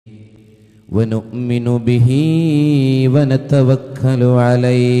ونؤمن به ونتوكل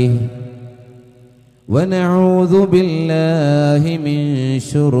عليه ونعوذ بالله من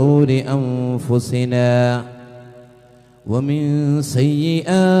شرور أنفسنا ومن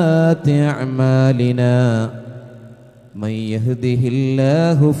سيئات أعمالنا من يهده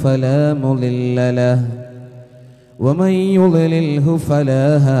الله فلا مضل له ومن يضلله فلا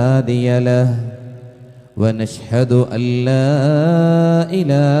هادي له ونشهد أن لا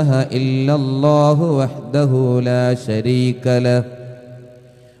إله إلا الله وحده لا شريك له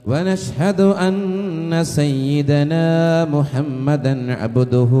ونشهد أن سيدنا محمدا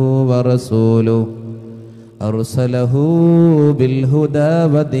عبده ورسوله أرسله بالهدى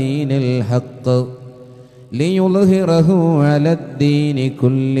ودين الحق ليظهره على الدين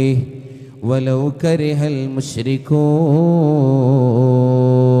كله ولو كره المشركون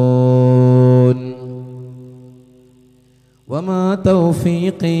وما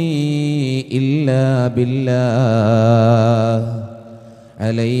توفيقي إلا بالله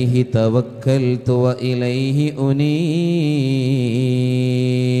عليه توكلت وإليه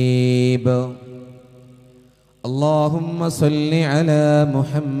أنيب اللهم صل على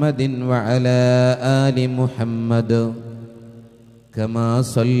محمد وعلى آل محمد كما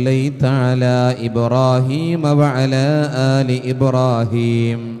صليت على إبراهيم وعلى آل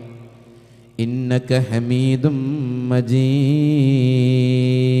إبراهيم إنك حميد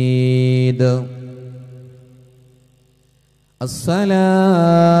مجيد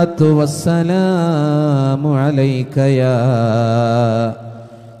الصلاة والسلام عليك يا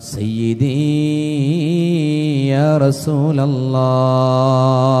سيدي يا رسول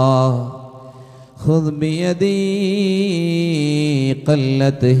الله خذ بيدي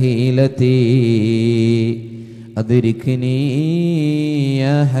قلت هيلتي أدركني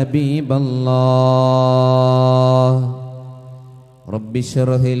يا حبيب الله رب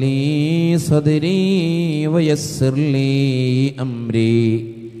اشرح لي صدري ويسر لي أمري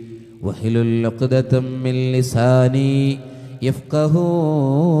واحلل عقدة من لساني يفقه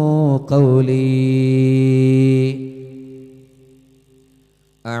قولي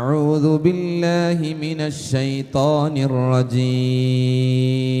أعوذ بالله من الشيطان الرجيم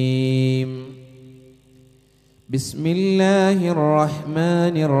بسم الله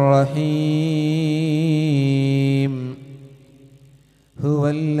الرحمن الرحيم هو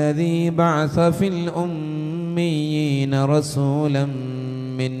الذي بعث في الأميين رسولا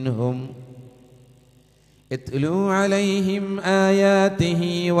منهم يتلو عليهم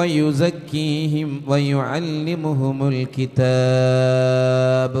آياته ويزكيهم ويعلمهم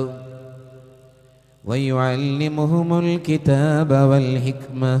الكتاب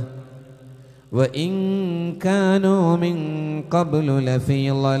والحكمة وإن كانوا من قبل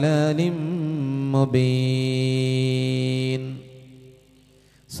لفي ضلال مبين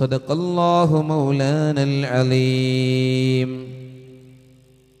صدق الله مولانا العظيم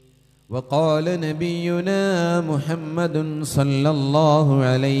وقال نبينا محمد صلى الله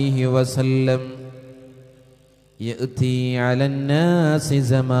عليه وسلم يأتي على الناس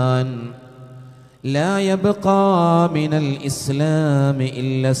زمان لا يبقى من الإسلام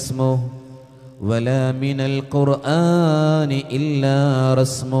إلا اسمه ولا من القرآن إلا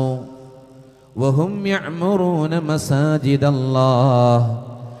رسمه وهم يعمرون مساجد الله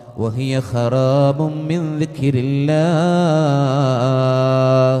وهي خراب من ذكر الله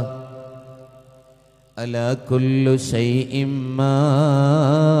ألا كل شيء ما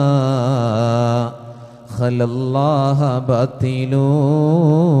خلا الله باطل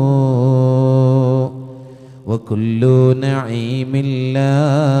وكل نعيم لا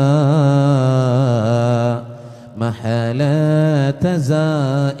محالة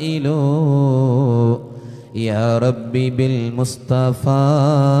زائل يا ربي بالمصطفى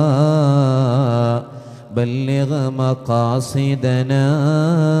بلغ مقاصدنا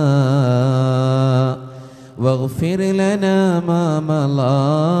واغفر لنا ما مضى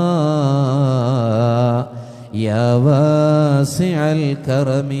يا واسع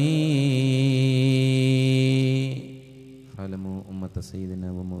الكرم علموا أمة سيدنا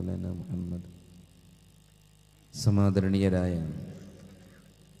ومولانا محمد സമാദരണീയരായ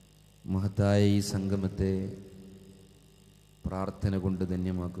മഹത്തായ ഈ സംഗമത്തെ പ്രാർത്ഥന കൊണ്ട്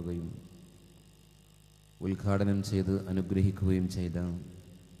ധന്യമാക്കുകയും ഉദ്ഘാടനം ചെയ്ത് അനുഗ്രഹിക്കുകയും ചെയ്ത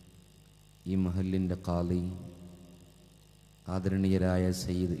ഈ മഹല്ലിൻ്റെ ഖാളി ആദരണീയരായ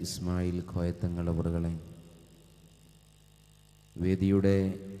സയ്യിദ് ഇസ്മായിൽ ഖോയത്തങ്ങൾ അവറുകളെ, വേദിയുടെ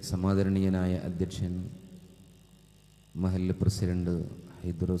സമാദരണീയനായ അധ്യക്ഷൻ മഹല്ല് പ്രസിഡന്റ്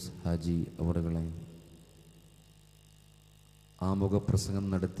ഹൈദ്രോസ് ഹാജി അവറുകളെ, ആമുഖ പ്രസംഗം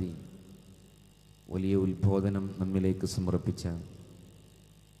നടത്തി വലിയ ഉത്ബോധനം നമ്മിലേക്ക് സമർപ്പിച്ച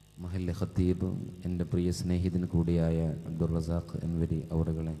മഹല്ല് ഖത്തീബ്, എൻ്റെ പ്രിയ സ്നേഹിതൻ കൂടിയായ ഉസ്താദ് അൻവരി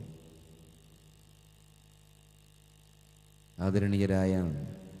അവറുകളെ, ആദരണീയരായ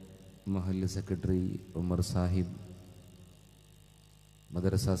മഹല്ല് സെക്രട്ടറി ഉമർ സാഹിബ്,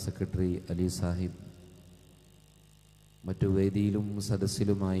 മദ്രസ സെക്രട്ടറി അലി സാഹിബ്, മറ്റു വേദിയിലും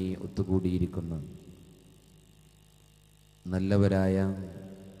സദസ്സിലുമായി ഒത്തുകൂടിയിരിക്കുന്ന നല്ലവരായ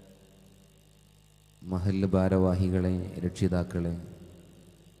മഹല്ല് ഭാരവാഹികളെ, രക്ഷിതാക്കളെ,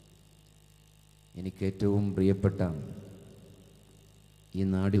 എനിക്കേറ്റവും പ്രിയപ്പെട്ട ഈ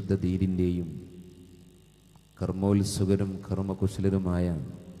നാടിയുദ്ധ ധീരിൻ്റെയും കർമ്മോത്സുകരും കർമ്മകുശലരുമായ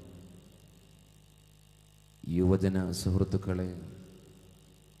യുവജന സുഹൃത്തുക്കളെ,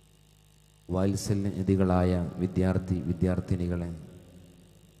 വാത്സല്യനിധികളായ വിദ്യാർത്ഥിനികളെ,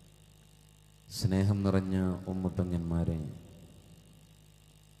 സ്നേഹം നിറഞ്ഞ ഉമ്മപ്പങ്ങന്മാരെ,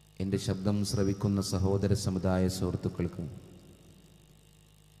 എൻ്റെ ശബ്ദം ശ്രവിക്കുന്ന സഹോദര സമുദായ സുഹൃത്തുക്കൾക്ക്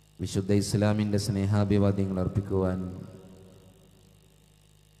വിശുദ്ധ ഇസ്ലാമിൻ്റെ സ്നേഹാഭിവാദ്യങ്ങൾ അർപ്പിക്കുവാൻ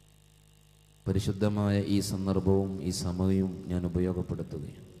പരിശുദ്ധമായ ഈ സന്ദർഭവും ഈ സമയവും ഞാൻ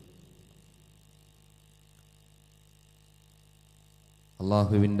ഉപയോഗപ്പെടുത്തുകയാണ്.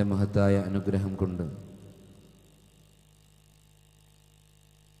 അള്ളാഹുവിൻ്റെ മഹത്തായ അനുഗ്രഹം കൊണ്ട്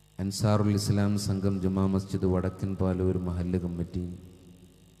അൻസാറുൽ ഇസ്ലാം സംഘം ജുമാ മസ്ജിദ് വടക്കൻ പാലൂർ മഹല്ല് കമ്മിറ്റി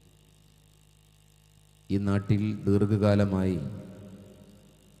ഈ നാട്ടിൽ ദീർഘകാലമായി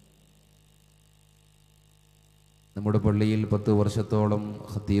നമ്മുടെ പള്ളിയിൽ 10 വർഷത്തോളം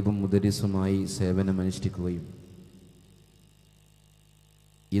ഖത്തീബും മുദരിസുമായി സേവനമനുഷ്ഠിക്കുകയും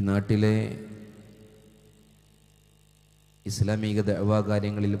ഈ നാട്ടിലെ ഇസ്ലാമിക ദഅ്വാ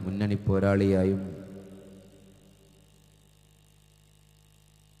കാര്യങ്ങളിൽ മുന്നണി പോരാളിയായും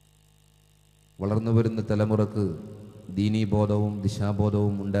വളർന്നു വരുന്ന തലമുറക്ക് ദീനീബോധവും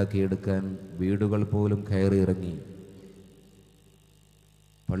ദിശാബോധവും ഉണ്ടാക്കിയെടുക്കാൻ വീടുകൾ പോലും കയറിയിറങ്ങി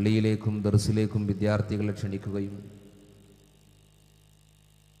പള്ളിയിലേക്കും ദർസിലേക്കും വിദ്യാർത്ഥികളെ ക്ഷണിക്കുകയും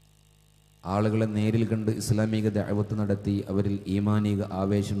ആളുകളെ നേരിൽ കണ്ട് ഇസ്ലാമിക ദഅവത്ത് നടത്തി അവരിൽ ഈമാനിക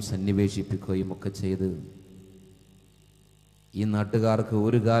ആവേശം സന്നിവേശിപ്പിക്കുകയും ഒക്കെ ചെയ്ത് ഈ നാട്ടുകാർക്ക്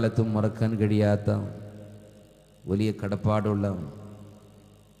ഒരു കാലത്തും മറക്കാൻ കഴിയാത്ത വലിയ കടപ്പാടുള്ള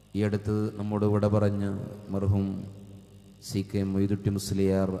ഈ അടുത്ത് നമ്മോട് വിട പറഞ്ഞ മർഹൂം CK മൊയ്തുട്ടി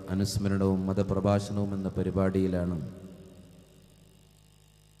മുസ്ലിയാർ അനുസ്മരണവും മതപ്രഭാഷണവും എന്ന പരിപാടിയിലാണ്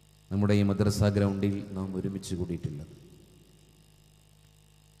നമ്മുടെ ഈ മദ്രസ ഗ്രൗണ്ടിൽ നാം ഒരുമിച്ച് കൂടിയിട്ടുള്ളത്.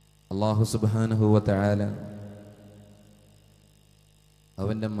 അല്ലാഹു സുബ്ഹാനഹു വ തആല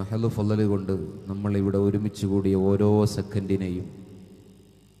അവൻ്റെ മഹലു ഫളല് കൊണ്ട് നമ്മൾ ഇവിടെ ഒരുമിച്ച് കൂടിയ ഓരോ സെക്കൻഡിനെയും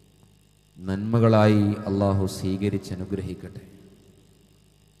നന്മകളായി അള്ളാഹു സ്വീകരിച്ച് അനുഗ്രഹിക്കട്ടെ.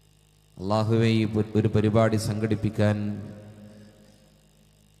 അള്ളാഹുവേ, ഈ ഒരു പരിപാടി സംഘടിപ്പിക്കാൻ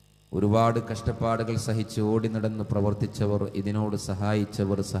ഒരുപാട് കഷ്ടപ്പാടുകൾ സഹിച്ച് ഓടി നടന്ന് പ്രവർത്തിച്ചവർ, ഇതിനോട്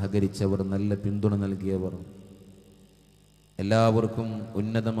സഹായിച്ചവർ, സഹകരിച്ചവർ, നല്ല പിന്തുണ നൽകിയവർ എല്ലാവർക്കും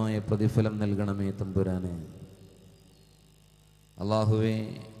ഉന്നതമായ പ്രതിഫലം നൽകണമേ തമ്പുരാനെ. അള്ളാഹുവേ,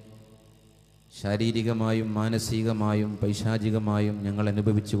 ശാരീരികമായും മാനസികമായും പൈശാചികമായും ഞങ്ങൾ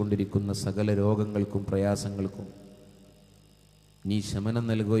അനുഭവിച്ചു കൊണ്ടിരിക്കുന്ന സകല രോഗങ്ങൾക്കും പ്രയാസങ്ങൾക്കും നീ ശമനം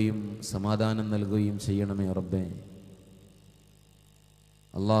നൽകുകയും സമാധാനം നൽകുകയും ചെയ്യണമേ റബ്ബേ.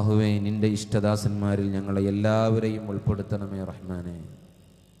 അള്ളാഹുവേ, നിന്റെ ഇഷ്ടദാസന്മാരിൽ ഞങ്ങളെ എല്ലാവരെയും ഉൾപ്പെടുത്തണമേ റഹ്മാനെ.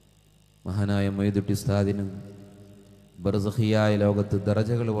 മഹാനായ മൊയ്തുട്ടി ഉസ്താദിന് ബർസഖിയായ ലോകത്ത്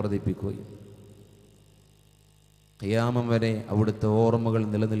ദറജകൾ വർദ്ധിപ്പിക്കുകയും ഖിയാമം വരെ അവിടുത്തെ ഓർമ്മകൾ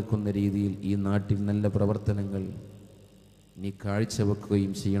നിലനിൽക്കുന്ന രീതിയിൽ ഈ നാട്ടിൽ നല്ല പ്രവർത്തനങ്ങൾ നീ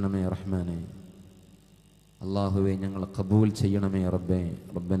കാഴ്ചവെക്കുകയും ചെയ്യണമേ റഹ്മാനെ. അള്ളാഹുവേ, ഞങ്ങളെ ഖബൂൽ ചെയ്യണമേ റബ്ബേ.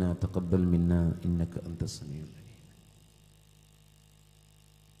 റബ്ബനാ തഖബ്ബൽ മിന്നാ ഇന്നക അൻതസ് സമീഉൽ അലീം.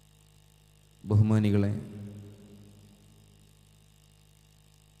 ബഹുമാനികളെ,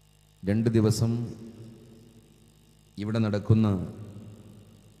 2 ദിവസം ഇവിടെ നടക്കുന്ന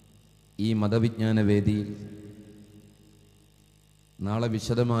ഈ മതവിജ്ഞാന വേദിയിൽ നാളെ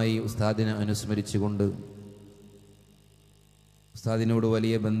വിശദമായി ഉസ്താദിനെ അനുസ്മരിച്ചുകൊണ്ട് ഉസ്താദിനോട്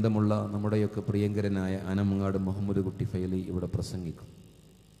വലിയ ബന്ധമുള്ള നമ്മുടെയൊക്കെ പ്രിയങ്കരനായ ആനമങ്ങാട് മുഹമ്മദ് കുട്ടി ഫൈലി ഇവിടെ പ്രസംഗിക്കും.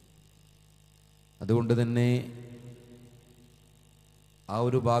 അതുകൊണ്ട് തന്നെ ആ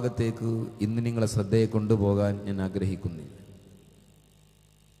ഒരു ഭാഗത്തേക്ക് ഇന്ന് നിങ്ങളെ ശ്രദ്ധയെ കൊണ്ടുപോകാൻ ഞാൻ ആഗ്രഹിക്കുന്നില്ല.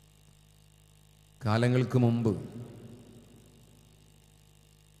 കാലങ്ങൾക്ക് മുമ്പ്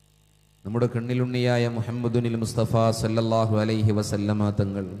നമ്മുടെ കണ്ണിലുണ്ണിയായ മുഹമ്മദുനിൽ മുസ്തഫ സല്ലല്ലാഹു അലൈഹി വസല്ലമ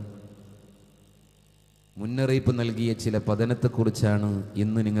തങ്ങൾ മുന്നറിയിപ്പ് നൽകിയ ചില പതനത്തെക്കുറിച്ചാണ്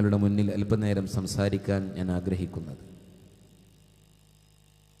ഇന്ന് നിങ്ങളുടെ മുന്നിൽ അല്പനേരം സംസാരിക്കാൻ ഞാൻ ആഗ്രഹിക്കുന്നത്.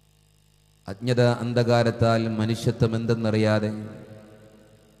 അജ്ഞത അന്ധകാരത്താൽ മനുഷ്യത്വം എന്തെന്നറിയാതെ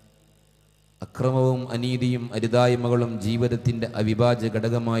അക്രമവും അനീതിയും അരുതായ്മകളും ജീവിതത്തിൻ്റെ അവിഭാജ്യ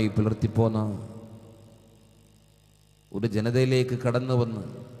ഘടകമായി പുലർത്തിപ്പോന്ന ഒരു ജനതയിലേക്ക് കടന്നു വന്ന്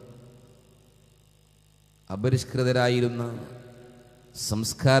അപരിഷ്കൃതരായിരുന്ന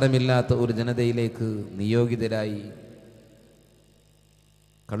സംസ്കാരമില്ലാത്ത ഒരു ജനതയിലേക്ക് നിയോഗിതരായി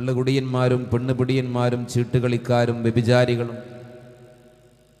കള്ളുകുടിയന്മാരും പെണ്ണുപിടിയന്മാരും ചീട്ടുകളിക്കാരും വ്യഭിചാരികളും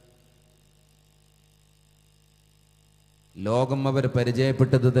ലോകം അവർ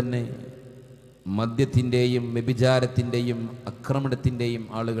പരിചയപ്പെട്ടത് തന്നെ മദ്യത്തിൻ്റെയും വ്യഭിചാരത്തിൻ്റെയും ആക്രമണത്തിൻ്റെയും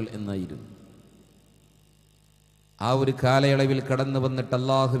ആളുകൾ എന്നായിരുന്നു. ആ ഒരു കാലയളവിൽ കടന്നു വന്നിട്ട്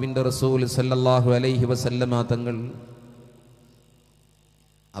അല്ലാഹുവിൻ്റെ റസൂൽ സല്ലല്ലാഹു അലൈഹി വസല്ലമ തങ്ങൾ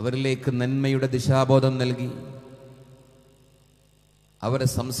അവരിലേക്ക് നന്മയുടെ ദിശാബോധം നൽകി. അവരെ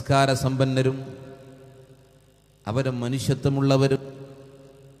സംസ്കാര സമ്പന്നരും അവരെ മനുഷ്യത്വമുള്ളവരും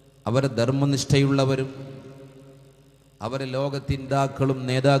അവരെ ധർമ്മനിഷ്ഠയുള്ളവരും അവരെ ലോകത്തിൻ്റെ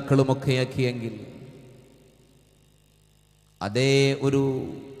നേതാക്കളുമൊക്കെയാക്കിയെങ്കിൽ അതേ ഒരു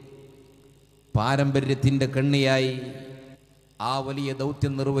പാരമ്പര്യത്തിൻ്റെ കണ്ണിയായി ആ വലിയ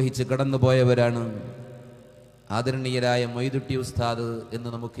ദൗത്യം നിർവഹിച്ച് കടന്നുപോയവരാണ് ആദരണീയരായ മൊയ്തുട്ടി ഉസ്താദ് എന്ന്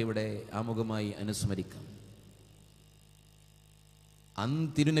നമുക്കിവിടെ ആമുഖമായി അനുസ്മരിക്കാം. അന്ന്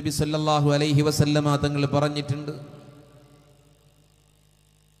തിരുനബി സല്ലല്ലാഹു അലൈഹി വസല്ലമ തങ്ങൾ പറഞ്ഞിട്ടുണ്ട്,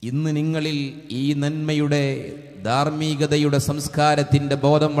 ഇന്ന് നിങ്ങളിൽ ഈ നന്മയുടെ ധാർമ്മികതയുടെ സംസ്കാരത്തിൻ്റെ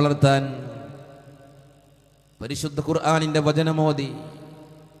ബോധം വളർത്താൻ പരിശുദ്ധ ഖുർആനിൻ്റെ വചനമോദി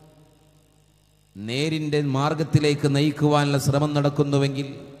നേരിൻ്റെ മാർഗത്തിലേക്ക് നയിക്കുവാനുള്ള ശ്രമം നടക്കുന്നുവെങ്കിൽ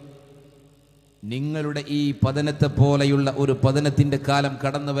നിങ്ങളുടെ ഈ പതനത്തെ പോലെയുള്ള ഒരു പതനത്തിൻ്റെ കാലം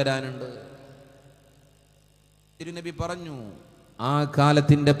കടന്നു വരാനുണ്ട്. തിരുനബി പറഞ്ഞു, ആ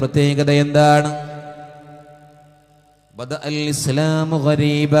കാലത്തിൻ്റെ പ്രത്യേകത എന്താണ്? ബദഅൽ ഇസ്ലാമു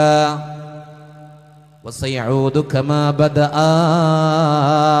ഗരീബാ വസയഊദു കമാ ബദആ.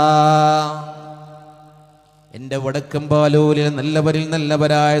 എൻ്റെ വടക്കമ്പാലൂരിൽ നല്ലവരിൽ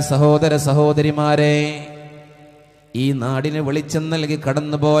നല്ലവരായ സഹോദര സഹോദരിമാരെ, ഈ നാടിന് വെളിച്ചം നൽകി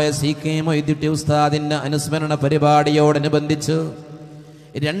കടന്നുപോയ സി.കെ. മൊയ്തുട്ടി ഉസ്താദിൻ്റെ അനുസ്മരണ പരിപാടിയോടനുബന്ധിച്ച്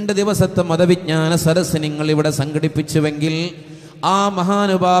 2 ദിവസത്തെ മതവിജ്ഞാന സദസ്സ് നിങ്ങൾ ഇവിടെ സംഘടിപ്പിച്ചുവെങ്കിൽ ആ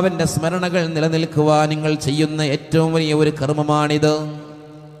മഹാനുഭാവന്റെ സ്മരണകൾ നിലനിൽക്കുവാൻ നിങ്ങൾ ചെയ്യുന്ന ഏറ്റവും വലിയ ഒരു കർമ്മമാണിത്.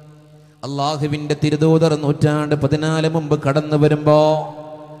 അള്ളാഹുവിൻ്റെ തിരുദൂതർ 14 മുമ്പ് കടന്നു വരുമ്പോ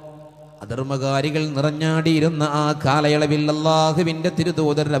അധർമ്മകാരികൾ നിറഞ്ഞാടിയിരുന്ന ആ കാലയളവിൽ അള്ളാഹുവിൻ്റെ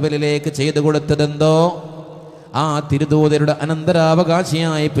തിരുദൂതർ അവരിലേക്ക് ചെയ്തു കൊടുത്തതെന്തോ ആ തിരുദൂതരുടെ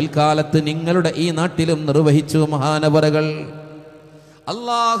അനന്തരാവകാശിയായി പിൽക്കാലത്ത് നിങ്ങളുടെ ഈ നാട്ടിലും നിർവഹിച്ചു മഹാനവറുകൾ.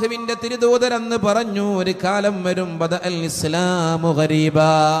 അള്ളാഹുവിൻ്റെ തിരുദൂതർ അന്ന് പറഞ്ഞു, ഒരു കാലം വരും ബദഅൽ ഇസ്ലാമു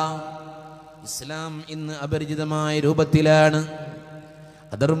ഗരീബാ. ഇസ്ലാം ഇന്ന് അപരിചിതമായ രൂപത്തിലാണ്.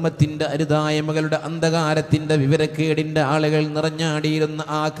 അധർമ്മത്തിൻ്റെ അരുതായ്മകളുടെ അന്ധകാരത്തിൻ്റെ വിവരക്കേടിൻ്റെ ആളുകൾ നിറഞ്ഞാടിയിരുന്ന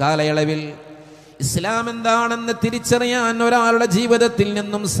ആ കാലയളവിൽ ഇസ്ലാം എന്താണെന്ന് തിരിച്ചറിയാൻ ഒരാളുടെ ജീവിതത്തിൽ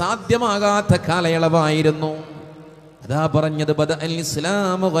നിന്നും സാധ്യമാകാത്ത കാലയളവായിരുന്നു. അതാ പറഞ്ഞത് ബദഅൽ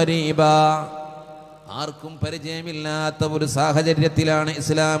ഇസ്ലാമു ഗരീബാ. ആർക്കും പരിചയമില്ലാത്ത ഒരു സാഹചര്യത്തിലാണ്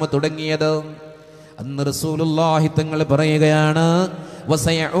ഇസ്ലാം തുടങ്ങിയത്. അന്ന് റസൂലുള്ളാഹി തങ്ങൾ പറയുകയാണ്,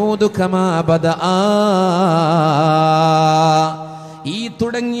 വസയഊദു കമാ ബദആ. ഈ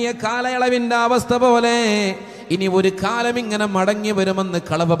തുടങ്ങിയ കാലയളവിൻ്റെ അവസ്ഥ പോലെ ഇനി ഒരു കാലം ഇങ്ങനെ മടങ്ങി വരുമെന്ന്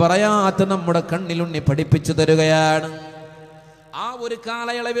കളവ് പറയാത്ത നമ്മുടെ കണ്ണിലുണ്ണി പഠിപ്പിച്ചു തരുകയാണ്. ആ ഒരു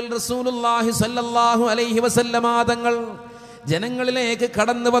കാലയളവിൽ റസൂലുള്ളാഹി സ്വല്ലല്ലാഹു അലൈഹി വസല്ലമ തങ്ങൾ ജനങ്ങളിലേക്ക്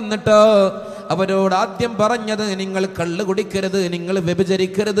കടന്നു വന്നിട്ട് അവരോട് ആദ്യം പറഞ്ഞത്, നിങ്ങൾ കള്ളു കുടിക്കരുത്, നിങ്ങൾ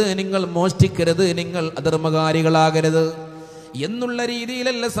വ്യഭിചരിക്കരുത്, നിങ്ങൾ മോഷ്ടിക്കരുത്, നിങ്ങൾ അധർമ്മകാരികളാകരുത് എന്നുള്ള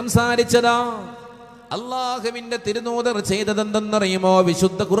രീതിയിലല്ല സംസാരിച്ചതാ. അള്ളാഹുവിന്റെ തിരുനൂതർ ചെയ്തതെന്തെന്നറിയുമോ?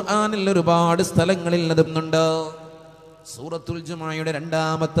 വിശുദ്ധ ഖുർആനിൽ ഒരുപാട് സ്ഥലങ്ങളിൽ അതുണ്ട്. സൂറത്തുൽ ജുമുഅയുടെ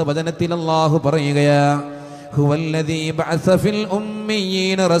 2-ാമത്തെ വചനത്തിൽ അള്ളാഹു പറയുകയാ, ഹുവല്ലദീ ബഅസ ഫിൽ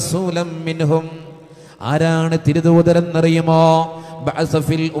ഉമ്മീയീന റസൂലൻ മിൻഹും. ആരാണ് തിരുദൂതരെന്നറിയുമോ? ബഅസ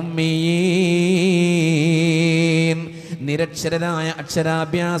ഫിൽ ഉമ്മീയീൻ. നിരക്ഷരരായ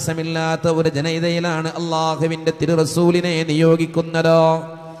അക്ഷരാഭ്യാസമില്ലാത്ത ഒരു ജനതയിലാണ് അള്ളാഹുവിന്റെ തിരു റസൂലിനെ നിയോഗിക്കുന്നത്.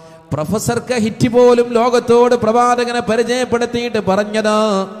 പ്രൊഫസർക്ക് ഹിറ്റ് പോലും ലോകത്തോട് പ്രവാചകനെ പരിചയപ്പെടുത്തിയിട്ട് പറഞ്ഞത്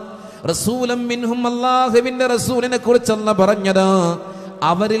റസൂലൻ മിൻഹും, അല്ലാഹുവിന്റെ റസൂലിനെ കുറിച്ചല്ല പറഞ്ഞത്,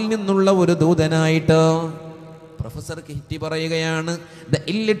 അവരിൽ നിന്നുള്ള ഒരു ദൂതനായിട്ട്. പ്രൊഫസർക്ക് ഹിറ്റ് പറയുകയാണ്, the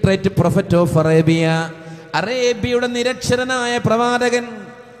illiterate prophet of Arabia. അറേബ്യയുടെ നിരക്ഷരനായ പ്രവാചകൻ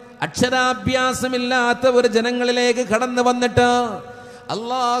അക്ഷരാഭ്യാസമില്ലാത്ത ഒരു ജനങ്ങളിലേക്ക് കടന്നു വന്നിട്ട്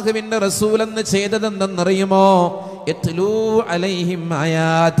അള്ളാഹുവിന്റെ റസൂൽ എന്ന് ചെയ്തതെന്തെന്നറിയുമോ? യത്ലൂ അലൈഹിം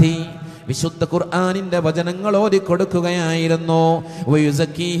ആയാതി വിശുദ്ധ ഖുർആനിന്റെ വചനങ്ങൾ ഓതിക്കൊടുക്കുകയായിരുന്നു.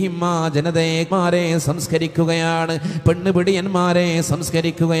 ജനതമാരെ സംസ്കരിക്കുകയാണ്, പെണ്ണുപിടിയന്മാരെ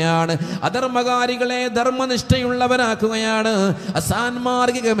സംസ്കരിക്കുകയാണ്, അധർമ്മകാരികളെ ധർമ്മനിഷ്ഠയുള്ളവരാക്കുകയാണ്,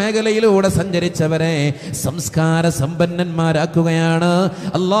 അസാൻമാർഗിക മേഖലയിലൂടെ സഞ്ചരിച്ചവരെ സംസ്കാര സമ്പന്നന്മാരാക്കുകയാണ്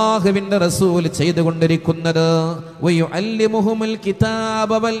അല്ലാഹുവിന്റെ റസൂൽ ചെയ്തുകൊണ്ടിരിക്കുന്നത്.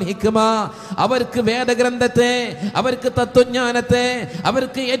 അവർക്ക് വേദഗ്രന്ഥത്തെ, അവർക്ക് തത്വജ്ഞാനത്തെ,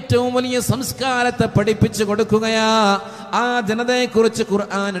 അവർക്ക് ഏറ്റവും വലിയ സംസ്കാരത്തെ പഠിപ്പിച്ചു കൊടുക്കുകയാ. ആ ജനതയെക്കുറിച്ച്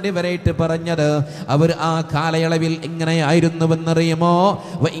ഖുർആൻ അടിവരയിട്ട് പറഞ്ഞത് അവർ ആ കാലയളവിൽ എങ്ങനെയായിരുന്നുവെന്നറിയുമോ?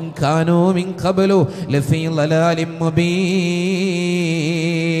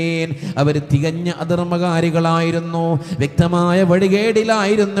 അവർ തികഞ്ഞ അധർമ്മകാരികളായിരുന്നു, വ്യക്തമായ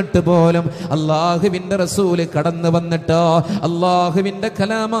വഴികേടിലായിരുന്നിട്ട് പോലും അള്ളാഹുവിന്റെ റസൂല് കടന്നു വന്നിട്ട് അള്ളാഹുവിന്റെ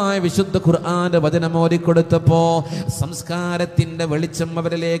കലാമായ വിശുദ്ധ ഖുർആന്റെ വചനം ഓതിക്കൊടുത്തപ്പോ സംസ്കാരത്തിന്റെ വെളിച്ചം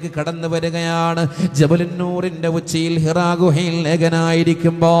അവരിലേക്ക് കടന്നു വരികയാണ്. ജബലുന്നൂറിന്റെ ഉച്ചിയിൽ ഹിറാ ഗുഹയിൽ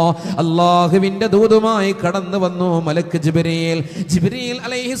ഏകനായിരിക്കുമ്പോ അള്ളാഹുവിന്റെ ദൂതുമായി കടന്നു വന്നു മലക്ക് ജിബ്രീൽ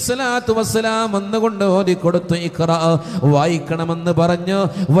അലൈഹിസ്സലാത്തു വസ്സലാം വന്നുകൊണ്ട് ഓതിക്കൊടുത്തു. ഇഖ്റാ, വായിക്കണമെന്ന് പറഞ്ഞ്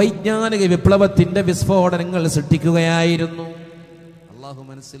വൈജ്ഞാനിക വിപ്ലവത്തിന്റെ വിസ്ഫോടനങ്ങൾ സൃഷ്ടിക്കുകയായിരുന്നു. അള്ളാഹു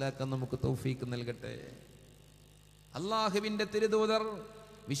മനസ്സിലാക്കാൻ നമുക്ക് തൗഫീക്ക് നൽകട്ടെ. അള്ളാഹുവിന്റെ തിരുദൂതർ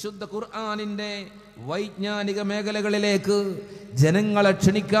വിശുദ്ധ ഖുർആനിന്റെ വൈജ്ഞാനിക മേഖലകളിലേക്ക് ജനങ്ങളെ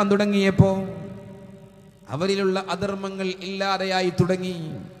ക്ഷണിക്കാൻ തുടങ്ങിയപ്പോ അവരിലുള്ള അധർമ്മങ്ങൾ ഇല്ലാതെയായി തുടങ്ങി,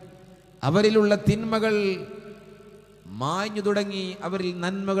 അവരിലുള്ള തിന്മകൾ മാഞ്ഞു തുടങ്ങി, അവരിൽ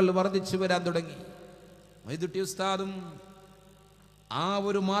നന്മകൾ വർദ്ധിച്ചു വരാൻ തുടങ്ങി. മൈദുട്ടി ഉസ്താദും ആ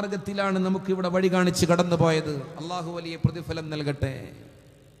ഒരു മാർഗത്തിലാണ് നമുക്ക് ഇവിടെ വഴി കാണിച്ച് കടന്നു പോയത്. അള്ളാഹു വലിയ പ്രതിഫലം നൽകട്ടെ.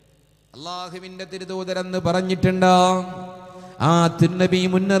 അള്ളാഹുവിന്റെ തിരുദൂതരെന്ന് പറഞ്ഞിട്ടുണ്ടോ? ആ തിരുനബി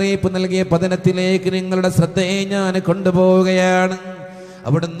മുന്നറിയിപ്പ് നൽകിയ പതനത്തിലേക്ക് നിങ്ങളുടെ ശ്രദ്ധയെ ഞാൻ കൊണ്ടുപോവുകയാണ്.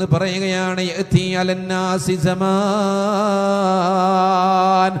 അവിടുന്ന് പറയുകയാണ്,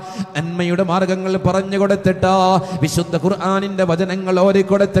 നന്മയുടെ മാർഗങ്ങൾ പറഞ്ഞു കൊടുത്തിട്ടാ, വിശുദ്ധ ഖുർആനിന്റെ വചനങ്ങൾ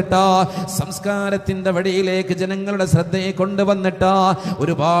ഓതിക്കൊടുത്തിട്ടാ, സംസ്കാരത്തിന്റെ വഴിയിലേക്ക് ജനങ്ങളുടെ ശ്രദ്ധയെ കൊണ്ടുവന്നിട്ടാ,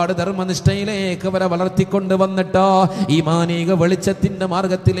 ഒരുപാട് ധർമ്മനിഷ്ഠയിലേക്ക് അവരെ വളർത്തിക്കൊണ്ടുവന്നിട്ടാ, ഈമാനിക വെളിച്ചത്തിന്റെ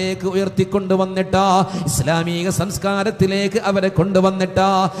മാർഗത്തിലേക്ക് ഉയർത്തിക്കൊണ്ടുവന്നിട്ടാ, ഇസ്ലാമിക സംസ്കാരത്തിലേക്ക് അവരെ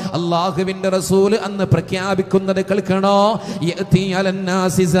കൊണ്ടുവന്നിട്ടാ, അള്ളാഹുവിന്റെ റസൂൽ അന്ന് പ്രഖ്യാപിക്കുന്നത് കേൾക്കണോ?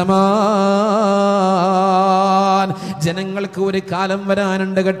 ജനങ്ങൾക്ക് ഒരു കാലം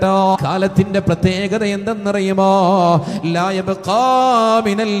വരാനുണ്ട് കേട്ടോ. കാലത്തിന്റെ പ്രത്യേകത എന്തെന്നറിയുമോ?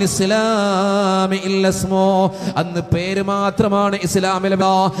 അന്ന് പേര് മാത്രമാണ് ഇസ്ലാമിൽ.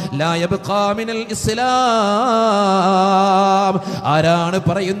 ആരാണ്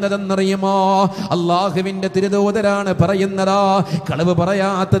പറയുന്നതെന്നറിയുമോ? അള്ളാഹുവിന്റെ തിരുദൂതരാണ് പറയുന്നത്. കളവ്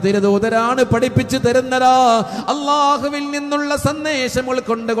പറയാത്ത തിരുദൂതരാണ് പഠിപ്പിച്ചു തരുന്നത്. അള്ളാഹുവിൽ നിന്നുള്ള സന്ദേശം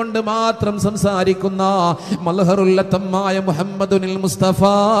ഉൾക്കൊണ്ടുകൊണ്ട് മാത്രം സംസാരിക്കുന്ന മൽഹറുല്ലത്തമായ മുഹമ്മദുൽ മുസ്തഫ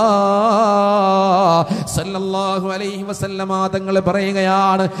സല്ലല്ലാഹു അലൈഹി വസല്ലമ തങ്ങൾ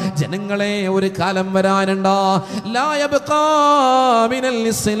പറയുകയാണ്, ജനങ്ങളെ ഒരു കാലം വരാനുണ്ട്, ലാ യബ്ഖാ മിനൽ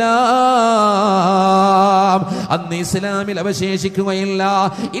ഇസ്ലാം, അന്ന് ഇസ്ലാമിൽ അവശേഷിക്കുകയില്ല,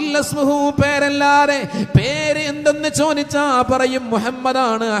 ഇല്ലസ്മുഹു, പേരല്ലാതെ. പേര് എന്തെന്ന് ചോദിച്ചാ പറയും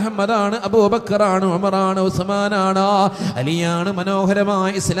മുഹമ്മദാണ്, അഹമ്മദാണ്, അബൂബക്കറാണ്, ഉമറാണ്, ഉസ്മാനാണ്, അലിയാണ്. മനോഹരമായ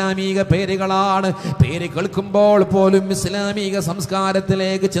ഇസ്ലാമിക പേരുകളാണ്. പേര് കേൾക്കുമ്പോൾ പോലും ഇസ്ലാമിക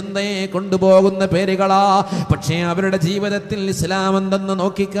സംസ്കാരത്തിലേക്ക് ചിന്തയെ കൊണ്ടുപോകുന്ന പേരുകളാ. പക്ഷേ അവരുടെ ജീവിതത്തിൽ ഇസ്ലാം എന്തെന്ന്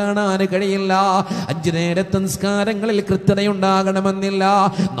നോക്കിക്കാണാൻ കഴിയില്ല. 5 നേരത്തെ സംസ്കാരങ്ങളിൽ കൃത്യതയുണ്ടാകണമെന്നില്ല,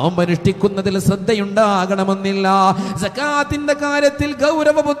 നോമ്പനുഷ്ഠിക്കുന്നതിൽ ശ്രദ്ധയുണ്ടാകണമെന്നില്ല, സകാത്തിന്റെ കാര്യത്തിൽ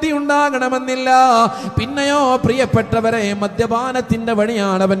ഗൗരവ ബുദ്ധി ഉണ്ടാകണമെന്നില്ല. പിന്നെയോ പ്രിയപ്പെട്ടവരെ, മദ്യപാനത്തിന്റെ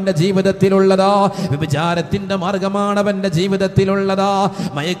വഴിയാണ് അവന്റെ ജീവിതത്തിലുള്ളത്, വ്യഭിചാരത്തിന്റെ മാർഗമാണ് അവന്റെ ജീവിതത്തിലുള്ളത്,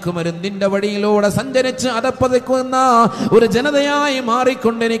 മയക്കുമരുന്നിന്റെ വഴിയിലൂടെ സഞ്ചരിച്ച് അതപ്പതിക്കുന്ന ഒരു ജനതയായി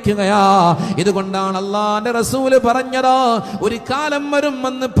മാറിക്കൊണ്ടിരിക്കുകയാ. ഇതുകൊണ്ടാണ് അള്ളാന്റെ റസൂല് പറഞ്ഞത്, ഒരു കാലം വരും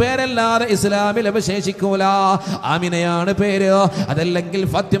അന്ന് പേരല്ലാതെ ഇസ്ലാമിൽ അവശേഷിക്കൂല. ആമിനയാണ് പേര്, അതല്ലെങ്കിൽ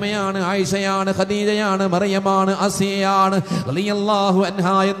ഫാത്തിമയാണ്, ആയിഷയാണ്, ഖദീജയാണ്, മറിയമാണ്, ആസിയയാണ് റളിയല്ലാഹു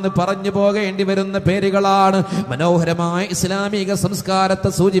അൻഹാ എന്ന് പറഞ്ഞു പോകേണ്ടി വരുന്ന പേരുകളാണ്. മനോഹരമായ ഇസ്ലാമിക സംസ്കാരത്തെ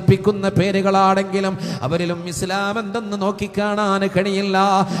സൂചിപ്പിക്കുന്ന പേരുകളാണെങ്കിലും അവരിലും ഇസ്ലാം എന്തെന്ന് നോക്കിക്കാണാൻ കഴിയില്ല.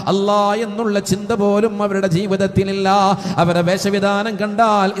 അല്ലാ എന്നുള്ള ചിന്ത പോലും അവരുടെ ജീവിതത്തിലില്ല. അവരുടെ വേഷവിധാനം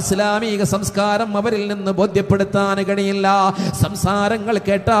കണ്ടാൽ ഇസ്ലാമിക സംസ്കാരം അവരിൽ നിന്ന് ബോധ്യപ്പെടുത്താൻ കഴിയില്ല. സംസാരങ്ങൾ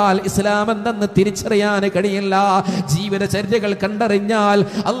കേട്ടാൽ ഇസ്ലാം എന്തെന്ന് തിരിച്ചറിയാൻ കഴിയില്ല. ജീവിതചര്യകൾ കണ്ടറിഞ്ഞാൽ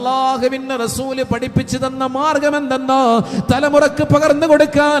അല്ലാഹുവിന്റെ റസൂല് പഠിപ്പിച്ചു തന്ന മാർഗം എന്തെന്നോ തലമുറക്ക് പകർന്നു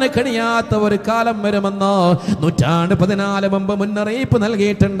കൊടുക്കാൻ കഴിയാത്ത ഒരു കാലം വരുമെന്ന് നൂറ്റാണ്ട് 14 മുമ്പ് മുന്നറിയിപ്പ്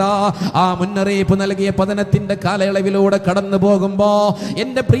നൽകിയിട്ടുണ്ട്. ആ മുന്നറിയിപ്പ് നൽകിയ പതനത്തിന്റെ കാലയളവിലൂടെ കടന്നു പോകുമ്പോ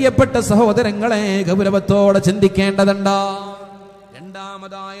എന്റെ പ്രിയപ്പെട്ട സഹോദരങ്ങളെ ഗൗരവത്തോടെ ചിന്തിക്കേണ്ടതുണ്ട്.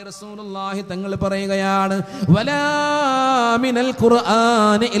 രണ്ടാമതായി റസൂലുള്ളാഹി തങ്ങൾ പറയുകയാണ്, വലാ മിനൽ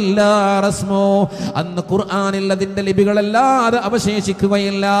ഖുർആനി ഇല്ലാ റസ്മു. അന്ന് ഖുർആനിൽ അതിന്റെ ലിപികളല്ലാതെ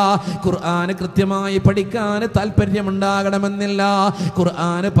അവശേഷിക്കുകയില്ല. ഖുർആൻ കൃത്യമായി പഠിക്കാൻ താല്പര്യമുണ്ടാകണമെന്നില്ല.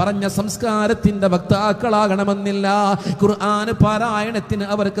 ഖുർആൻ പറഞ്ഞ സംസ്കാരത്തിന്റെ വക്താക്കളാകണമെന്നില്ല. ഖുർആൻ പാരായണത്തിന്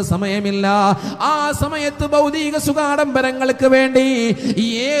അവർക്ക് സമയമില്ല. ആ സമയത്ത് ഭൗതിക സുഖാഡംബരങ്ങൾക്ക് വേണ്ടി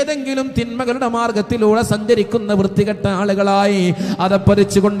ഏതെങ്കിലും തിന്മകളുടെ മാർഗത്തിലൂടെ സഞ്ചരിക്കുന്ന വൃത്തികെട്ട ആളുകളായി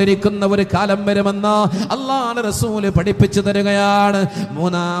അതപ്പതിച്ചു കൊണ്ടിരിക്കുന്ന ഒരു കാലം വരുമെന്ന് അല്ലാഹുവിന്റെ റസൂൽ പഠിപ്പിച്ചു തരികയാണ്.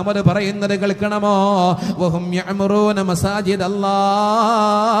 മൂന്നാമത് പറയുന്നത് കേൾക്കണമോ? വഹും യഅ്മുറൂന മസാജിദ് അല്ലാഹ്.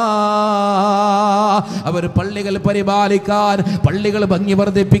 അവർ പള്ളികൾ പരിപാലിക്കാൻ, പള്ളികൾ ഭംഗി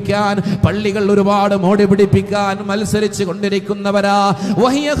വർദ്ധിപ്പിക്കാൻ, പള്ളികൾ ഒരുപാട് മോടി പിടിപ്പിക്കാൻ മത്സരിച്ചു കൊണ്ടിരിക്കുന്നവരാ.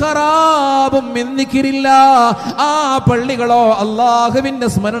 വഹിയ ഖറാബും മിൻ ദിക്രില്ലാഹ്. ആ പള്ളികളോ അല്ലാഹുവിന്റെ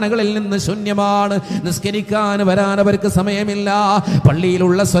സ്മരണകളിൽ നിന്ന് ശൂന്യമാണ്. നിസ്കരിക്കാൻ വരാൻ അവർക്ക് സമയമില്ല.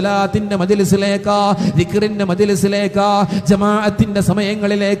 പള്ളിയിലുള്ള സ്വലാത്തിന്റെ മജ്ലിസിലേക്കാ, ദിക്റിന്റെ മജ്ലിസിലേക്കാ, ജമാഅത്തിന്റെ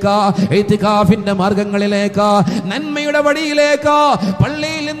സമയങ്ങളിലേക്കാ, ഇത്തികാഫിന്റെ മാർഗങ്ങളിലേക്കാ, നന്മയുടെ വഴിയിലേക്കാ,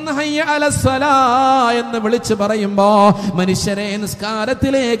 പള്ളിയിൽ നിന്ന് ഹയ്യ അലസ്സലാ എന്ന് വിളിച്ചു പറയുമ്പോ മനുഷ്യരെ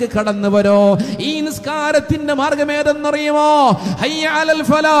നിസ്കാരത്തിലേക്ക് കടന്നു വരോ. ഈ നിസ്കാരത്തിന്റെ മാർഗം ഏതെന്നറിയുമോ? ഹയ്യ അലൽ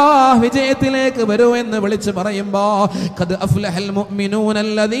ഫലാഹ്, വിജയത്തിലേക്ക് വരൂ എന്ന് വിളിച്ചു പറയുമ്പോ ഖദ് അഫ്ലഹൽ മുഅ്മിനൂന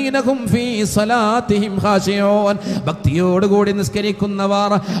അല്ലദീന ഹും ഫീ സ്വലാത്തിഹിം ഖാശിഊൻ. ഭക്തിയോടുകൂടി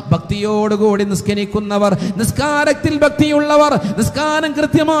നിസ്കരിക്കുന്നവർ, ഭക്തിയോടുകൂടി നിസ്കരിക്കുന്നവർ, നിസ്കാരത്തിൽ ഭക്തിയുള്ളവർ, നിസ്കാരം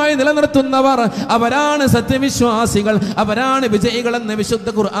കൃത്യമായി നിലനിർത്തുന്നവർ, അവരാണ് സത്യവിശ്വാസികൾ, അവരാണ് വിജയികളെന്ന് വിശുദ്ധ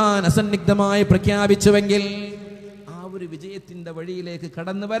ഖുർആൻ അസന്നിഗ്ധമായി പ്രഖ്യാപിച്ചുവെങ്കിൽ ആ ഒരു വിജയത്തിന്റെ വഴിയിലേക്ക്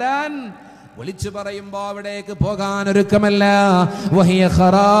കടന്നു വരാൻ വിളിച്ചു പറയുമ്പോ അവിടേക്ക് പോകാൻ ഒരുക്കമല്ല. വഹിയ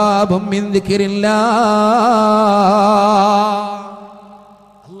ഖറാബും മിൻ ദിക്രില്ലാഹ്.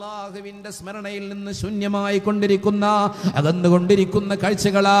 അല്ലാഹുവിന്റെ സ്മരണയിൽ നിന്ന് ശൂന്യമായി കൊണ്ടിരിക്കുന്ന, അകന്നുകൊണ്ടിരിക്കുന്ന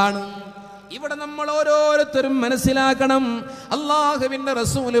കാഴ്ചകളാണ്. ഇവിടെ നമ്മൾ ഓരോരുത്തരും മനസ്സിലാക്കണം, അല്ലാഹുവിന്റെ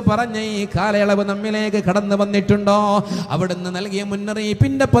റസൂല് പറഞ്ഞ ഈ കാലയളവ് നമ്മിലേക്ക് കടന്നു വന്നിട്ടുണ്ടോ? അവിടുന്ന് നൽകിയ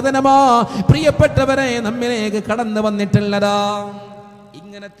മുന്നറിയിപ്പിന്റെ പതനമോ പ്രിയപ്പെട്ടവരെ നമ്മിലേക്ക് കടന്നു വന്നിട്ടുള്ളതാ?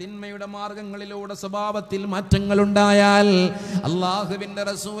 ഇങ്ങനെ തിന്മയുടെ മാർഗങ്ങളിലൂടെ സ്വഭാവത്തിൽ മാറ്റങ്ങൾ ഉണ്ടായാൽ അല്ലാഹുവിന്റെ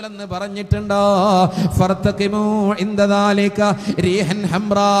റസൂൽ എന്ന് പറഞ്ഞിട്ടുണ്ടോ, ഫർതഖിമൂ ഇൻദ ദാലിക റീഹൻ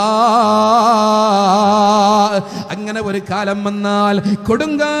ഹംറാ. അങ്ങനെ ഒരു കാലം വന്നാൽ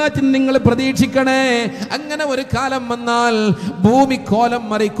കൊടുങ്കാറ്റ് നിങ്ങൾ പ്രതീക്ഷിക്കണേ. അങ്ങനെ ഒരു കാലം വന്നാൽ ഭൂമി കോലം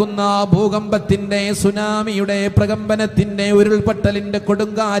മറിക്കുന്ന ഭൂകമ്പത്തിന്റെ, സുനാമിയുടെ, പ്രകമ്പനത്തിന്റെ, ഉരുൾപൊട്ടലിന്റെ,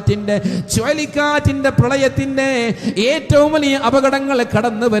 കൊടുങ്കാറ്റിന്റെ, ചുഴലിക്കാറ്റിന്റെ, പ്രളയത്തിന്റെ ഏറ്റവും വലിയ അപകടങ്ങൾ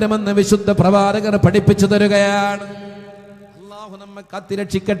കടന്നു വരുമെന്ന് വിശുദ്ധ പ്രവാചകർ പഠിപ്പിച്ചു തരികയാണ്. അല്ലാഹു നമ്മെ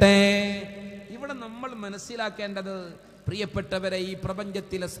കാത്തിരക്ഷിക്കട്ടെ. ഇവിടെ നമ്മൾ മനസ്സിലാക്കേണ്ടത്, പ്രിയപ്പെട്ടവരെ, ഈ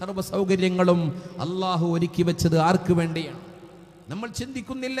പ്രപഞ്ചത്തിലെ സർവ്വ സൗകര്യങ്ങളും അല്ലാഹു ഒരുക്കി വെച്ചത് ആർക്ക് വേണ്ടിയാണ്? നമ്മൾ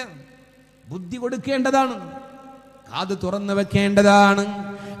ചിന്തിക്കുന്നില്ല. ബുദ്ധി കൊടുക്കേണ്ടതാണ്, കാത് തുറന്നു വെക്കേണ്ടതാണ്,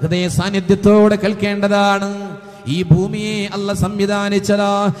 ഹൃദയ സാന്നിധ്യത്തോടെ കേൾക്കേണ്ടതാണ്. ഈ ഭൂമിയെ അല്ല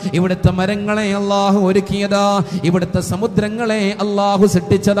സംവിധാനിച്ചതാ, ഇവിടുത്തെ മരങ്ങളെ അല്ലാഹു ഒരുക്കിയതാ, ഇവിടുത്തെ സമുദ്രങ്ങളെ അല്ലാഹു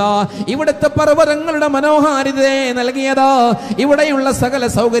സൃഷ്ടിച്ചതാ, ഇവിടുത്തെ പർവ്വതങ്ങളുടെ മനോഹാരിതയെ നൽകിയതാ, ഇവിടെയുള്ള സകല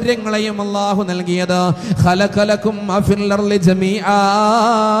സൗകര്യങ്ങളെയും അല്ലാഹു നൽകിയതാ. ഖലഖലകും ഫിൽ അർളി ജമീആ.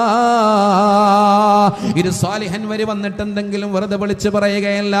 ഇത് സ്വാലിഹ് അൻവരി വന്നിട്ട് എന്തെങ്കിലും വെറുതെ വിളിച്ചു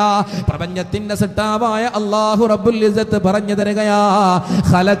പറയുകയല്ല. പ്രപഞ്ചത്തിന്റെ സൃഷ്ടാവായ അല്ലാഹു റബ്ബുൽ ഇസ്സത്ത് പറഞ്ഞു തരികയാ,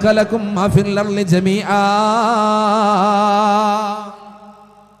 ഖലഖലകും ഫിൽ അർളി ജമീആ.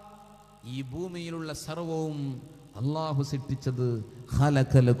 ഈ ഭൂമിയിലുള്ള സർവവും അല്ലാഹു സൃഷ്ടിച്ചത്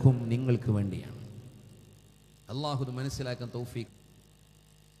ഖലഖലകും, നിങ്ങൾക്ക് വേണ്ടിയാണ്. അല്ലാഹു ഇത് മനസ്സിലാക്കാൻ തൗഫീഖ്.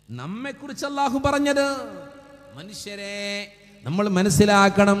 നമ്മെ കുറിച്ച് അല്ലാഹു പറഞ്ഞത്, മനുഷ്യരെ നമ്മൾ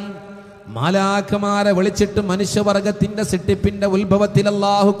മനസ്സിലാക്കണം. മാലാഖമാരെ വിളിച്ചിട്ട് മനുഷ്യവർഗത്തിന്റെ സൃഷ്ടിപ്പിന്റെ ഉത്ഭവത്തിൽ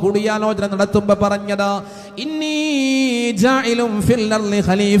അല്ലാഹു കൂടിയാലോചന നടത്തുമ്പോ പറഞ്ഞതാ, ഇന്നീ ജാഇലും ഫിൽ അർളി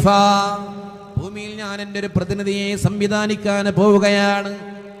ഖലീഫ. ഭൂമിയിൽ ഞാൻ എൻ്റെ ഒരു പ്രതിനിധിയെ സംവിധാനിക്കാൻ പോവുകയാണ്.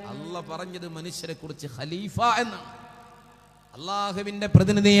 അല്ലാഹു പറഞ്ഞത് മനുഷ്യരെ കുറിച്ച് ഖലീഫ എന്നാണ്. അല്ലാഹുവിന്റെ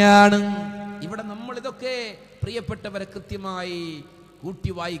പ്രതിനിധിയാണ്. ഇവിടെ നമ്മൾ ഇതൊക്കെ പ്രിയപ്പെട്ടവരെ കൃത്യമായി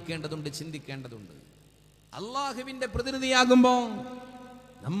കൂട്ടി വായിക്കേണ്ടതുണ്ട്, ചിന്തിക്കേണ്ടതുണ്ട്. അല്ലാഹുവിന്റെ പ്രതിനിധിയാകുമ്പോ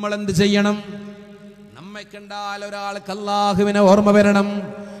നമ്മൾ എന്ത് ചെയ്യണം? നമ്മെ കണ്ടാൽ ഒരാൾക്ക് അല്ലാഹുവിനെ ഓർമ്മ വരണം.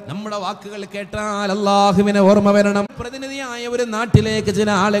 നമ്മുടെ വാക്കുകൾ കേട്ടാൽ അല്ലാഹുവിനെ ഓർമ്മ വരണം. പ്രതിനിധിയായ ഒരു നാട്ടിലേക്ക് ചില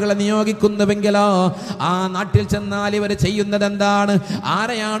ആളുകളെ നിയോഗിക്കുന്നുവെങ്കിലോ ആ നാട്ടിൽ ചെന്നാൽ ഇവർ ചെയ്യുന്നത് എന്താണ്?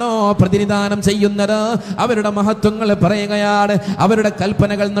 ആരെയാണോ പ്രതിനിധാനം ചെയ്യുന്നത് അവരുടെ മഹത്വങ്ങൾ പറയുകയാണ്, അവരുടെ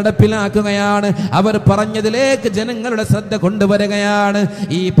കൽപ്പനകൾ നടപ്പിലാക്കുകയാണ്, അവർ പറഞ്ഞതിലേക്ക് ജനങ്ങളുടെ ശ്രദ്ധ കൊണ്ടുവരികയാണ്.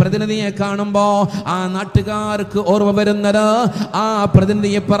 ഈ പ്രതിനിധിയെ കാണുമ്പോ ആ നാട്ടുകാർക്ക് ഓർമ്മ വരുന്നത് ആ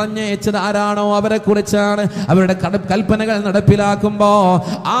പ്രതിനിധിയെ പറഞ്ഞയച്ചത് ആരാണോ അവരെ കുറിച്ചാണ്. അവരുടെ കൽപ്പനകൾ നടപ്പിലാക്കുമ്പോ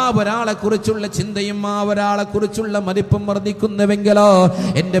ആ ഒരാളെ കുറിച്ചുള്ള ചിന്തയും ആ ഒരാളെ കുറിച്ചുള്ള മതിപ്പും വർദ്ധിക്കുന്നുവെങ്കിലോ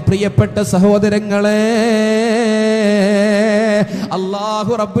എന്റെ പ്രിയപ്പെട്ട സഹോദരങ്ങളെ,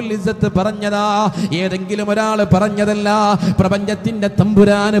 അല്ലാഹു റബ്ബുൽ ഇസ്സത്ത് പറഞ്ഞതാ, ഏതെങ്കിലും ഒരാൾ പറഞ്ഞതല്ല, പ്രപഞ്ചത്തിന്റെ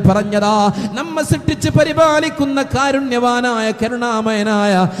തമ്പുരാന് പറഞ്ഞതാ. നമ്മെ സൃഷ്ടിച്ച് പരിപാലിക്കുന്ന കാരുണ്യവാനായ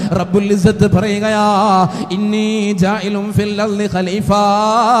കരുണാമയനായ റബ്ബുൽ ഇസ്സത്ത് പറയുകയാ, ഇന്നി ജാഇലുൻ ഫിൽ അർളി ഖലീഫ.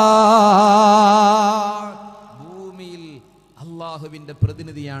 ഭൂമിയിൽ അല്ലാഹുവിന്റെ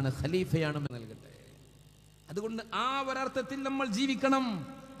പ്രതിനിധിയാണ്, ഖലീഫയാണ് നൽകട്ടെ. അതുകൊണ്ട് ആ ഒരർത്ഥത്തിൽ നമ്മൾ ജീവിക്കണം.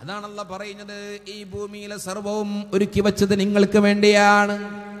 അതാണ് അല്ലാഹ് പറയുന്നത്, ഈ ഭൂമിയിലെ സർവവും ഒരുക്കി വെച്ചത് നിങ്ങൾക്ക് വേണ്ടിയാണ്,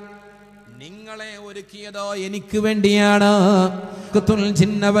 നിങ്ങളെ ഒരുക്കിയതോ എനിക്ക് വേണ്ടിയാണ്.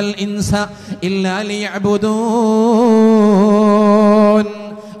 ജിന്ന വൽ ഇൻസ ഇല്ലാ ലിയഅ്ബുദൂൻ.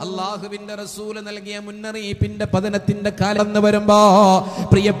 അല്ലാഹുവിന്റെ റസൂൽ നൽകിയ മുന്നറിയിപ്പിന്റെ പതനത്തിന്റെ കാലം വരുമ്പോ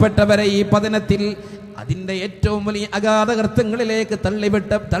പ്രിയപ്പെട്ടവരെ, ഈ പതനത്തിൽ അതിന്റെ ഏറ്റവും വലിയ അഗാധകൃത്യങ്ങളിലേക്ക്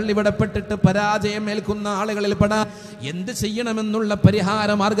തള്ളിവിടപ്പെട്ടിട്ട് പരാജയം ഏൽക്കുന്ന ആളുകളിൽ പെടാൻ എന്ത് ചെയ്യണമെന്നുള്ള പരിഹാര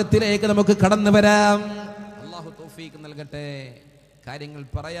മാർഗത്തിലേക്ക് നമുക്ക് കടന്നു വരാം. അല്ലാഹു തൗഫീഖ് നൽകട്ടെ. കാര്യങ്ങൾ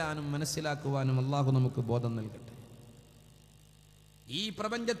പറയാനും മനസ്സിലാക്കുവാനും അല്ലാഹു നമുക്ക് ബോധം നൽകട്ടെ. ഈ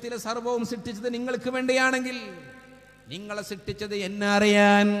പ്രപഞ്ചത്തിലെ സർവവും സൃഷ്ടിച്ചത് നിങ്ങൾക്ക് വേണ്ടിയാണെങ്കിൽ, നിങ്ങളെ സൃഷ്ടിച്ചത് എന്നെ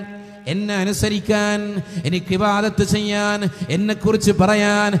അറിയാൻ, എന്നെ അനുസരിക്കാൻ, എനിക്ക് ഇബാദത്ത് ചെയ്യാൻ, എന്നെ കുറിച്ച്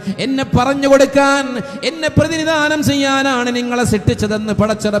പറയാൻ, എന്നെ പറഞ്ഞു കൊടുക്കാൻ, എന്നെ പ്രതിനിധാനം ചെയ്യാനാണ് നിങ്ങളെ സൃഷ്ടിച്ചതെന്ന്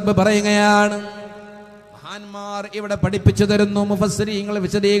പടച്ച റബ്ബ് പറയുകയാണ്. മഹാന്മാർ ഇവിടെ പഠിപ്പിച്ചു തരുന്നു, മുഫസ്സിരീങ്ങൾ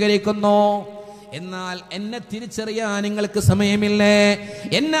വിശദീകരിക്കുന്നു. എന്നാൽ എന്നെ തിരിച്ചറിയാൻ നിങ്ങൾക്ക് സമയമില്ലേ?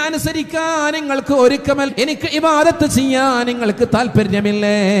 എന്നെ അനുസരിക്കാൻ നിങ്ങൾക്ക് ഒരുക്കമല്ല, എനിക്ക് ഇബാദത്ത് ചെയ്യാൻ നിങ്ങൾക്ക്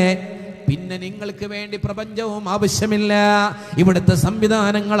താല്പര്യമില്ലേ? പിന്നെ നിങ്ങൾക്ക് വേണ്ടി പ്രപഞ്ചവും ആവശ്യമില്ല, ഇവിടുത്തെ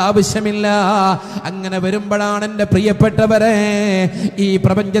സംവിധാനങ്ങൾ ആവശ്യമില്ല. അങ്ങനെ വരുമ്പോഴാണ് എൻ്റെ പ്രിയപ്പെട്ടവരെ, ഈ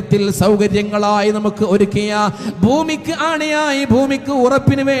പ്രപഞ്ചത്തിൽ സൗകര്യങ്ങളായി നമുക്ക് ഒരുക്കിയ, ഭൂമിക്ക് ആണിയായി ഭൂമിക്ക്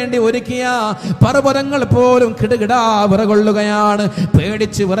ഉറപ്പിന് വേണ്ടി ഒരുക്കിയ പർവ്വതങ്ങൾ പോലും കിടുകിടാ വിറകൊള്ളുകയാണ്,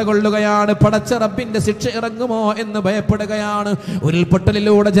 പേടിച്ച് വിറകൊള്ളുകയാണ്. പടച്ച റബ്ബിന്റെ ശിക്ഷ ഇറങ്ങുമോ എന്ന് ഭയപ്പെടുകയാണ്.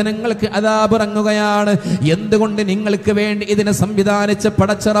 ഉരുൾപൊട്ടലിലൂടെ ജനങ്ങൾക്ക് അദാബ് ഇറങ്ങുകയാണ്. എന്തുകൊണ്ട്? നിങ്ങൾക്ക് വേണ്ടി ഇതിനെ സംവിധാനിച്ച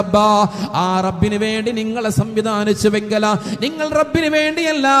പടച്ച റബ്ബാ. ആ റബ്ബിന് വേണ്ടി നിങ്ങളെ സംവിധാനിച്ചുവെങ്കിൽ, നിങ്ങൾ റബ്ബിന്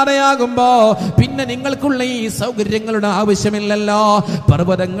വേണ്ടിയല്ലാതെയാകുമ്പോ പിന്നെ നിങ്ങൾക്കുള്ള ഈ സൗകര്യങ്ങളുടെ ആവശ്യമില്ലല്ലോ.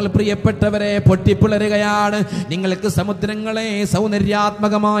 പർവ്വതങ്ങൾ പ്രിയപ്പെട്ടവരെ പൊട്ടിപ്പിളരുകയാണ്. നിങ്ങൾക്ക് സമുദ്രങ്ങളെ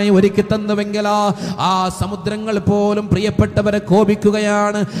സൗന്ദര്യാത്മകമായി ഒരുക്കി തന്നുവെങ്കിൽ ആ സമുദ്രങ്ങൾ പോലും പ്രിയപ്പെട്ടവരെ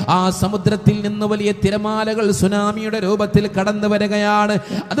കോപിക്കുകയാണ്. ആ സമുദ്രത്തിൽ നിന്ന് വലിയ തിരമാലകൾ സുനാമിയുടെ രൂപത്തിൽ കടന്നു വരികയാണ്.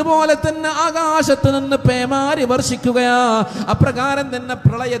 അതുപോലെ തന്നെ ആകാശത്ത് നിന്ന് പേമാരി വർഷിക്കുകയാ. അപ്രകാരം തന്നെ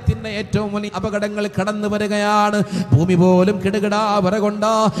പ്രളയത്തിന്റെ ഏറ്റവും വലിയ അപകടങ്ങൾ കടന്നു വരികയാണ്. ഭൂമി പോലും കിടുകിടാ വിറകൊണ്ട,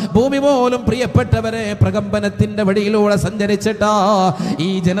 ഭൂമി പോലും പ്രിയപ്പെട്ടവരെ പ്രകമ്പനത്തിന്റെ വഴിയിലൂടെ സഞ്ചരിച്ചിട്ടാ ഈ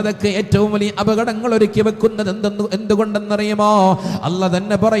ജനതയ്ക്ക് ഏറ്റവും വലിയ അപകടങ്ങൾ ഒരുക്കി വെക്കുന്നത് എന്തുകൊണ്ടെന്നറിയുമോ? അല്ലാഹ്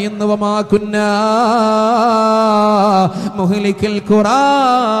തന്നെ പറയുന്നു, വമാ കുന്നാ മുഹ്ലിക്കൽ ഖുറാ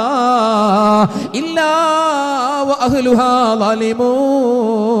ഇല്ലാ വഅഹ്ലുഹാ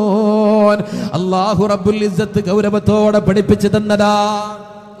ളാലിമൂൻ. അല്ലാഹു റബ്ബുൽ ഇസ്സത്ത് ഗൗരവത്തോടെ പഠിപ്പിച്ചു തന്നതാ.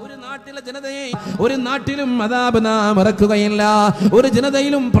 ജനതയെ ഒരു നാട്ടിലും അദാബ് നാം ഇറക്കുകയില്ല, ഒരു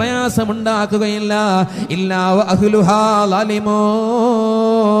ജനതയിലും പ്രയാസമുണ്ടാക്കുകയില്ല. ഇല്ലാ വഅഹ്ലുഹാ ളാലിമൂൻ.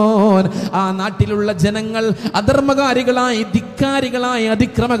 ആ നാട്ടിലുള്ള ജനങ്ങൾ അധർമ്മകാരികളായി, ധിക്കാരികളായി,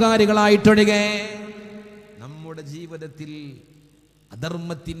 അതിക്രമകാരികളായിട്ടൊഴികെ നമ്മുടെ ജീവിതത്തിൽ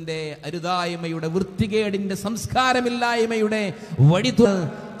അധർമ്മത്തിന്റെ, അരുതായ്മയുടെ, വൃത്തികേടിന്റെ, സംസ്കാരമില്ലായ്മയുടെ വഴി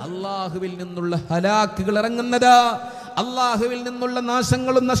അല്ലാഹുവിൽ നിന്നുള്ള ഹലാക്കുകൾ ഇറങ്ങുന്നത്, അല്ലാഹുവിൽ നിന്നുള്ള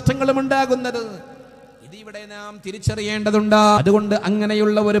നാശങ്ങളും നഷ്ടങ്ങളും ഉണ്ടാകുന്നത്. ഇതിവിടെ നാം തിരിച്ചറിയേണ്ടതുണ്ട്. അതുകൊണ്ട്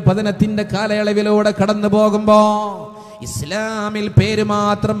അങ്ങനെയുള്ള ഒരു പതനത്തിന്റെ കാലയളവിലൂടെ കടന്നു പോകുമ്പോ, ഇസ്ലാമിൽ പേര്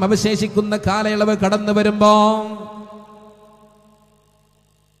മാത്രം അവശേഷിക്കുന്ന കാലയളവ് കടന്നു വരുമ്പോ,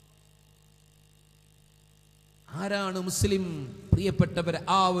 ആരാണ് മുസ്ലിം? പ്രിയപ്പെട്ടവർ,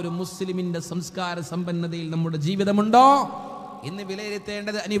 ആ ഒരു മുസ്ലിമിന്റെ സംസ്കാര സമ്പന്നതയിൽ നമ്മുടെ ജീവിതമുണ്ടോ എന്ന്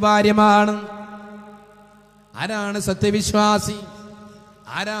വിലയിരുത്തേണ്ടത് അനിവാര്യമാണ്. ആരാണ് സത്യവിശ്വാസി?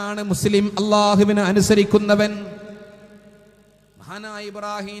 ആരാണ് മുസ്ലിം? അല്ലാഹുവിനെ അനുസരിക്കുന്നവൻ. മഹാനായ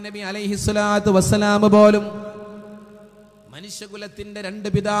ഇബ്രാഹിം നബി അലൈഹിസ്സലാത്തു വസ്സലാം പോലും മനുഷ്യകുലത്തിന്റെ രണ്ട്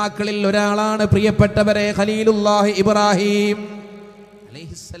പിതാക്കളിൽ ഒരാളാണ് പ്രിയപ്പെട്ടവരെ ഖലീലുല്ലാഹി ഇബ്രാഹിം.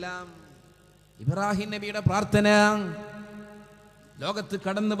 അലൈഹിസ്സലാം, ഇബ്രാഹിം നബിയുടെ പ്രാർത്ഥന, ലോകത്ത്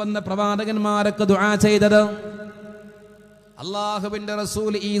കടന്നു വന്ന പ്രവാചകന്മാരൊക്കെ ദുആ ചെയ്തത്, അല്ലാഹുവിന്റെ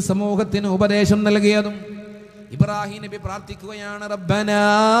റസൂൽ ഈ സമൂഹത്തിന് ഉപദേശം നൽകിയതും, ഇബ്രാഹിം നബി പ്രാർത്ഥിക്കുകയാണ്, റബ്ബനാ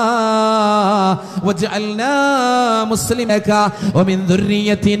വജ്അൽനാ മുസ്ലിമക വമിൻ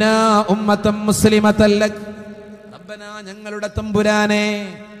ദുർരിയതിനാ ഉമ്മതൻ മുസ്ലിമതൻ ലക. റബ്ബനാ, ഞങ്ങളുടെ തമ്പുരാനെ,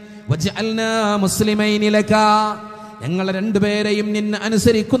 വജ്അൽനാ മുസ്ലിമൈനി ലക, ഞങ്ങളെ രണ്ടുപേരെയും നിന്നെ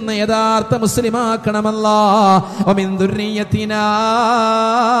അനുസരിക്കുന്ന യഥാർത്ഥ മുസ്ലിമാക്കണമല്ലാ. വമിൻ ദുർരിയതിനാ,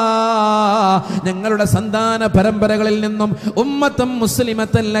 ഞങ്ങളുടെ സന്താന പരമ്പരകളിൽ നിന്നും ഉമ്മതൻ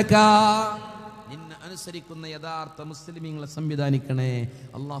മുസ്ലിമതൻ ലക, നിന്നെ അനുസരിക്കുന്ന യഥാർത്ഥ മുസ്ലിമീങ്ങളെ സംവിധാനിക്കണേ.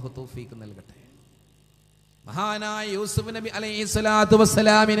 അല്ലാഹു തൗഫീഖ് നൽകട്ടെ. മഹാനായ യൂസുഫ് നബി അലൈഹിസ്സലാത്തു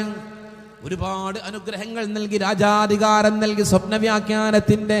വസ്സലാമിന് ഒരുപാട് അനുഗ്രഹങ്ങൾ നൽകി, രാജാധികാരം നൽകി, സ്വപ്ന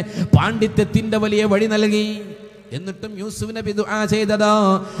വ്യാഖ്യാനത്തിന്റെ പാണ്ഡിത്യത്തിന്റെ വലിയ വഴി നൽകി. എന്നിട്ടും യൂസുഫ് നബി ദുആ ചെയ്തതാ,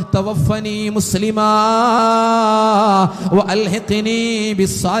 തവഫനി മുസ്ലിമാ വഅൽഹിഖ്നി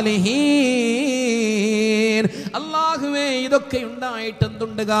ബിസ്സാലിഹീൻ. അല്ലാഹുവേ, ഇതൊക്കെ ഉണ്ടായിട്ട്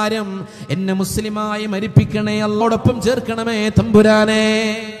എന്തുണ്ട് കാര്യം? എന്നെ മുസ്ലിമായി മരിപ്പിക്കണേ, അല്ലാഹുവോടൊപ്പം ചേർക്കണമേ തമ്പുരാനെ.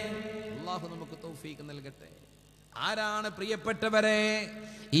 അല്ലാഹു നമുക്ക് തൗഫീഖ് നൽകട്ടെ. ആരാണ് പ്രിയപ്പെട്ടവരെ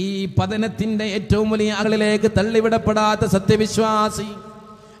ഈ പതനത്തിന്റെ ഏറ്റവും വലിയ അകലിലേക്ക് തള്ളിവിടപ്പെടാത്ത സത്യവിശ്വാസി?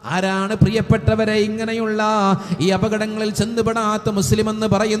 ആരാണ് പ്രിയപ്പെട്ടവരെ ഇങ്ങനെയുള്ള ഈ അപകടങ്ങളിൽ ചെന്നുപെടാത്ത മുസ്ലിം എന്ന്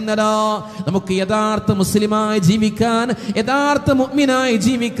പറയുന്നതോ? നമുക്ക് യഥാർത്ഥ മുസ്ലിമായി ജീവിക്കാൻ, യഥാർത്ഥ മുഅ്മിനായി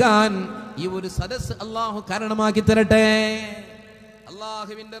ജീവിക്കാൻ ഈ ഒരു സദസ് അല്ലാഹു കാരണമാക്കി തരട്ടെ.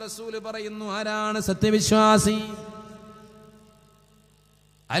 അല്ലാഹുവിന്റെ റസൂൽ പറയുന്നു, ആരാണ് സത്യവിശ്വാസി?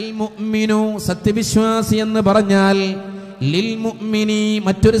 അൽ മുഅ്മിനു, സത്യവിശ്വാസി എന്ന് പറഞ്ഞാൽ ലിൽ മുഅ്മിനി,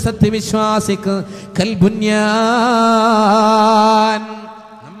 മറ്റൊരു സത്യവിശ്വാസിക്ക് കൽ ബുന്യാൻ.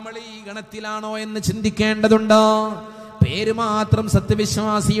 നമ്മൾ ഈ ഗണത്തിലാണോ എന്ന് ചിന്തിക്കേണ്ടതുണ്ടോ? പേര് മാത്രം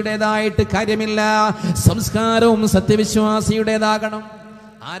സത്യവിശ്വാസിയുടേതായിട്ട് കാര്യമില്ല, സംസ്കാരവും സത്യവിശ്വാസിയുടേതാകണം.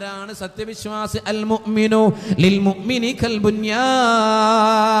 ആരാണ് സത്യവിശ്വാസി? അൽ മുഅ്മിനു ലിൽ മുഅ്മിനി കൽ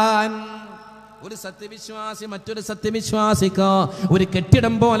ബുന്യാൻ. ഒരു സത്യവിശ്വാസി മറ്റൊരു സത്യവിശ്വാസിക്ക് ഒരു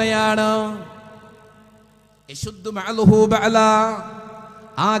കെട്ടിടം പോലെയാണ്.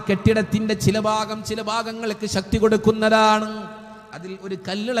 ആ കെട്ടിടത്തിന്റെ ചില ഭാഗങ്ങൾക്ക് ശക്തി കൊടുക്കുന്നതാണ്. അതിൽ ഒരു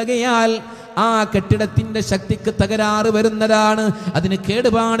കല്ലിളകിയാൽ ആ കെട്ടിടത്തിന്റെ ശക്തിക്ക് തകരാറ് വരുന്നതാണ്, അതിന്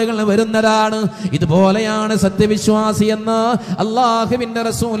കേടുപാടുകൾ വരുന്നതാണ്. ഇതുപോലെയാണ് സത്യവിശ്വാസി എന്ന് അല്ലാഹുവിന്റെ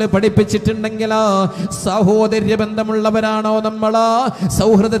റസൂല് പഠിപ്പിച്ചിട്ടുണ്ടെങ്കിൽ, സഹോദര്യ ബന്ധമുള്ളവരാണോ നമ്മള്?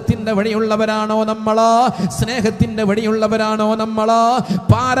 സൗഹൃദത്തിന്റെ വഴിയുള്ളവരാണോ നമ്മള്? സ്നേഹത്തിന്റെ വഴിയുള്ളവരാണോ നമ്മള്?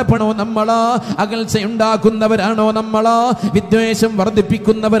 പാരപ്പണോ നമ്മള്? അകൽച്ചയുണ്ടാക്കുന്നവരാണോ നമ്മള്? വിദ്വേഷം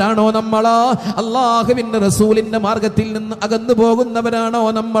വർദ്ധിപ്പിക്കുന്നവരാണോ നമ്മള്? അല്ലാഹുവിന്റെ റസൂലിന്റെ മാർഗത്തിൽ നിന്ന് അകന്നു പോകുന്നവരാണോ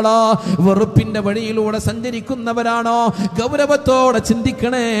നമ്മള്? വെറുപ്പിന്റെ വഴിയിലൂടെ സഞ്ചരിക്കുന്നവരാണോ? ഗൗരവത്തോടെ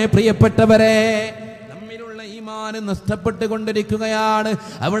ചിന്തിക്കണേ പ്രിയപ്പെട്ടവരെ. നമ്മിലുള്ള ഈമാൻ നഷ്ടപ്പെട്ടുകൊണ്ടിരിക്കുകയാണ്.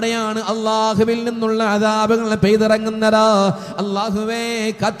 അവിടെയാണ് അല്ലാഹുവിൽ നിന്നുള്ള അദാബുകൾ പെയ്തിറങ്ങുന്നത്. അല്ലാഹുവേ,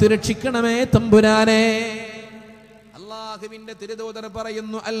 കാത്തുരക്ഷിക്കണമേ തമ്പുരാനെ. അല്ലാഹുവിന്റെ തിരുദൂതർ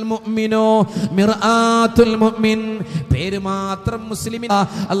പറയുന്നു, അൽ മുഅ്മിനു മിർആത്തുൽ മുഅ്മിൻ. പേര് മാത്രം മുസ്ലിം.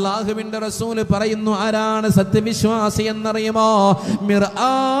 അല്ലാഹുവിന്റെ റസൂല് പറയുന്നു, ആരാണ് സത്യവിശ്വാസി എന്നറിയുമോ? മിർആത്തുൽ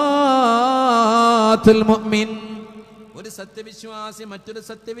മുഅ്മിൻ. ഒരു സത്യവിശ്വാസി മറ്റൊരു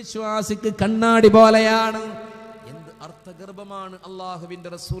സത്യവിശ്വാസിക്ക് കണ്ണാടി പോലെയാണ്. എന്ത് അർത്ഥഗർഭമാണ് അല്ലാഹുവിന്റെ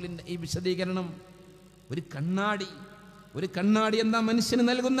റസൂലിന്റെ ഈ വിശദീകരണം. ഒരു കണ്ണാടി എന്താ മനുഷ്യന്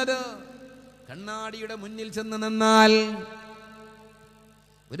നൽകുന്നത്? കണ്ണാടിയുടെ മുന്നിൽ ചെന്ന് നിന്നാൽ,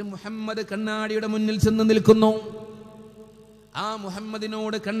 ഒരു മുഹമ്മദ് കണ്ണാടിയുടെ മുന്നിൽ ചെന്ന് നിൽക്കുന്നു. ആ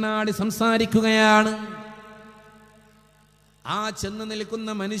മുഹമ്മദിനോട് കണ്ണാടി സംസാരിക്കുകയാണ്. ആ ചെന്ന് നിൽക്കുന്ന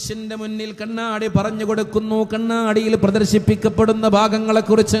മനുഷ്യന്റെ മുന്നിൽ കണ്ണാടി പറഞ്ഞു കൊടുക്കുന്നു കണ്ണാടിയിൽ പ്രദർശിപ്പിക്കപ്പെടുന്ന ഭാഗങ്ങളെ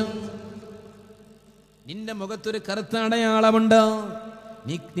കുറിച്ച്. നിന്റെ മുഖത്തൊരു കറുത്ത അടയാളമുണ്ട്,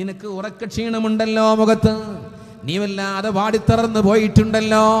 നിനക്ക് ഉറക്കക്ഷീണമുണ്ടല്ലോ മുഖത്ത്, നീ വല്ലാതെ വാടിത്തറന്ന്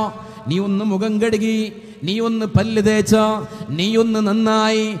പോയിട്ടുണ്ടല്ലോ, നീ ഒന്ന് മുഖം കഴുകി, നീ ഒന്ന് പല്ല് തേച്ചോ, നീ ഒന്ന്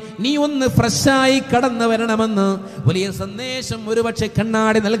നന്നായി, നീ ഒന്ന് ഫ്രഷായി കടന്നു വരണമെന്ന് വലിയ സന്ദേശം ഒരുപക്ഷെ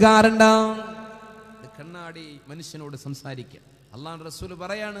കണ്ണാടി നൽകാറുണ്ട്. കണ്ണാടി മനുഷ്യനോട് സംസാരിക്കുക. അല്ലാഹുവിന്റെ റസൂൽ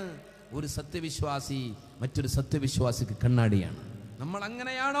പറയാണ്, ഒരു സത്യവിശ്വാസി മറ്റൊരു സത്യവിശ്വാസിക്ക് കണ്ണാടിയാണ്. നമ്മൾ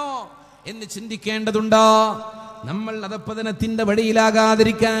അങ്ങനെയാണോ എന്ന് ചിന്തിക്കേണ്ടതുണ്ടോ? നമ്മൾ അധപ്പതനത്തിന്റെ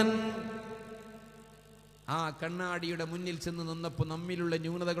വഴിയിലാകാതിരിക്കാൻ ആ കണ്ണാടിയുടെ മുന്നിൽ ചെന്ന് നിന്നപ്പോൾ നമ്മിലുള്ള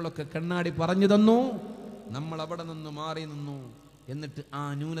ന്യൂനതകളൊക്കെ കണ്ണാടി പറഞ്ഞു തന്നു. നമ്മൾ അവിടെ നിന്ന് മാറി നിന്നു. എന്നിട്ട് ആ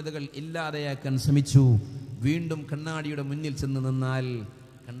ന്യൂനതകൾ ഇല്ലാതെയാക്കാൻ ശ്രമിച്ചു. വീണ്ടും കണ്ണാടിയുടെ മുന്നിൽ ചെന്ന് നിന്നാൽ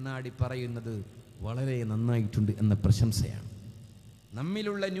കണ്ണാടി പറയുന്നത് വളരെ നന്നായിട്ടുണ്ട് എന്ന പ്രശംസയാണ്.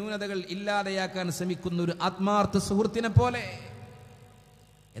 നമ്മിലുള്ള ന്യൂനതകൾ ഇല്ലാതെയാക്കാൻ ശ്രമിക്കുന്ന ഒരു ആത്മാർത്ഥ സുഹൃത്തിനെ പോലെ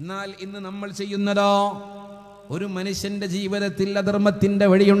എന്നാൽ ഇന്ന് നമ്മൾ ചെയ്യുന്നതോ, ഒരു മനുഷ്യന്റെ ജീവിതത്തിൽ അധർമ്മത്തിന്റെ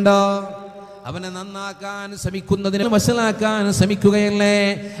വഴിയുണ്ടോ, അവനെ നന്നാക്കാൻ ശ്രമിക്കുന്നതിന് വഷളാക്കാൻ ശ്രമിക്കുകയല്ലേ.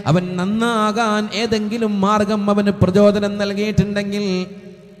 അവൻ നന്നാകാൻ ഏതെങ്കിലും മാർഗം അവന് പ്രചോദനം നൽകിയിട്ടുണ്ടെങ്കിൽ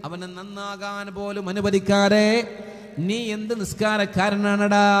അവനെ നന്നാകാൻ പോലും അനുവദിക്കാതെ, നീ എന്ത്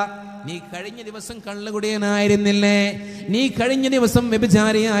നിസ്കാരക്കാരനാണടാ, നീ കഴിഞ്ഞ ദിവസം കള്ളുകുടിയനായിരുന്നില്ലേ, നീ കഴിഞ്ഞ ദിവസം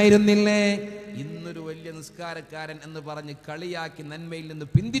വ്യഭിചാരിയായിരുന്നില്ലേ, ഇന്നൊരു വലിയ നിസ്കാരക്കാരൻ എന്ന് പറഞ്ഞ് കളിയാക്കി നന്മയിൽ നിന്ന്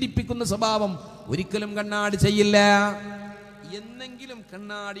പിന്തിരിപ്പിക്കുന്ന സ്വഭാവം ഒരിക്കലും കണ്ണാടി ചെയ്യില്ല. എന്നെങ്കിലും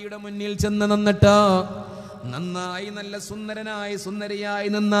കണ്ണാടിയുടെ മുന്നിൽ ചെന്ന് നിന്നിട്ട് നന്നായി നല്ല സുന്ദരനായി സുന്ദരിയായി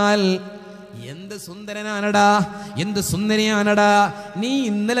നിന്നാൽ, എന്ത് സുന്ദരനാണടാ, എന്ത് സുന്ദരിയാണടാ, നീ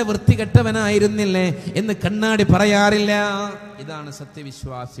ഇന്നലെ വൃത്തികെട്ടവനായിരുന്നില്ലേ എന്ന് കണ്ണാടി പറയാറില്ല. ഇതാണ്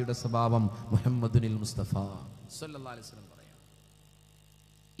സത്യവിശ്വാസിയുടെ സ്വഭാവം. മുഹമ്മദുനിൽ മുസ്തഫ സല്ലല്ലാഹു അലൈഹി വസല്ലം പറയാം.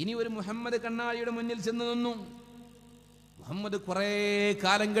 ഇനി ഒരു മുഹമ്മദ് കണ്ണാടിയുടെ മുന്നിൽ ചെന്ന് നിന്നു. മുഹമ്മദ് കുറെ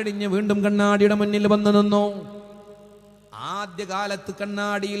കാലം കഴിഞ്ഞ് വീണ്ടും കണ്ണാടിയുടെ മുന്നിൽ വന്നു നിന്നു. ആദ്യകാലത്ത്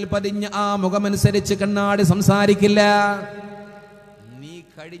കണ്ണാടിയിൽ പതിഞ്ഞ ആ മുഖമനുസരിച്ച് കണ്ണാടി സംസാരിക്കില്ല. നീ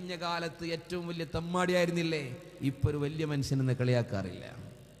കഴിഞ്ഞ കാലത്ത് ഏറ്റവും വലിയ തമ്മാടിയായിരുന്നില്ലേ, ഇപ്പൊ ഒരു വലിയ മനുഷ്യനെന്ന് കളിയാക്കാറില്ല.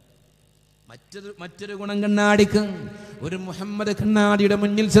 മറ്റൊരു ഗുണം കണ്ണാടിക്ക്. ഒരു മുഹമ്മദ് കണ്ണാടിയുടെ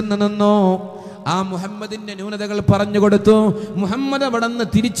മുന്നിൽ ചെന്ന് നിന്നു. ആ മുഹമ്മദിന്റെ ന്യൂനതകൾ പറഞ്ഞു കൊടുത്തു. മുഹമ്മദ് അവിടെ നിന്ന്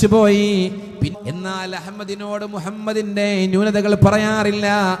തിരിച്ചുപോയി. എന്നാൽ അഹമ്മദിനോട് മുഹമ്മദിന്റെ ന്യൂനതകൾ പറയാറില്ല.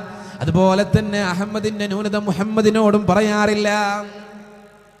 അതുപോലെ തന്നെ അഹമ്മദിന്റെ ന്യൂനത മുഹമ്മദിനോടും പറയാറില്ല.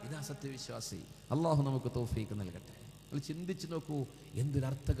 ഇതാ സത്യവിശ്വാസി. അള്ളാഹു നമുക്ക് തൗഫീഖ് നൽകട്ടെ. നിങ്ങൾ ചിന്തിച്ചു നോക്കൂ, എന്തൊരു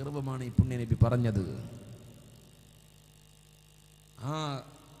അർത്ഥഗർഭമാണ് ഈ പുണ്യ നബി പറഞ്ഞത്. ആ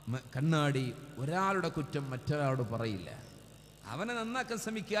കണ്ണാടി ഒരാളുടെ കുറ്റം മറ്റൊരാളോട് പറയില്ല, അവനെ നന്നാക്കാൻ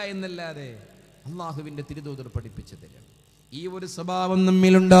ശ്രമിക്കുക എന്നല്ലാതെ അള്ളാഹുവിന്റെ തിരുദൂതർ പഠിപ്പിച്ചു തരാം. ഈ ഒരു സ്വഭാവം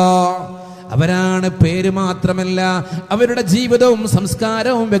നമ്മിലുണ്ടോ? അവരാണ് പേര് മാത്രമല്ല, അവരുടെ ജീവിതവും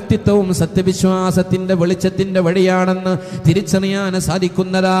സംസ്കാരവും വ്യക്തിത്വവും സത്യവിശ്വാസത്തിന്റെ വെളിച്ചത്തിന്റെ വഴിയാണെന്ന് തിരിച്ചറിയാൻ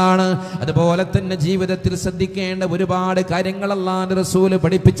സാധിക്കുന്നതാണ്. അതുപോലെ തന്നെ ജീവിതത്തിൽ ശ്രദ്ധിക്കേണ്ട ഒരുപാട് കാര്യങ്ങൾ അല്ലാഹുവിന്റെ റസൂൽ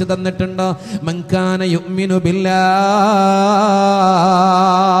പഠിപ്പിച്ചു തന്നിട്ടുണ്ട്. മൻകാന യുഅ്മിനു ബില്ലാഹ്,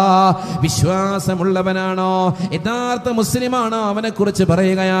 വിശ്വാസമുള്ളവനാണോ, യഥാർത്ഥ മുസ്ലിമാണോ, അവനെ കുറിച്ച്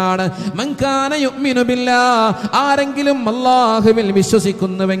പറയുകയാണ്. മൻകാന യുഅ്മിനു ബില്ലാഹ്, ആരെങ്കിലും അല്ലാഹുവിൽ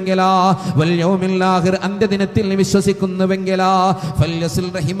വിശ്വസിക്കുന്നുവെങ്കിലാ, വൽ യൗമിൽ ആഖിർ, അന്ത്യദിനത്തിൽ വിശ്വസിക്കുന്നുവെങ്കിലാ, ഫൽയസിൽ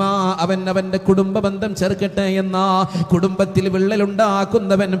റഹിമാ, അവൻ അവന്റെ കുടുംബ ബന്ധം ചേർക്കട്ടെ എന്ന, കുടുംബത്തിൽ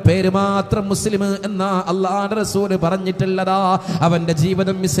വിള്ളലുണ്ടാക്കുന്നവൻ പേര് മാത്രം മുസ്ലിം എന്ന അല്ലാഹുവിന്റെ റസൂൽ പറഞ്ഞിട്ടുള്ളതാ. അവന്റെ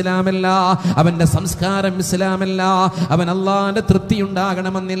ജീവിതം ഇസ്ലാമല്ല, അവന്റെ സംസ്കാരം ഇസ്ലാമല്ല, അവൻ അല്ലാഹുവിന്റെ തൃപ്തി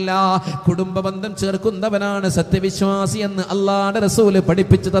ഉണ്ടാകണമെന്നില്ല. കുടുംബ ബന്ധം ചേർക്കുന്നവനാണ് സത്യവിശ്വാസി എന്ന് അല്ലാഹുവിന്റെ റസൂൽ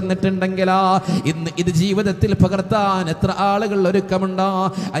പഠിപ്പിച്ചു തന്നിട്ടുണ്ടെങ്കിലാ, ഇന്ന് ഇത് ജീവിതത്തിൽ പകർത്താൻ എത്ര ആളുകൾ ഒരുക്കമുണ്ടോ?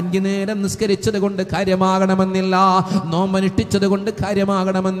 5 നേരം നിസ്കരിച്ചത് കൊണ്ട് കാര്യമാകണമെന്നില്ല, നോമ്പനുഷ്ഠിച്ചത് കൊണ്ട്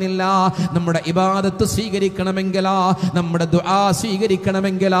കാര്യമാകണമെന്നില്ല. നമ്മുടെ ഇബാദത്ത് സ്വീകരിക്കണമെങ്കിലാ, നമ്മുടെ ദുആ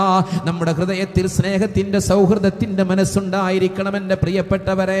സ്വീകരിക്കണമെങ്കിലാ, നമ്മുടെ ഹൃദയത്തിൽ സ്നേഹത്തിന്റെ സൗഹൃദത്തിന്റെ മനസ്സുണ്ടായിരിക്കണം. എന്റെ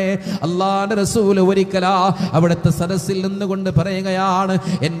പ്രിയപ്പെട്ടവരെ, അല്ലാഹുവിന്റെ റസൂൽ ഒരിക്കലാ അവിടുത്തെ സദസ്സിൽ നിന്നുകൊണ്ട് പറയുകയാണ്,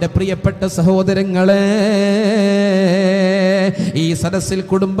 എന്റെ പ്രിയപ്പെട്ട സഹോദരങ്ങളെ, ഈ സദസ്സിൽ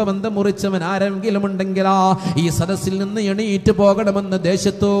കുടുംബബന്ധം മുറിച്ചവൻ ആരെങ്കിലും ഉണ്ടെങ്കിലാ ഈ സദസ്സിൽ നിന്ന് എണീറ്റ് പോകണമെന്ന്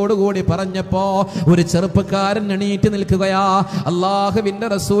ദേശത്തോടു കൂടി പറഞ്ഞപ്പോ ഒരു ചെറുപ്പക്കാരൻ എണീറ്റ് നിൽക്കുകയാ. അല്ലാഹുവിന്റെ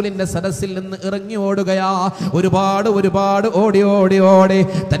റസൂലിന്റെ സദസ്സിൽ നിന്ന് ഇറങ്ങി ഓടുകയാ. ഒരുപാട് ഓടി ഓടി ഓടി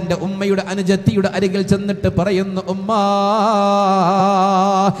തന്റെ ഉമ്മയുടെ അനുജത്തിയുടെ അരികിൽ ചെന്നിട്ട് പറയുന്നു, ഉമ്മാ,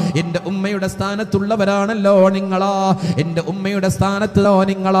 എന്റെ ഉമ്മയുടെ സ്ഥാനത്തുള്ളവരാണല്ലോ നിങ്ങളാ, എന്റെ ഉമ്മയുടെ സ്ഥാനത്തോ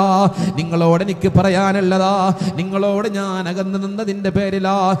നിങ്ങളാ, നിങ്ങളോട് എനിക്ക് പറയാനുള്ളതാ, നിങ്ങളോട് ഞാൻ അകന്നു നിന്നതിന്റെ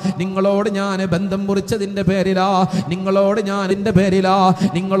പേരിലാ, നിങ്ങളോട് ഞാൻ ബന്ധം മുറിച്ചതിന്റെ പേരിലാ, നിങ്ങളോട് ഞാൻ ഇതിന്റെ പേരിലാ,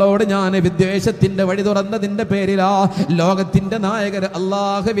 നിങ്ങളോട് ഞാൻ വിദ്വേഷത്തിന്റെ വഴി തുറന്നതിന്റെ പേരിലാ, ലോകത്തിന്റെ നായകർ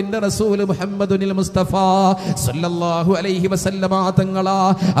അല്ലാഹുവിന്റെ റസൂൽ മുഹമ്മദുനിൽ മുസ്തഫ സല്ലല്ലാഹു അലൈഹി വസല്ലമ തങ്ങളാ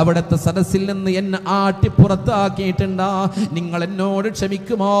അവിടുത്തെ സദസ്സിൽ നിന്ന് എന്നെ ആട്ടി പുറത്താക്കിയിട്ടുണ്ടാ. നിങ്ങൾ എന്നോട്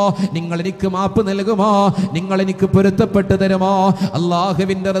ക്ഷമിക്കുമോ? നിങ്ങൾ എനിക്ക് മാപ്പ് നൽകുമോ? നിങ്ങൾ എനിക്ക് പൊരുത്തപ്പെട്ടു തരുമോ?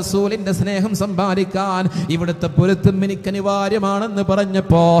 അല്ലാഹുവിന്റെ റസൂലിന്റെ സ്നേഹം സമ്പാദിക്കാൻ ഇവിടുത്തെ പൊരുത്തം എനിക്ക് അനിവാര്യമാണെന്ന്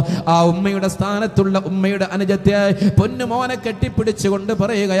പറഞ്ഞപ്പോ ആ ഉമ്മയുടെ സ്ഥാനത്തുള്ള ഉമ്മയുടെ അനുജത്തെ പൊന്നുമോനെ കെട്ടിപ്പിടിച്ചുകൊണ്ട്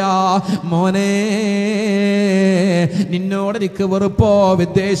പറയുകയാ, മോനെ, നിന്നോട് എനിക്ക് വെറുപ്പോ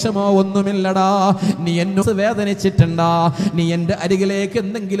വിദ്വേഷമോ ഒന്നുമില്ലടാ, നീ എന്നോട് വേദനിച്ചിട്ടുണ്ടാ, നീ എന്റെ അരികിലേക്ക്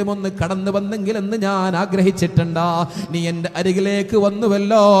എന്തെങ്കിലും ഒന്ന് കടന്നു വന്നെങ്കിലെന്ന് ഞാൻ ആഗ്രഹിച്ചിട്ടുണ്ടാ, നീ എന്റെ അരികിലേക്ക്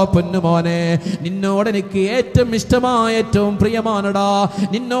വന്നുവല്ലോ പൊന്നുമോനെ, നിന്നോട് എനിക്ക് ഏറ്റവും ഇഷ്ടമായ ഏറ്റവും പ്രിയമാണടാ,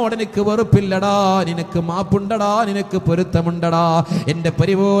 നിന്നോട് എനിക്ക് വെറുപ്പില്ലടാ, നിനക്ക് മാപ്പുണ്ടടാ, നിനക്ക് പൊരുത്തം പൊരുത്തമുണ്ടടാ, എന്റെ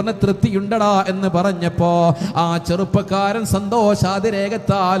പരിപൂർണ തൃപ്തിയുണ്ടടാ എന്ന് പറഞ്ഞപ്പോ ആ ചെറുപ്പക്കാരൻ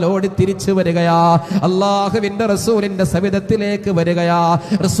സന്തോഷാതിരേകത്താൽ ഓടി തിരിച്ചു വരികയാ, അള്ളാഹുവിന്റെ റസൂലിന്റെ സവിധത്തിലേക്ക് വരികയാ.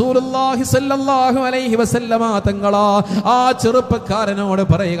 റസൂലുള്ളാഹി സ്വല്ലല്ലാഹു അലൈഹി വസല്ലമ തങ്ങളാ ആ ചെറുപ്പക്കാരനോട്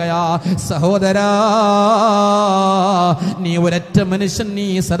പറയുകയാ, സഹോദരാ, നീ ഒരൊറ്റ മനുഷ്യൻ നീ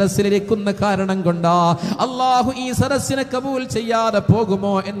സദസ്സിലിരിക്കുന്ന കാരണം കൊണ്ടാ അള്ളാഹു ഈ സദസ്സിനെ കബൂൽ ചെയ്യാതെ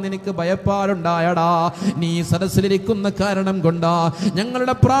പോകുമോ എന്നെനിക്ക് ഭയപ്പാടുണ്ടായടാ. നീ സദസ്സിലിരിക്കുന്ന കാരണം കൊണ്ടാ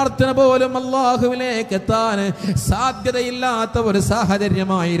ഞങ്ങളുടെ പ്രാർത്ഥന പോലും അള്ളാഹുവിലേക്ക് എത്താൻ സാധ്യതയില്ലാത്ത ഒരു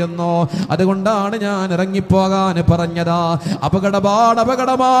സാഹചര്യമായിരുന്നു. അതുകൊണ്ടാണ് ഞാൻ ഇറങ്ങിപ്പോകാൻ പറഞ്ഞതാ.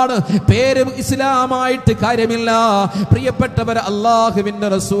 അപകടമാണ്. പേര് ഇസ്ലാമായിട്ട് കാര്യമില്ല. പ്രിയപ്പെട്ടവർ, അള്ളാഹുവിന്റെ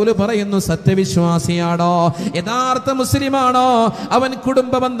റസൂല് പറയുന്നു, സത്യവിശ്വാസിയാണോ, യഥാർത്ഥ മുസ്ലിമാണോ, അവൻ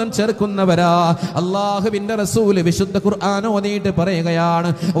കുടുംബ ബന്ധം ചേർക്കുന്നവരാ. അള്ളാഹുവിന്റെ റസൂല് വിശുദ്ധ ഖുർആൻ ഓതിയിട്ട് പറയുകയാണ്,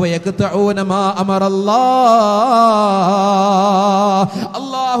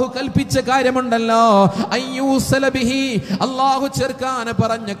 അള്ളാഹു കൽപ്പിച്ച കാര്യമുണ്ടല്ലോ, അള്ളാഹു ചേർക്കാൻ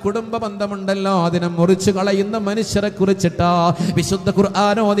പറഞ്ഞ കുടുംബ ബന്ധമുണ്ടല്ലോ, അതിനെ മുറിച്ചു കളയുന്ന മനുഷ്യരെ കുറിച്ചിട്ടാ വിശുദ്ധ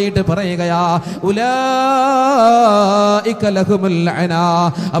ഖുർആൻ ഓതിയിട്ട് പറയുകയാ, ഉലൈക ലഹുമുൽ ലഅന,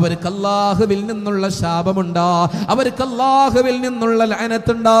 അവർക്ക് അല്ലാഹുവിൽ നിന്നുള്ള ശാപമുണ്ട്, അവർക്ക് അല്ലാഹുവിൽ നിന്നുള്ള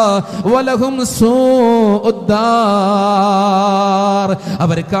ലഅനത്തുണ്ട്, വലഹും സൂഉദ്ദാർ,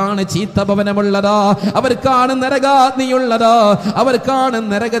 അവർക്കാണ് ചീത്ത ഭവനമുള്ളത്, അവർക്കാണ് നരകാഗ്നിയുള്ളത്, അവർക്കാണ്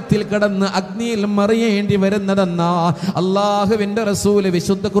നരകത്തിൽ കിടന്ന് അഗ്നിയിൽ മറിയേണ്ടി വരുന്നതെന്ന അല്ലാഹുവിന്റെ റസൂല്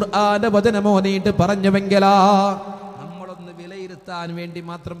വിശുദ്ധ ഖുർആന്റെ വചനം ഓതിയിട്ട് പറഞ്ഞുവെങ്കിലാ നമ്മളൊന്ന് വിലയിരുത്താൻ വേണ്ടി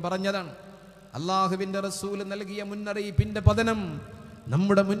മാത്രം പറഞ്ഞതാണ്. അല്ലാഹുവിന്റെ റസൂല് നൽകിയ മുന്നറിയിപ്പിന്റെ പതനം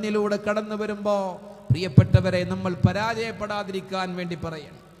നമ്മുടെ മുന്നിലൂടെ കടന്നു വരുമ്പോ പ്രിയപ്പെട്ടവരെ നമ്മൾ പരാജയപ്പെടാതിരിക്കാൻ വേണ്ടി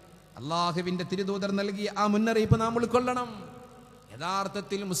പറയണം. അല്ലാഹുവിന്റെ തിരുദൂതർ നൽകിയ ആ മുന്നറിയിപ്പ് നാം ഉൾക്കൊള്ളണം.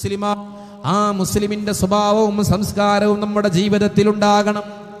 യഥാർത്ഥത്തിൽ മുസ്ലിമാ, ആ മുസ്ലിമിന്റെ സ്വഭാവവും സംസ്കാരവും നമ്മുടെ ജീവിതത്തിൽ ഉണ്ടാകണം.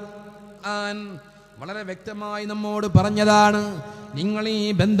 വളരെ വ്യക്തമായി നമ്മോട് പറഞ്ഞതാണ്, നിങ്ങൾ ഈ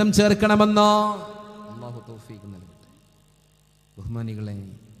ബന്ധം ചേർക്കണമെന്നോ. അല്ലാഹു തൗഫീഖ് നൽകട്ടെ. ബഹുമാനികളെ,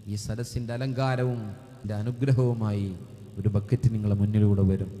 ഈ സദസ്സിന്റെ അലങ്കാരവും എൻ്റെ അനുഗ്രഹവുമായി ഒരു ബക്കറ്റ് നിങ്ങളെ മുന്നിലൂടെ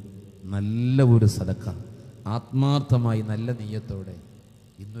വരും. നല്ല ഒരു സദക്ക, ആത്മാർത്ഥമായി നല്ല നെയ്യത്തോടെ.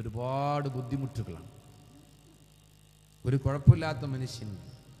 ഇന്നൊരുപാട് ബുദ്ധിമുട്ടുകളാണ്. ഒരു കുഴപ്പമില്ലാത്ത മനുഷ്യൻ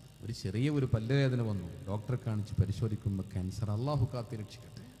ഒരു ചെറിയ ഒരു പല്ലുവേദന വന്നു, ഡോക്ടറെ കാണിച്ച് പരിശോധിക്കുമ്പോൾ ക്യാൻസർ. അള്ളാഹു കാത്തി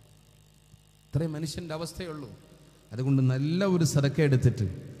രക്ഷിക്കട്ടെ. ഇത്രയും മനുഷ്യൻ്റെ അവസ്ഥയുള്ളൂ. അതുകൊണ്ട് നല്ല ഒരു സദക്ക എടുത്തിട്ട്,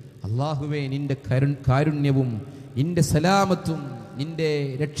 അള്ളാഹുവേ, നിന്റെ കാരുണ്യവും നിന്റെ സലാമത്തും നിന്റെ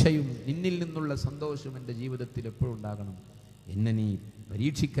രക്ഷയും നിന്നിൽ നിന്നുള്ള സന്തോഷവും എൻ്റെ ജീവിതത്തിൽ എപ്പോഴും ഉണ്ടാകണം, എന്നെ നീ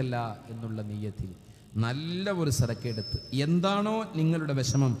പരീക്ഷിക്കല്ല എന്നുള്ള നിയ്യത്തിൽ നല്ല ഒരു സദക്ക എടുത്ത്, എന്താണോ നിങ്ങളുടെ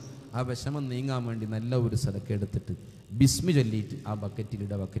വിഷമം ആ വിഷമം നീങ്ങാൻ വേണ്ടി നല്ല ഒരു സദക്ക എടുത്തിട്ട് ബിസ്മി ചൊല്ലിയിട്ട് ആ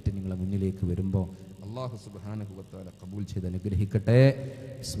ബക്കറ്റിലിട. ബക്കറ്റ് നിങ്ങളെ മുന്നിലേക്ക് വരുമ്പോൾ അല്ലാഹു സുബ്ഹാനഹു വ തആല ഖബൂൽ ചെയ്ത് അനുഗ്രഹിക്കട്ടെ.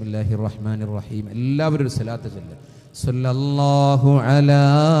 ബിസ്മില്ലാഹിർ റഹ്മാനിർ റഹീം. എല്ലാവരും ഒരു സലാത്ത് ചൊല്ലുക. സല്ലല്ലാഹു അലാ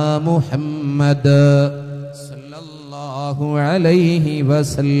മുഹമ്മദ് സല്ലല്ലാഹു അലൈഹി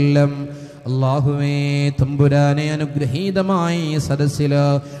വസല്ലം. അല്ലാഹുവേ, തമ്പുരാനെ, അനുഗ്രഹീതമായി സദസ്സില്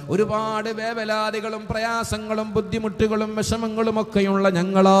ഒരുപാട് വേവലാതികളും പ്രയാസങ്ങളും ബുദ്ധിമുട്ടുകളും വിഷമങ്ങളും ഒക്കെയുള്ള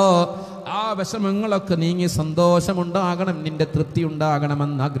ഞങ്ങള്, ആ വിഷമങ്ങളൊക്കെ നീങ്ങി സന്തോഷമുണ്ടാകണം, നിന്റെ തൃപ്തി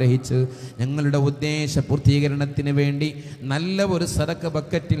ഉണ്ടാകണമെന്ന് ആഗ്രഹിച്ച് ഞങ്ങളുടെ ഉദ്ദേശ പൂർത്തീകരണത്തിന് വേണ്ടി നല്ല ഒരു സദക്ക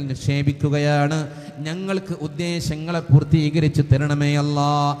ബക്കറ്റിൽ നിക്ഷേപിക്കുകയാണ്. ഞങ്ങൾക്ക് ഉദ്ദേശങ്ങളെ പൂർത്തീകരിച്ച് തരണമേ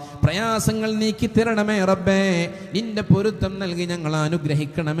അല്ലാ, പ്രയാസങ്ങൾ നീക്കി തരണമേ റബ്ബേ, നിന്റെ പൊരുത്തം നൽകി ഞങ്ങൾ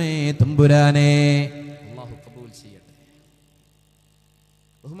അനുഗ്രഹിക്കണമേ തമ്പുരാനെ. അല്ലാഹു ഖബൂൽ ചെയ്യട്ടെ.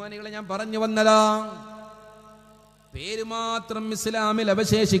 ബഹുമാനികളെ, ഞാൻ പറഞ്ഞു വന്നതാ, പേര് മാത്രം ഇസ്ലാമിൽ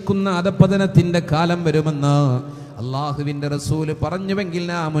അവശേഷിക്കുന്ന അധപതനത്തിന്റെ കാലം വരുമെന്ന് അള്ളാഹുവിന്റെ റസൂല് പറഞ്ഞുവെങ്കിൽ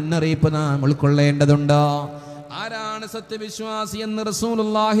ആ മുന്നറിയിപ്പ് നാം ഉൾക്കൊള്ളേണ്ടതുണ്ട്. ആരാണ് സത്യവിശ്വാസി എന്ന്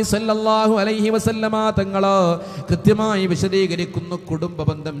റസൂലുള്ളാഹി സ്വല്ലല്ലാഹു അലൈഹി വസല്ലമ തങ്ങള് കൃത്യമായി വിശദീകരിക്കുന്നു.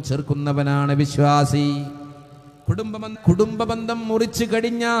 കുടുംബബന്ധം ചേർക്കുന്നവനാണ് വിശ്വാസി. കുടുംബബന്ധം മുറിച്ചു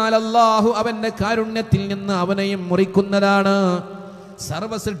കഴിഞ്ഞാൽ അള്ളാഹു അവന്റെ കാരുണ്യത്തിൽ നിന്ന് അവനെയും മുറിക്കുന്നതാണ്.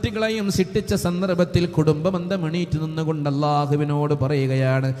 സർവ സൃഷ്ടികളെയും സൃഷ്ടിച്ച സന്ദർഭത്തിൽ കുടുംബബന്ധം എണീറ്റ് നിന്നുകൊണ്ട് അള്ളാഹുവിനോട്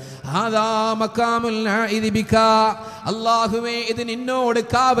പറയുകയാണ്, അള്ളാഹുവേ, ഇത് നിന്നോട്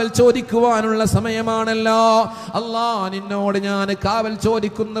കാവൽ ചോദിക്കുവാനുള്ള സമയമാണല്ലോ. അള്ളാഹ്, നിന്നോട് ഞാൻ കാവൽ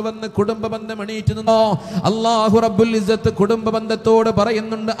ചോദിക്കുന്നുവെന്ന് കുടുംബബന്ധം എണീറ്റ് നിന്നോ. അള്ളാഹു റബ്ബുൽ ഇസ്സത്ത് കുടുംബബന്ധത്തോട്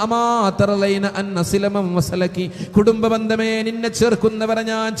പറയുന്നുണ്ട്, കുടുംബബന്ധമേ, നിന്നെ ചേർക്കുന്നവരെ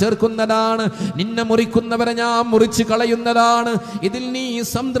ഞാൻ ചേർക്കുന്നതാണ്, നിന്നെ മുറിക്കുന്നവരെ ഞാൻ മുറിച്ചു കളയുന്നതാണ്. ഇതിൽ നീ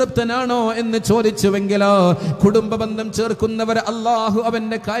സംതൃപ്തനാണോ എന്ന് ചോദിച്ചുവെങ്കിലോ കുടുംബ ബന്ധം ചേർക്കുന്നവർ അള്ളാഹു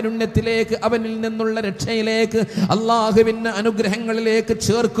അവന്റെ കാരുണ്യത്തിലേക്ക്, അവനിൽ നിന്നുള്ള രക്ഷയിലേക്ക്, അള്ളാഹുവിന്റെ അനുഗ്രഹങ്ങളിലേക്ക്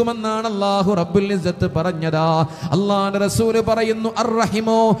ചേർക്കുമെന്നാണ് അള്ളാഹു റബ്ബുൽ ഇസ്സത്ത് പറഞ്ഞതാ. അള്ളാഹുവിന്റെ റസൂല് പറയുന്നു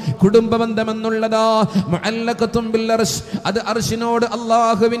അർറഹിമോ, കുടുംബ ബന്ധം എന്നുള്ളതാ മുഅല്ലഖത്തുൻ ബിൽ അർശ്, അത് അർശിനോട്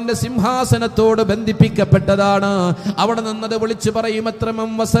അള്ളാഹുവിന്റെ സിംഹാസനത്തോട് ബന്ധിപ്പിക്കപ്പെട്ടതാണ്. അവിടെ നിന്നത് വിളിച്ചു പറയും അത്രമം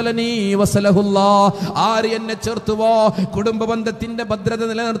വസലനി വസലഹുല്ലാ, ആര് എന്നെ ചേർത്തുവോ, കുടുംബ ബന്ധത്തിന്റെ ഭദ്രത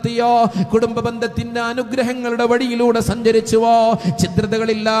നിലനിർത്തിയോ, കുടുംബ ബന്ധത്തിന്റെ അനുഗ്രഹങ്ങളുടെ വഴിയിലൂടെ സഞ്ചരിച്ചുവോ,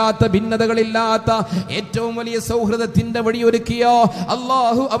 ഛിദ്രതകളില്ലാത്ത ഭിന്നതകളില്ലാത്ത ഏറ്റവും വലിയ സൗഹൃദത്തിന്റെ വഴിയൊരുക്കിയോ,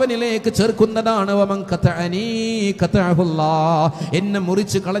 അള്ളാഹു അവനിലേക്ക് ചേർക്കുന്നതാണ്. വമൻ ഖതഅനി ഖതഅഹുല്ലാ, എന്നെ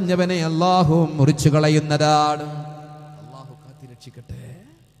മുറിച്ചു കളഞ്ഞവനെ അള്ളാഹു മുറിച്ചു കളയുന്നതാണ്. അള്ളാഹു കാത്തിരക്ഷിക്കട്ടെ.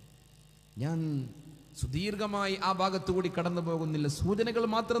 ഞാൻ സുദീർഘമായി ആ ഭാഗത്തുകൂടി കടന്നു പോകുന്നില്ല, സൂചനകൾ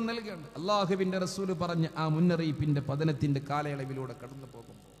മാത്രം നൽകുകയാണ്. അള്ളാഹുവിന്റെ റസൂല് പറഞ്ഞ ആ മുന്നറിയിപ്പിന്റെ പതനത്തിന്റെ കാലയളവിലൂടെ കടന്നു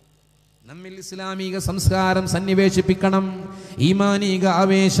പോകുമ്പോൾ നമ്മിൽ ഇസ്ലാമിക സംസ്കാരം സന്നിവേശിപ്പിക്കണം, ഈമാനിക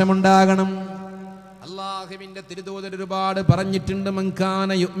ആവേശമുണ്ടാകണം. അള്ളാഹുവിന്റെ തിരുദൂതർ ഒരുപാട് പറഞ്ഞിട്ടുണ്ട്. മൻകാന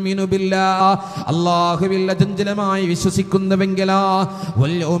യുഅ്മിനു ബില്ലാഹ്, അള്ളാഹുവിൽ അചഞ്ചലമായി വിശ്വസിക്കുന്നുവെങ്കിലാ,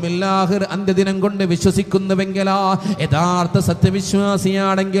 വൽ യൗമിൽ ആഖിർ, അന്ത്യദിനം കൊണ്ട് വിശ്വസിക്കുന്നുവെങ്കിലാ, യഥാർത്ഥ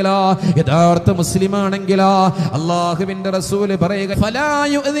സത്യവിശ്വാസിയാണെങ്കിലാ, യഥാർത്ഥ മുസ്ലിമാണെങ്കിലാ, അള്ളാഹുവിന്റെ റസൂല് പറയുക ഫലാ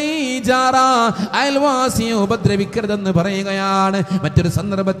യുഅ്ദി ജാറാ, അയൽവാസിയെ ഉപദ്രവിക്കരുതെന്ന് പറയുകയാണ്. മറ്റൊരു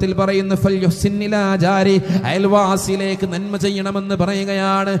സന്ദർഭത്തിൽ പറയുന്നു ഫൽ യുഹ്സിൻ ഇലാ ജാരി, അയൽവാസിയിലേക്ക് നന്മ ചെയ്യണമെന്ന്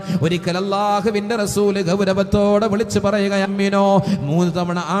പറയുകയാണ്. ഒരിക്കൽ അള്ളാഹുവിന്റെ റസൂല് ഗൗരവത്തോടെ വിളിച്ചു പറയുക അമ്മിനോ, 3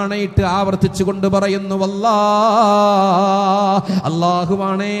 തവണ ആണയിട്ട് ആവർത്തിച്ചു കൊണ്ട് പറയുന്നു വല്ലാ,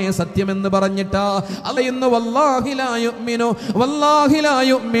 അല്ലാഹുവാണേ സത്യമെന്ന് പറഞ്ഞിട്ടാ അലയുന്നു വല്ലാഹി ലാ യുഅ്മിനു വല്ലാഹി ലാ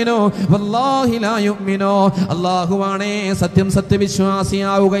യുഅ്മിനു വല്ലാഹി ലാ യുഅ്മിനു, അല്ലാഹുവാണേ സത്യം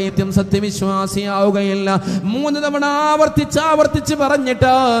സത്യവിശ്വാസിയാവുകയില്ല. 3 തവണ ആവർത്തിച്ച്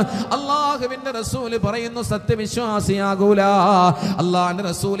പറഞ്ഞിട്ടാ അല്ലാഹുവിന്റെ റസൂല് പറയുന്നു സത്യവിശ്വാസിയാകൂല. അല്ലാഹുവിന്റെ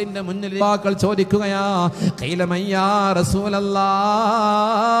റസൂലിന്റെ മുന്നിൽ വാക്കൾ ചോദിക്കുക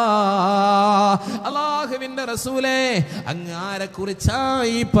അല്ലാഹുവിന്റെ റസൂലേ, അങ്ങ് ആരെ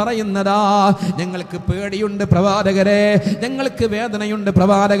കുറിച്ചായി പറയുന്നതാ? ഞങ്ങൾക്ക് പേടിയുണ്ട് പ്രവാചകരെ, ഞങ്ങൾക്ക് വേദനയുണ്ട്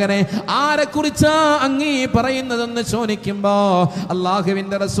പ്രവാചകരെ, ആരെ കുറിച്ചാ അങ്ങ് പറയുന്നതെന്ന് ചോദിക്കുമ്പോ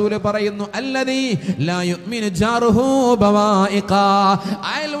അല്ലാഹുവിന്റെ റസൂല് പറയുന്നു അല്ലദീ ലാ യുഅ്മിനു ജാറുഹു ബവായിഖ,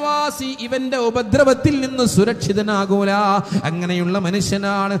 അയൽവാസി ഇവന്റെ ഉപദ്രവത്തിൽ നിന്ന് സുരക്ഷിതനാകൂല. അങ്ങനെയുള്ള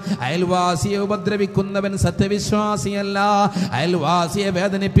മനുഷ്യനാണ്. അയൽവാസിയെ ഉപദ്രവിക്കുന്നവൻ സത്യവിശ്വാസിയല്ല, അയൽവാസിയെ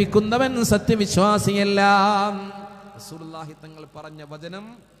വേദനിപ്പിക്കുന്നവൻ സത്യവിശ്വാസിയല്ല. റസൂലുള്ളാഹി തങ്ങൾ പറഞ്ഞ വചനം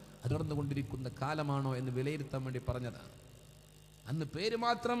തുടർന്നുകൊണ്ടിരിക്കുന്ന കാലമാണോ എന്ന് വിലയിരുത്താൻ വേണ്ടി പറഞ്ഞതാണ്. അന്ന് പേര്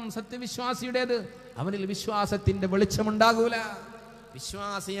മാത്രം സത്യവിശ്വാസിയുടേത്, അവനിൽ വിശ്വാസത്തിന്റെ വെളിച്ചമുണ്ടാകൂല.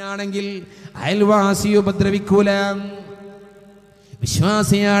 വിശ്വാസിയാണെങ്കിൽ അയൽവാസി ഉപദ്രവിക്കൂല,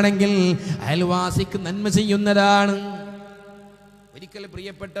 വിശ്വാസിയാണെങ്കിൽ അയൽവാസിക്ക് നന്മ ചെയ്യുന്നതാണ്. ഒരിക്കൽ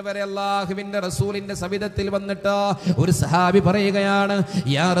പ്രിയപ്പെട്ടവരെ, അല്ലാഹുവിന്റെ റസൂലിന്റെ സവിധത്തിൽ വന്നിട്ട് ഒരു സഹാബി പറയുകയാണ്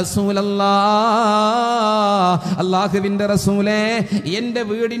യാ റസൂലല്ലാഹ്, അല്ലാഹുവിന്റെ റസൂലേ, എന്റെ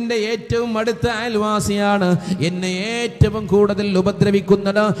വീടിന്റെ ഏറ്റവും അടുത്ത അയൽവാസിയാണ് എന്നെ ഏറ്റവും കൂടുതൽ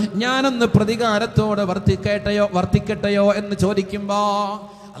ഉപദ്രവിക്കുന്നത്, ഞാനൊന്ന് പ്രതികാരത്തോടെ വർത്തിക്കട്ടെയോ എന്ന് ചോദിക്കുമ്പോ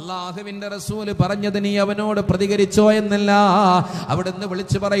അല്ലാഹുവിന്റെ റസൂല് പറഞ്ഞത് നീ അവനോട് പ്രതികരിച്ചോ എന്നല്ല, അവിടുന്ന്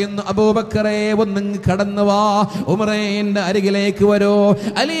വിളിച്ചു പറയുന്നു അബൂബക്കറേ ഒന്നിങ്ങ് കടന്നു വാ, ഉമറേ എന്റെ അരികിലേക്ക് വരോ,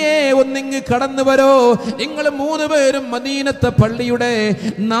 അലിയേ ഒന്നിങ്ങ് കടന്നു വരോ, നിങ്ങൾ 3 പേരും മദീനത്തെ പള്ളിയുടെ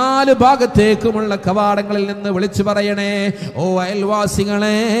 4 ഭാഗത്തേക്കുമുള്ള കവാടങ്ങളിൽ നിന്ന് വിളിച്ചു പറയണേ, ഓ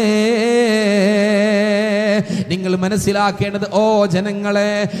അയൽവാസികളെ, നിങ്ങൾ മനസ്സിലാക്കേണ്ടത്, ഓ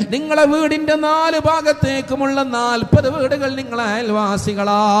ജനങ്ങളെ, നിങ്ങളെ വീടിന്റെ 4 ഭാഗത്തേക്കുമുള്ള 40 വീടുകൾ നിങ്ങളെ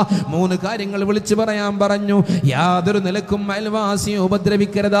അയൽവാസികളാ. 3 കാര്യങ്ങൾ വിളിച്ചു പറയാൻ പറഞ്ഞു. യാതൊരു നിലക്കും അയൽവാസിയെ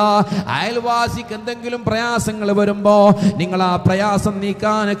ഉപദ്രവിക്കരുതാ. അയൽവാസിക്ക് എന്തെങ്കിലും പ്രയാസങ്ങൾ വരുമ്പോ നിങ്ങൾ ആ പ്രയാസം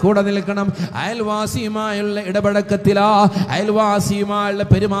നീക്കാൻ കൂടെ നിൽക്കണം. അയൽവാസിയുമായുള്ള ഇടപഴക്കത്തിലാ, അയൽവാസിയുമായുള്ള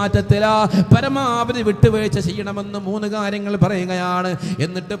പെരുമാറ്റത്തിലാ പരമാവധി വിട്ടുവീഴ്ച ചെയ്യണമെന്ന് 3 കാര്യങ്ങൾ പറയുകയാണ്.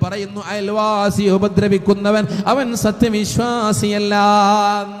 എന്നിട്ട് പറയുന്നു അയൽവാസിയെ ഉപദ്രവിക്കുന്നവൻ അവൻ സത്യവിശ്വാസിയല്ല.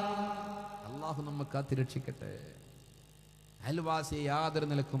 അല്ലാഹു നമ്മെ കാത്തിരക്ഷിക്കട്ടെ. അയൽവാസിയെ യാതൊരു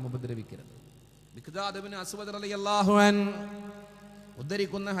നിലക്കും ഉപദ്രവിക്കരുത്. മിഖ്ദാദ് ഇബ്നു അസ്വദ് റളിയല്ലാഹു അൻഹു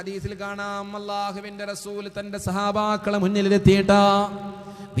ഉദ്ധരിക്കുന്ന ഹദീസിൽ കാണാം, അല്ലാഹുവിന്റെ റസൂൽ തന്റെ സഹാബാക്കളെ മുന്നിലെത്തിയിട്ട്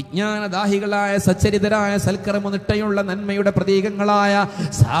വിജ്ഞാനദാഹികളായ സച്ചരിതരായ സൽക്കർമ്മനിഷ്ഠയുള്ള നന്മയുടെ പ്രതീകങ്ങളായ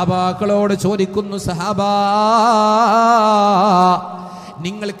സഹാബാക്കളോട് ചോദിക്കുന്നു, സഹാബാ,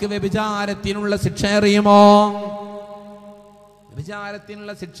 നിങ്ങൾക്ക് വ്യഭിചാരത്തിനുള്ള ശിക്ഷ അറിയുമോ?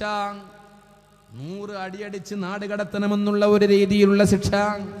 വ്യഭിചാരത്തിനുള്ള ശിക്ഷ 100 അടിയടിച്ച് നാട് കടത്തണമെന്നുള്ള ഒരു രീതിയിലുള്ള ശിക്ഷ.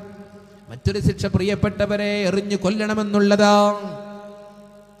 മറ്റൊരു ശിക്ഷ പ്രിയപ്പെട്ടവരെ എറിഞ്ഞു കൊല്ലണമെന്നുള്ളതാ.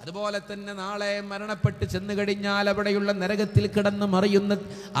 അതുപോലെ തന്നെ നാളെ മരണപ്പെട്ട് ചെന്നു കഴിഞ്ഞാൽ അവിടെയുള്ള നരകത്തിൽ കിടന്ന് മറിയുന്ന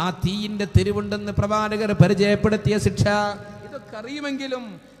ആ തീയിന്റെ തെരുവുണ്ടെന്ന് പ്രവാചകർ പരിചയപ്പെടുത്തിയ ശിക്ഷ ഇതൊക്കെ അറിയുമെങ്കിലും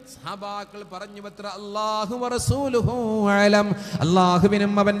സഹാബാക്കൾ പറഞ്ഞു അത്ര അല്ലാഹു വറസൂലുഹു അലം,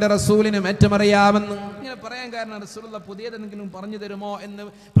 അല്ലാഹുവിനും അവന്റെ റസൂലിനും ഏറ്റവും അറിയാമെന്ന്. ഇങ്ങനെ പറയാൻ കാരണം റസൂലുള്ളാഹി പുതിയതെന്തെങ്കിലും പറഞ്ഞു തരുമോ എന്ന്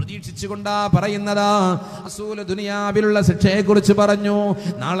പ്രതീക്ഷിച്ചുകൊണ്ടാ പറയുന്നതാ. റസൂല് ദുനിയാവിലുള്ള ശിക്ഷയെ കുറിച്ച് പറഞ്ഞു,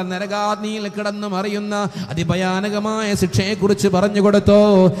 നാളെ നരകാഗ്നിയിൽ കിടന്നു മറിയുന്ന അതിഭയാനകമായ ശിക്ഷയെ കുറിച്ച് പറഞ്ഞു കൊടുത്തോ.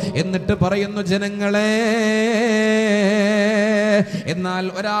 എന്നിട്ട് പറയുന്നു, ജനങ്ങളെ, എന്നാൽ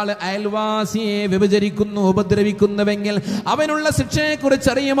ഒരാൾ അയൽവാസിയെ വ്യഭിചരിക്കുന്നു, ഉപദ്രവിക്കുന്നുവെങ്കിൽ അവനുള്ള ശിക്ഷയെ കുറിച്ച്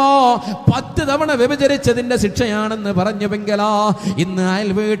അറിയുമോ? 10 തവണ വ്യഭിചരിച്ചതിന്റെ ശിക്ഷയാണെന്ന് പറഞ്ഞുവെങ്കിലോ ഇന്ന് അയൽ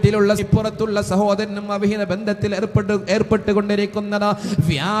വീട്ടിലുള്ള ഇപ്പുറത്തുള്ള സഹോദരനും അവിഹിത ബന്ധത്തിൽ ഏർപ്പെട്ടുകൊണ്ടിരിക്കുന്നത്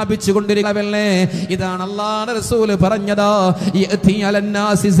വ്യാപിച്ചു കൊണ്ടിരിക്കുന്നവല്ലേ. ഇതാണ് അല്ലാഹുവിന്റെ റസൂൽ പറഞ്ഞത്, യഅതി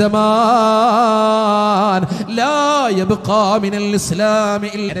അലന്നാസി സമാൻ ലാ യബ്ഖാ മിനൽ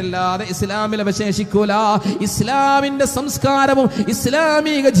ഇസ്ലാമി ഇല്ലാതെ ഇസ്ലാമിൽ അവശേഷിക്കൂല. ഇസ്ലാമിന്റെ സംസ്കാരവും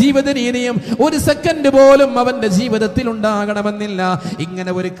ഇസ്ലാമിക ജീവിത രീതിയും ഒരു സെക്കൻഡ് പോലും അവന്റെ ജീവിതത്തിൽ ഉണ്ടാകണമെന്നില്ല.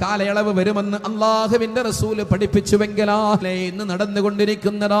 ഇങ്ങനെ ഒരു കാലയളവ് വരുമെന്ന് അല്ലാഹുവിന്റെ റസൂല് പഠിപ്പിച്ചുവെങ്കിലോ ഇന്ന്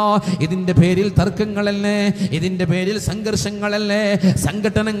നടന്നുകൊണ്ടിരിക്കുന്നതോ ഇതിന്റെ പേരിൽ തർക്കങ്ങളല്ലേ, ഇതിന്റെ പേരിൽ സംഘർഷങ്ങളല്ലേ,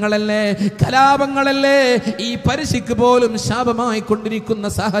 സംഘടനകളല്ലേ, കലാപങ്ങളല്ലേ, ഈ പരിശിക്ക് പോലും ശാപമായി കൊണ്ടിരിക്കുന്ന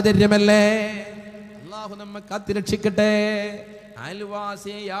സാഹചര്യമല്ലേ. അല്ലാഹു നമ്മെ കാത്തിരക്ഷിക്കട്ടെ.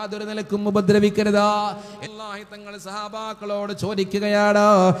 അയൽവാസിയെ യാതൊരു നിലക്കും ഉപദ്രവിക്കരുത്. അല്ലാഹു തങ്ങൾ സഹാബാക്കളോട് ചോദിക്കുകയാണ്,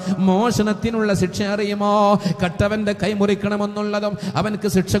 മോഷണത്തിനുള്ള ശിക്ഷ അറിയുമോ? കട്ടവന്റെ കൈ മുറിക്കണമെന്നുള്ളതും അവൻക്ക്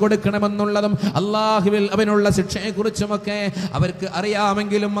ശിക്ഷ കൊടുക്കണമെന്നുള്ളതും അല്ലാഹുവിൽ അവനുള്ള ശിക്ഷയെ കുറിച്ചുമൊക്കെ അവർക്ക്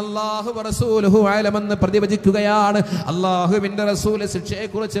അറിയാമെങ്കിലും അല്ലാഹു റസൂലുഹു അലമെന്ന് പ്രതിവചിക്കുകയാണ്. അല്ലാഹുവിന്റെ റസൂല് ശിക്ഷയെ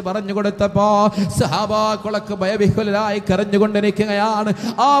കുറിച്ച് പറഞ്ഞു കൊടുത്തപ്പോ സഹാബാക്കളൊക്കെ ഭയവിഹ്വലരായി കരഞ്ഞുകൊണ്ടിരിക്കുകയാണ്.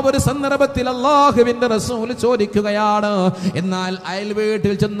 ആ ഒരു സന്ദർഭത്തിൽ അല്ലാഹുവിന്റെ റസൂല് ചോദിക്കുകയാണ്, എന്നാൽ അയൽ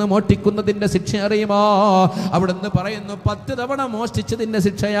വീട്ടിൽ ചെന്ന് മോഷ്ടിക്കുന്നതിന്റെ ശിക്ഷ അറിയുമോ? അവിടുന്ന് പറയുന്നു, 10 തവണ മോഷ്ടിച്ചതിന്റെ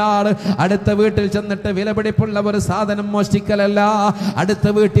ശിക്ഷയാണ്. അടുത്ത വീട്ടിൽ ചെന്നിട്ട് വിലപിടിപ്പുള്ള ഒരു സാധനം മോഷ്ടിക്കലല്ല, അടുത്ത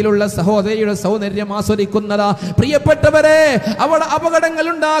വീട്ടിലുള്ള സഹോദരിയുടെ സൗന്ദര്യം ആസ്വദിക്കുന്നതാ. പ്രിയപ്പെട്ടവരെ, അവിടെ അപകടങ്ങൾ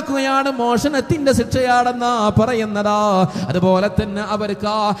ഉണ്ടാക്കുകയാണ്, മോഷണത്തിന്റെ ശിക്ഷയാണെന്നാ പറയുന്നതാ. അതുപോലെ തന്നെ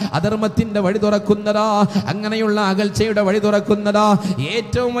അവർക്ക് അധർമ്മത്തിന്റെ വഴി തുറക്കുന്നതാ, അങ്ങനെയുള്ള അകൽച്ചയുടെ വഴി തുറക്കുന്നതാ.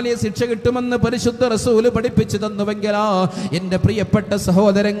 ഏറ്റവും വലിയ ശിക്ഷ കിട്ടുമെന്ന് പരിശുദ്ധ റസൂല് പഠിപ്പിച്ചു തന്നുവെങ്കിലോ എന്റെ പ്രിയപ്പെട്ട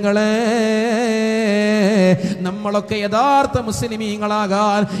സഹോദരങ്ങളെ, നമ്മളൊക്കെ യഥാർത്ഥ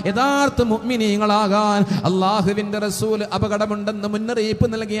മുസ്ലിമീങ്ങളാകാൻ, യഥാർത്ഥ മുഅ്മിനീങ്ങളാകാൻ അല്ലാഹുവിന്റെ റസൂൽ അപകടമുണ്ടെന്ന് മുന്നറിയിപ്പ്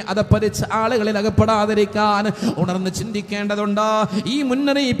നൽകി അതപ്പതിച്ച ആളുകളിൽ അകപ്പെടാതിരിക്കാൻ ഉണർന്ന് ചിന്തിക്കേണ്ടതുണ്ട്. ഈ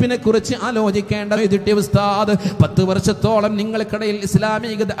മുന്നറിയിപ്പിനെ കുറിച്ച് ആലോചിക്കേണ്ടത്. ഉസ്താദ് 10 വർഷത്തോളം നിങ്ങൾക്കിടയിൽ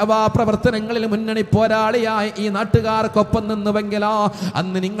ഇസ്ലാമിക ദഅവാ പ്രവർത്തനങ്ങളിൽ മുന്നണി പോരാളിയായി ഈ നാട്ടുകാർക്കൊപ്പം നിന്നുവെങ്കിലോ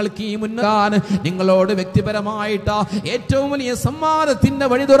അന്ന് നിങ്ങൾക്ക് ഈ മുന്നാൻ നിങ്ങളോട് വ്യക്തിപരമായിട്ട് ഏറ്റവും വലിയ സമ്മാനത്തിന്റെ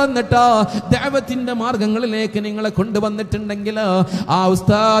വഴി തുറന്നിട്ട് ദഅവത്തിന്റെ മാർഗങ്ങളിലേക്ക് നിങ്ങളെ കൊണ്ടുവന്നിട്ടുണ്ടെങ്കിൽ ആ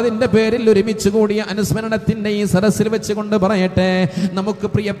ഉസ്താദിന്റെ പേരിൽ ഒരുമിച്ച് കൂടിയ അനുസ്മരണത്തിന്റെ ഈ സദസ്സിൽ വെച്ചുകൊണ്ട് പറയട്ടെ, നമുക്ക്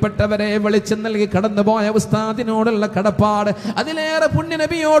പ്രിയപ്പെട്ടവരെ വെളിച്ചം നൽകി കടന്നുപോയ ഉസ്താദിനോടുള്ള കടപ്പാട്, അതിലേറെ പുണ്യ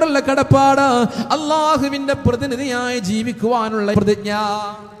നബിയോടുള്ള കടപ്പാട്, അല്ലാഹുവിന്റെ പ്രതിനിധിയായി ജീവിക്കുവാനുള്ള പ്രതിജ്ഞ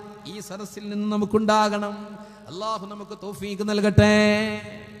ഈ സദസ്സിൽ നിന്ന് നമുക്കുണ്ടാകണം. അല്ലാഹു നമുക്ക് തൗഫീഖ് നൽകട്ടെ.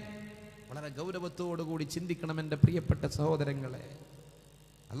 വളരെ ഗൗരവത്തോടുകൂടി ചിന്തിക്കണം എൻ്റെ പ്രിയപ്പെട്ട സഹോദരങ്ങളെ.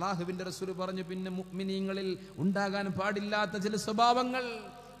 അല്ലാഹുവിന്റെ റസൂൽ പറഞ്ഞു, പിന്നെ മുഅ്മിനീങ്ങളിൽ ഉണ്ടാകാൻ പാടില്ലാത്ത ചില സ്വഭാവങ്ങൾ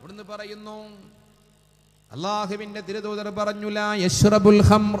ഇവിടുന്ന് പറയുന്നു. അല്ലാഹുവിന്റെ തിരുദൂതർ പറഞ്ഞു, ലാ യശ്റബുൽ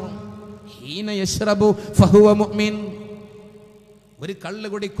ഖംർ ഹീന യശ്റബു ഫഹുവ മുഅ്മിൻ. ഒരു കള്ള്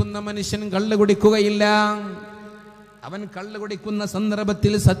കുടിക്കുന്ന മനുഷ്യൻ കള്ള് കുടിക്കുകയില്ല. അവൻ കള്ള് കുടിക്കുന്ന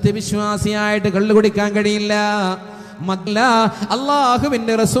സന്ദർഭത്തിൽ സത്യവിശ്വാസിയായിട്ട് കള്ള് കുടിക്കാൻ കഴിയില്ല.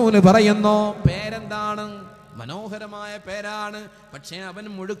 അല്ലാഹുവിന്റെ റസൂല് പറയുന്നു, പേരെന്താണ്? മനോഹരമായ പേരാണ്, പക്ഷേ അവൻ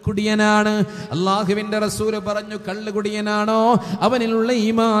മുഴുക്കുടിയനാണ്. അല്ലാഹുവിന്റെ റസൂല് പറഞ്ഞു, കള്ളുകുടിയനാണോ അവനിലുള്ള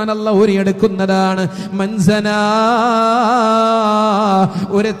ഈമാൻ അല്ലാഹു ഊരിയെടുക്കുന്നതാണ്. മൻസനാ,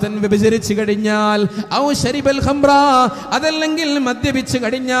 ഒരുത്തൻ വ്യഭിചരിച്ചു കഴിഞ്ഞാൽ, ഔ ശരിബൽ ഖംറ, അതല്ലെങ്കിൽ മദ്യപിച്ചു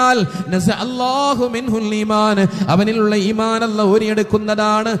കഴിഞ്ഞാൽ, നസ അല്ലാഹു മിൻഹുൽ ഈമാൻ, അവനിലുള്ള ഈമാൻ അല്ലാഹു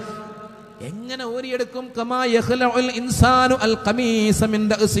ഊരിയെടുക്കുന്നതാണ്. എങ്ങനെ ഊരിയെടുക്കും? കമാ യഖ്ലഉൽ ഇൻസാനു അൽ ഖമീസ മിൻ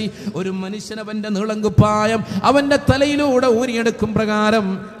റഅസി, ഒരു മനുഷ്യൻ അവന്റെ നീളങ്കുപ്പായം അവന്റെ തലയിലൂടെ ഊരിയെടുക്കും പ്രകാരം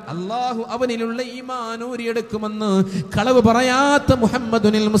അല്ലാഹു അവനിലുള്ള ഈമാൻ ഊരിയെടുക്കുമെന്ന് കളവ് പറയാത്ത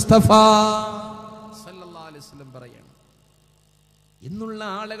മുഹമ്മദുൽ മുസ്തഫ സല്ലല്ലാഹു അലൈഹി വസല്ലം പറയാണ്. ഇന്നുള്ള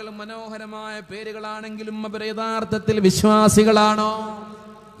ആളുകൾ മനോഹരമായ പേരുകളാണെങ്കിലും അവർ യഥാർത്ഥത്തിൽ വിശ്വാസികളാണോ?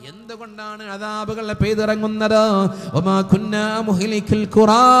 എന്തുകൊണ്ടാണ് അദാബുകൾ പെയ്തിറങ്ങുന്നത്? വമാ കുന്നാ മുഹ്ലികുൽ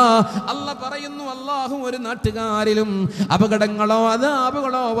ഖുറാ, അല്ലാഹു പറയുന്നു, അല്ലാഹു ഒരു നാട്ടുകാരിലും അപകടങ്ങളോ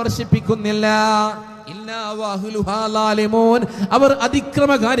അദാബുകളോ വർഷിപ്പിക്കുന്നില്ല. ഇല്ലാ വഅഹ്ലുഹാ ളാലിമൂൻ. അവർ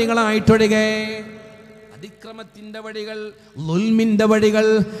അതിക്രമകാരികളായിട്ടൊഴികെ. അതിക്രമത്തിന്റെ വഴികൾ, ളുൽമിന്റെ വഴികൾ,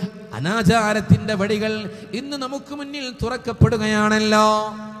 അനാചാരത്തിന്റെ വഴികൾ ഇന്ന് നമുക്ക് മുന്നിൽ തുറക്കപ്പെടുകയാണല്ലോ.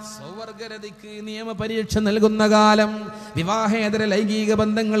 സ്വവർഗരതിക്ക് നിയമപരീക്ഷ നൽകുന്ന കാലം, വിവാഹേതര ലൈംഗിക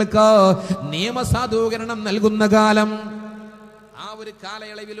ബന്ധങ്ങൾക്ക് നിയമസാധൂകരണം നൽകുന്ന കാലം. ആ ഒരു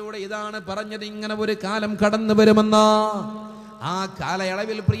കാലയളവിലൂടെ ഇതാണ് പറഞ്ഞത്, ഇങ്ങനെ ഒരു കാലം കടന്നു വരുമെന്ന്. ആ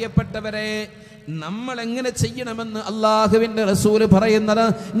കാലയളവിൽ പ്രിയപ്പെട്ടവരെ, നമ്മൾ എങ്ങനെ ചെയ്യണമെന്ന് അള്ളാഹുവിന്റെ റസൂല് പറയുന്നത്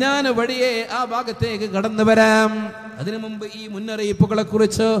ഞാൻ വഴിയെ ആ ഭാഗത്തേക്ക് കടന്നു വരാം. അതിനു മുമ്പ് ഈ മുന്നറിയിപ്പുകളെ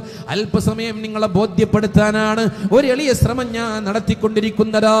കുറിച്ച് അല്പസമയം നിങ്ങളെ ബോധ്യപ്പെടുത്താനാണ് ഒരു എളിയ ശ്രമം ഞാൻ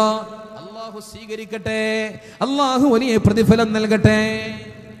നടത്തിക്കൊണ്ടിരിക്കുന്നത്. അള്ളാഹു സ്വീകരിക്കട്ടെ, അള്ളാഹു വലിയ പ്രതിഫലം നൽകട്ടെ.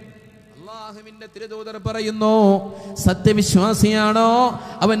 അല്ലാഹുവിന്റെ തിരുദൂതർ പറയുന്നു, സത്യവിശ്വാസിയാണോ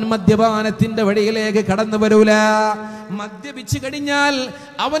അവൻ മദ്യപാനത്തിന്റെ വഴിയിലേക്ക് കടന്നു വരൂല. മദ്യപിച്ചു കഴിഞ്ഞാൽ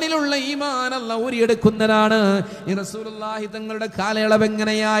അവനിലുള്ള ഈമാൻ അല്ലാഹു ഊരിയെടുക്കുന്നതാണ്. റസൂലുള്ളാഹി തങ്ങളുടെ കാലയളവ്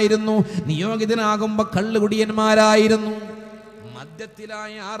എങ്ങനെയായിരുന്നു? നിയോഗിതനാകുമ്പോ കള്ളുകുടിയന്മാരായിരുന്നു,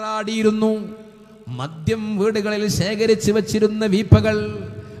 മദ്യത്തിലായി ആറാടിയിരുന്നു. മദ്യം വീടുകളിൽ ശേഖരിച്ചു വച്ചിരുന്ന വീപ്പകൾ,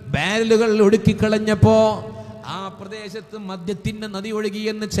 ബാരലുകൾ ഒടുക്കിക്കളഞ്ഞപ്പോ ആ പ്രദേശത്ത് മദ്യത്തിന്റെ നദി ഒഴുകി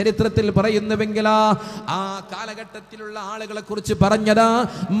എന്ന് ചരിത്രത്തിൽ പറയുന്നുവെങ്കിലാ ആ കാലഘട്ടത്തിലുള്ള ആളുകളെ കുറിച്ച് പറഞ്ഞതാ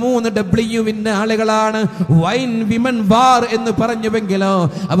 3 ആളുകളാണ്. വൈൻ വിമൻ വാർ എന്ന് പറഞ്ഞുവെങ്കിലോ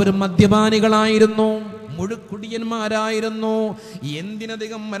അവർ മദ്യപാനികളായിരുന്നു, മുഴുക്കുടിയന്മാരായിരുന്നു.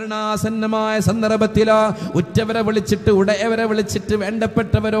 എന്തിനധികം മരണാസന്നമായ സന്ദർഭത്തില് ഉറ്റവരെ വിളിച്ചിട്ട് ഉടയവരെ വിളിച്ചിട്ട്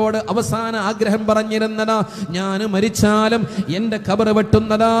വേണ്ടപ്പെട്ടവരോട് അവസാന ആഗ്രഹം പറഞ്ഞിരുന്നതാ, ഞാൻ മരിച്ചാലും എന്റെ കബർ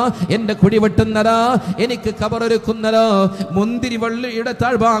വെട്ടുന്നതാ, എന്റെ കുടി വെട്ടുന്നതാ, എനിക്ക് കബറൊരുക്കുന്നതാ മുന്തിരിവള്ളിയുടെ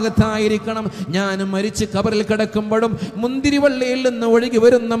താഴ്ഭാഗത്തായിരിക്കണം. ഞാൻ മരിച്ച് കബറിൽ കിടക്കുമ്പോഴും മുന്തിരിവള്ളിയിൽ നിന്ന് ഒഴുകി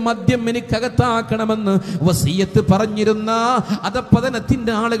വരുന്ന മദ്യം എനിക്കകത്താക്കണമെന്ന് വസിയത്ത് പറഞ്ഞിരുന്ന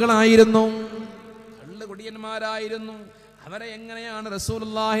അധപ്പതനത്തിന്റെ ആളുകളായിരുന്നു, കുടിയന്മാരായിരുന്നു. അവരെ എങ്ങനെയാണ്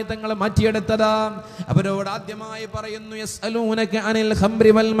റസൂലുള്ളാഹി തങ്ങൾ മാറ്റിയെടുത്തത്? അവരോട് ആദ്യമായി പറയുന്നു, യസ്അലൂനക അനിൽ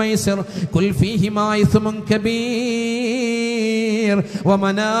ഖംറി വൽ മൈസിർ ഖുൽ ഫീഹിമാ ഇസ്മുൻ കബീർ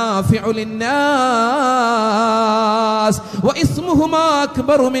വമനാഫിഉ ലിന്നാസ് വഇസ്മുഹുമാ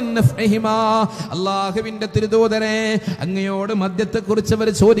അക്ബറു മിൻ നഫ്ഇഹിമാ. അല്ലാഹുവിന്റെ തിരുദൂതരെ, അങ്ങയോട് മദ്യത്തെക്കുറിച്ച് അവർ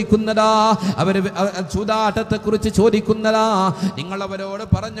ചോദിക്കുന്നതാ, അവർ ചൂതാട്ടത്തെക്കുറിച്ച് ചോദിക്കുന്നതാ. നിങ്ങൾ അവരോട്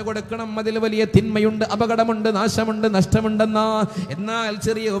പറഞ്ഞു കൊടുക്കണം, അതിൽ വലിയ തിന്മയുണ്ട്, അപകടമുണ്ട്, നാശമുണ്ട്, നഷ്ടമുണ്ട്. എന്നാൽ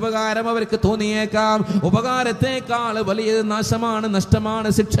ചെറിയ ഉപകാരം അവർക്ക് തോന്നിയേക്കാം, ഉപകാരത്തെക്കാൾ വലിയ നാശമാണ്, നഷ്ടമാണ്,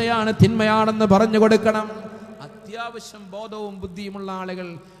 ശിക്ഷയാണ്, തിന്മയാണെന്ന് പറഞ്ഞു കൊടുക്കണം. അത്യാവശ്യം ബോധവും ബുദ്ധിയുമുള്ള ആളുകൾ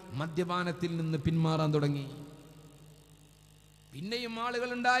മദ്യപാനത്തിൽ നിന്ന് പിന്മാറാൻ തുടങ്ങി. പിന്നെയും ആളുകൾ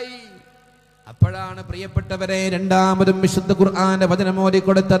ഉണ്ടായി. അപ്പോഴാണ് പ്രിയപ്പെട്ടവരെ രണ്ടാമതും വിശുദ്ധ ഖുർആന്റെ വചനം ഓതി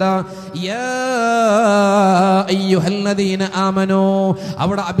കൊടുത്തത്. യാ അയ്യുഹല്ലദീന ആമനൂ.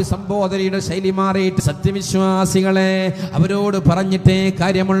 അവിടെ അഭിസംബോധനയുടെ ശൈലി മാറിയിട്ട് സത്യവിശ്വാസികളെ അവരോട് പറഞ്ഞിട്ടേ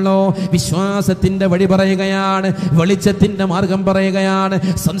കാര്യമുള്ളൂ. വിശ്വാസത്തിന്റെ വഴി പറയുകയാണ്, വെളിച്ചത്തിന്റെ മാർഗം പറയുകയാണ്,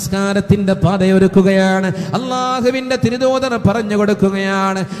 സംസ്കാരത്തിന്റെ പാതയൊരുക്കുകയാണ്. അള്ളാഹുവിന്റെ തിരുദൂതർ പറഞ്ഞു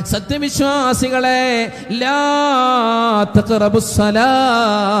കൊടുക്കുകയാണ്, സത്യവിശ്വാസികളെ ലാ തഖറബുസ്സലാ,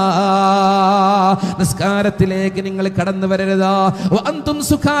 നിസ്കാരത്തിലേക്ക് നിങ്ങൾ കടന്നു വരരുതാ. വഅൻതും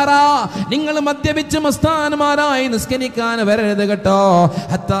സുഖാറാ, നിങ്ങൾ മദ്യപിച്ച് മസ്താന്മാരായി നിസ്കരിക്കാൻ വരരുത് കേട്ടോ.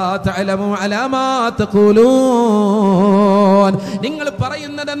 ഹത്താ തഅലമു അലാ മാ തഖൂലൂൻ, നിങ്ങൾ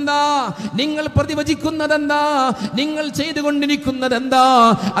പറയുന്നതെന്താ, നിങ്ങൾ പ്രതിവചിക്കുന്നതെന്താ, നിങ്ങൾ ചെയ്തുകൊണ്ടിരിക്കുന്നതെന്താ,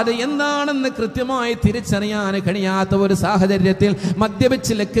 അത് എന്താണെന്ന് കൃത്യമായി തിരിച്ചറിയാൻ കഴിയാത്ത ഒരു സാഹചര്യത്തിൽ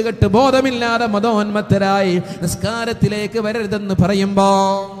മദ്യപിച്ച് ലക്കുകെട്ട് ബോധമില്ലാതെ മതോന്മത്തരായി നിസ്കാരത്തിലേക്ക് വരരുതെന്ന് പറയുമ്പോ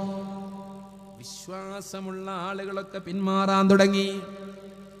വിശ്വാസമുള്ള ആളുകളൊക്കെ പിന്മാറാൻ തുടങ്ങി.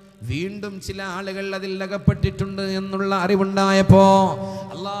 വീണ്ടും ചില ആളുകൾ അതിൽ അകപ്പെട്ടിട്ടുണ്ട് എന്നുള്ള അറിവുണ്ടായപ്പോ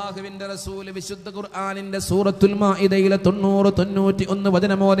അള്ളാഹുവിന്റെ റസൂല് വിശുദ്ധ ഖുർആനിന്റെ സൂറത്തുൽ മാഇദയിലെ 90-91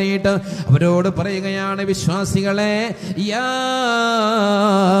 വചനം ഓതിയിട്ട് അവരോട് പറയുകയാണ്, വിശ്വാസികളെ, യാ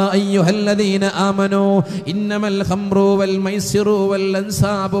അയ്യുഹല്ലദീന ആമനൂ ഇന്നമൽ ഖംറു വൽ മൈസിറു വൽ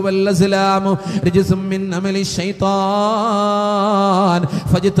അൻസാബു വൽ അസ്ലാമു റിജ്സും മിൻ അമലി ശൈത്താൻ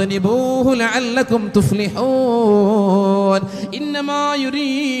ഫജ്തനിബൂഹു ലഅല്ലകും തുഫ്ലിഹൂൻ. ഇന്നമാ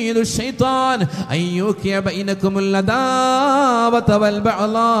യുരീദു الشيطان أن يوقع بينكم العداوة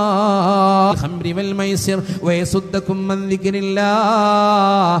والبغضاء الخمر والميسر ويصدكم عن ذكر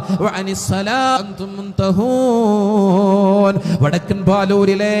الله وعن الصلاة أنتم منتهون. വടക്കൻ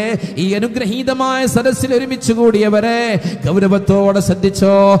കൊടുമ്പാലൂരിലെ ഈ അനുഗ്രഹീതമായ സദസ്സിൽ ഒരുമിച്ച് കൂടിയവരെ ഗൗരവത്തോടെ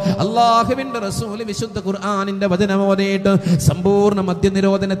ശ്രദ്ധിച്ചോ. അല്ലാഹുവിന്റെ റസൂൽ വിശുദ്ധ ഖുർആനിന്റെ വചനം ഓതിയിട്ട് സമ്പൂർണ്ണ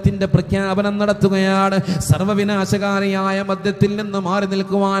മദ്യനിരോധനത്തിന്റെ പ്രഖ്യാപനം നടത്തുകയാണ്. സർവ്വവിനാശകാരിയായ മദ്യത്തിൽ നിന്ന് മാറി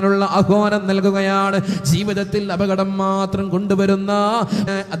നിൽക്കുവാനുള്ള ആഹ്വാനം നൽകുകയാണ്. ജീവിതത്തിൽ അപകടം മാത്രം കൊണ്ടുവരുന്ന,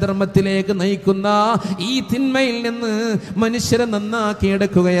 അധർമ്മത്തിലേക്ക് നയിക്കുന്ന ഈ തിന്മയിൽ നിന്ന് മനുഷ്യരെ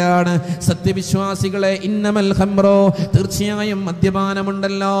നന്നാക്കിയെടുക്കുകയാണ്. സത്യവിശ്വാസികളെ, ഇന്നമൽ ഖംറോ, തീർച്ചയായും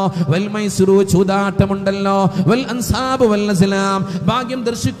മദ്യപാനമുണ്ടല്ലോ, വൽ മൈസിറു, ചൂതാട്ടമുണ്ടല്ലോ, വൽ അൻസാബ് വൽ അസ്ലാം, ഭാഗ്യം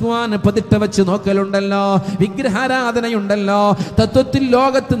ദർശിക്കുവാൻ പതിട്ട വെച്ച് നോക്കലുണ്ടല്ലോ, വിഗ്രഹാരാധനയുണ്ടല്ലോ, തത്വത്തിൽ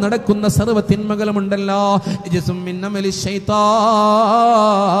ലോകത്ത് നടക്കുന്ന സർവ്വ തിന്മകളുമുണ്ടല്ലോ.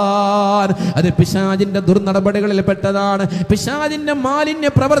 അത് പിശാചിന്റെ ദുർനടപടികളിൽ പെട്ടതാണ്, പിശാചിന്റെ മാലിന്യ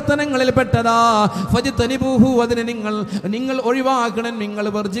പ്രവർത്തനങ്ങളിൽ പെട്ടതാ. ഫജ്തനിബൂഹു, അതിനെ നിങ്ങൾ ഒഴിവാക്കണം, നിങ്ങൾ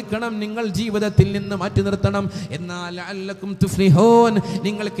വർജിക്കണം, നിങ്ങൾ ജീവിതത്തിൽ നിന്ന് മാറ്റി നിർത്തണം. എന്നാൽ ലഅല്ലക്കും തുഫ്ലിഹൂൻ,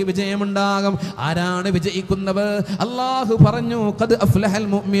 നിങ്ങൾക്ക് വിജയമുണ്ടാകും. ആരാണ് വിജയിക്കുന്നവർ? അല്ലാഹു പറഞ്ഞു, ഖദ് അഫ്ലഹൽ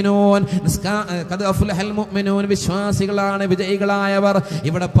മുഅ്മിനൂൻ, ഖദ് അഫ്ലഹൽ മുഅ്മിനൂൻ, വിശ്വാസികളാണ് വിജയികളായവർ.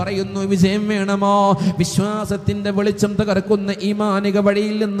 ഇവിടെ പറയുന്നു, വിജയം വേണമോ? വിശ്വാസത്തിന്റെ വെളിച്ചം തകർക്കുന്ന ഈമാനിക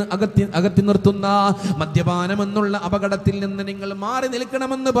വഴിയിൽ നിന്ന് അകറ്റി നിർത്തുന്ന മദ്യപാനം എന്നുള്ള അപകടത്തിൽ നിന്ന് നിങ്ങൾ മാറി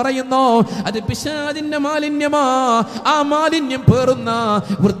നിൽക്കണമെന്ന് പറയുന്നു. അത് പിശാചിന്റെ മാലിന്യമാ. ആ മാലിന്യം പേറുന്ന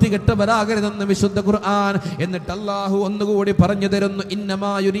വൃത്തികെട്ടവരാകരുതെന്ന് വിശുദ്ധ ഖുർആൻ. എന്നിട്ട് അല്ലാഹു ഒന്നുകൂടി പറഞ്ഞു തരുന്നു,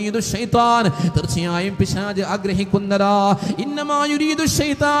 ഇന്നമാ യുരീദു ശൈത്താൻ, തീർച്ചയായും പിശാച് ആഗ്രഹിക്കുന്നതാ. ഇന്നമാ യുരീദു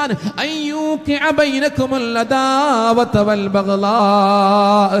ശൈത്താൻ അയ്യൂഖിഅ ബൈനകുമുൽ അദാവത വൽ ബഗ്ളാ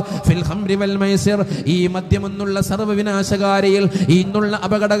ഫിൽ ഖംറി വൽ മൈസിർ. ഈ മദ്യമെന്നുള്ള സർവ്വവിനാശകാരിയിൽ, ഇന്നുള്ള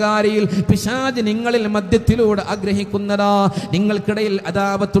അപകടകാരിയിൽ പിശാച് നിങ്ങളിൽ മദ്യത്തിലൂടെ ആഗ്രഹിക്കുന്നതാ. നിങ്ങൾക്കിടയിൽ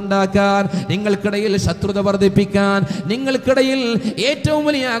അദാവത്തുണ്ടാക്കാൻ, നിങ്ങൾക്കിടയിൽ ശത്രുത വർദ്ധിപ്പിക്കാൻ, നിങ്ങൾക്കിടയിൽ ഏറ്റവും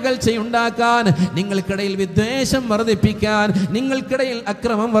വലിയ അകൽച്ചയുണ്ടാക്കാൻ, നിങ്ങൾക്കിടയിൽ വിദ്വേഷം വർദ്ധിപ്പിക്കാൻ, നിങ്ങൾക്കിടയിൽ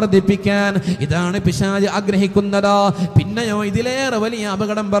അക്രമം വർദ്ധിപ്പിക്കാൻ. ഇതാണ് പിശാച് ആഗ്രഹിക്കുന്നതാ. പിന്നെയോ ഇതിലേറെ വലിയ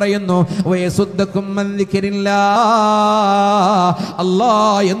അപകടം പറയുന്നു, വയസുദ്ദക്കും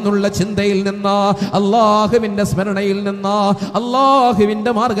അല്ലാഹ് എന്നുള്ള ചിന്തയിൽ നിന്ന്, അല്ലാഹുവിന്റെ സ്മരണയിൽ നിന്ന്,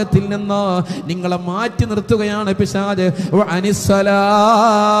 അല്ലാഹുവിന്റെ മാർഗത്തിൽ നിന്ന് നിങ്ങളെ മാറ്റി നിർത്തുകയാണ് പിശാച്.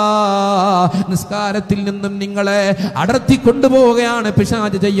 നിസ്കാരത്തിൽ നിന്നും നിങ്ങളെ അടർത്തി കൊണ്ടുപോവുകയാണ്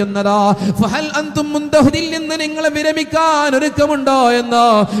പിശാച് ചെയ്യുന്നതാ. ഫഹൽ അൻതും മുന്തഹദിൽ നിന്ന് നിങ്ങളെ വിരമിക്കാൻ ഒരുക്കമുണ്ടോ എന്ന്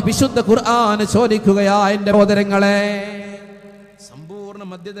വിശുദ്ധ ഖുർആൻ ചോദിക്കുകയാ. എന്റെ സഹോദരങ്ങളെ, സമ്പൂർണ്ണ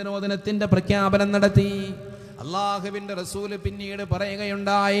മദ്യനിരോധനത്തിന്റെ പ്രഖ്യാപനം നടത്തി അല്ലാഹുവിന്റെ റസൂൽ. പിന്നീട്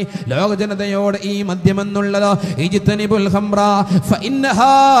പറയുകയുണ്ടായി ലോക ജനതയോട്, ഈ മദ്യമെന്നുള്ളത് ഇജ്തനിബുൽ ഖംറ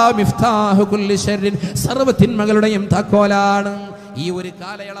ഫഇന്നഹാ മിഫ്താഹു കുല്ലി ശർറിൻ, സർവ്വ തിന്മകളുടെയും താക്കോലാണ്. ഈ ഒരു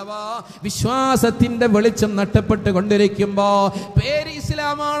കാലയളവ് വിശ്വാസത്തിന്റെ വെളിച്ചം നഷ്ടപ്പെട്ട് കൊണ്ടിരിക്കുമ്പോ പേര്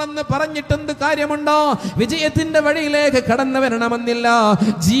ഇസ്ലാമാണെന്ന് പറഞ്ഞിട്ടെന്ത് കാര്യമുണ്ടോ? വിജയത്തിന്റെ വഴിയിലേക്ക് കടന്നു വരണമെന്നില്ല.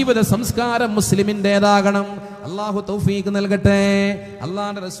 ജീവിത സംസ്കാരം മുസ്ലിമിൻ്റെതാകണം. അല്ലാഹു തൗഫീഖ് നൽകട്ടെ.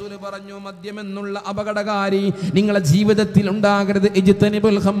 അല്ലാഹുവിന്റെ റസൂൽ പറഞ്ഞു, മദ്യമെന്നുള്ള അപകടകാരി നിങ്ങളുടെ ജീവിതത്തിൽ ഉണ്ടാകരുത്.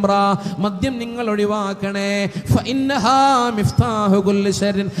 ഇജ്തനിബുൽ ഖംറ, മദ്യം നിങ്ങൾ ഒഴിവാക്കണേ. ഫഇന്നഹാ മിഫ്താഹു കുല്ലി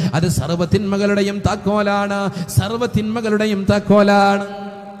ശർറിൻ, അത് സർവ്വ തിന്മകളുടെയും താക്കോലാണ്, സർവ്വ തിന്മകളുടെയും താക്കോലാണ്.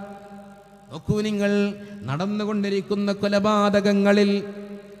 നോക്കൂ, നിങ്ങൾ നടന്നുകൊണ്ടിരിക്കുന്ന കൊലപാതകങ്ങളിൽ,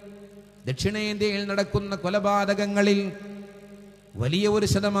 ദക്ഷിണേന്ത്യയിൽ നടക്കുന്ന കൊലപാതകങ്ങളിൽ വലിയ ഒരു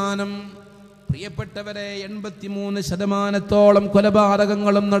ശതമാനം, പ്രിയപ്പെട്ടവരെ, 83%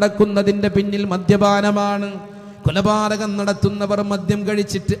 കൊലപാതകങ്ങളും നടക്കുന്നതിന്റെ പിന്നിൽ മദ്യപാനമാണ്. കൊലപാതകം നടത്തുന്നവർ മദ്യം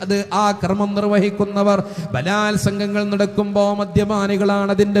കഴിച്ചിട്ട് ആ കർമ്മം നിർവഹിക്കുന്നവർ. ബലാത്സംഗങ്ങൾ നടക്കുമ്പോ മദ്യപാനികളാണ്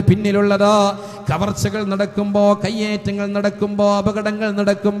അതിന്റെ പിന്നിലുള്ളത്. കവർച്ചകൾ നടക്കുമ്പോ, കയ്യേറ്റങ്ങൾ നടക്കുമ്പോ, അപകടങ്ങൾ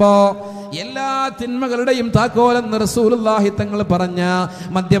നടക്കുമ്പോ, എല്ലാ തിന്മകളുടെയും താക്കോലെന്ന് റസൂലുള്ളാഹി തങ്ങൾ പറഞ്ഞ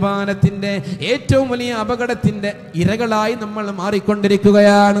മദ്യപാനത്തിന്റെ ഏറ്റവും വലിയ അപകടത്തിന്റെ ഇരകളായി നമ്മൾ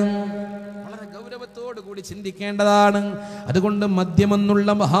മാറിക്കൊണ്ടിരിക്കുകയാണ്. കൂടി ചിന്തിക്കേണ്ടതാണ്. അതുകൊണ്ട്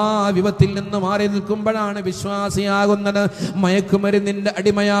മദ്യമെന്നുള്ള മഹാവിപത്തിൽ നിന്ന് മാറി നിൽക്കുമ്പോഴാണ് വിശ്വാസിയാകുന്നത്. മയക്കുമരുന്നിന്റെ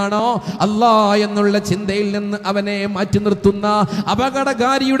അടിമയാണോ? അല്ലാ എന്നുള്ള ചിന്തയിൽ നിന്ന് അവനെ മാറ്റി നിർത്തുന്ന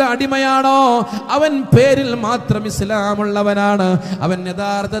അപകടകാരിയുടെ അടിമയാണോ? അവൻ പേരിൽ മാത്രം ഇസ്ലാമുള്ളവനാണ്, അവൻ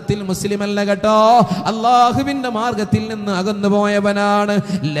യഥാർത്ഥത്തിൽ മുസ്ലിം അല്ല കേട്ടോ. അല്ലാഹുവിന്റെ മാർഗത്തിൽ നിന്ന് അകന്നുപോയവനാണ്.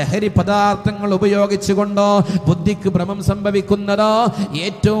 ലഹരി പദാർത്ഥങ്ങൾ ഉപയോഗിച്ചുകൊണ്ടോ ബുദ്ധിക്ക് ഭ്രമം സംഭവിക്കുന്നതോ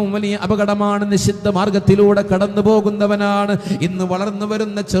ഏറ്റവും വലിയ അപകടമാണ്. നിഷിദ്ധ മാർഗത്തിൽ മാർഗത്തിലൂടെ കടന്നു പോകുന്നവനാണ്. ഇന്ന് വളർന്നു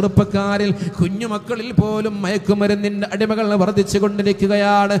വരുന്ന ചെറുപ്പക്കാരിൽ കുഞ്ഞുമക്കളിൽ പോലും മയക്കുമരുന്നിന്റെ അടിമകൾ വർദ്ധിച്ചു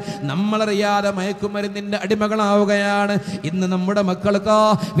കൊണ്ടിരിക്കുകയാണ്. നമ്മളറിയാതെ മയക്കുമരുന്നിന്റെ അടിമകളാവുകയാണ്. ഇന്ന് നമ്മുടെ മക്കൾക്ക്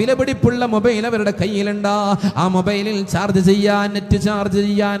വിലപിടിപ്പുള്ള മൊബൈൽ അവരുടെ കയ്യിലുണ്ട്. ആ മൊബൈലിൽ ചാർജ് ചെയ്യാൻ, നെറ്റ് ചാർജ്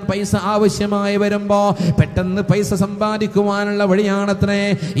ചെയ്യാൻ പൈസ ആവശ്യമായി വരുമ്പോ പെട്ടെന്ന് പൈസ സമ്പാദിക്കുവാനുള്ള വഴിയാണത്രേ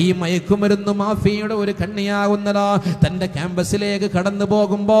ഈ മയക്കുമരുന്ന് മാഫിയയുടെ ഒരു കണ്ണിയാകുന്നത്. തന്റെ ക്യാമ്പസിലേക്ക് കടന്നു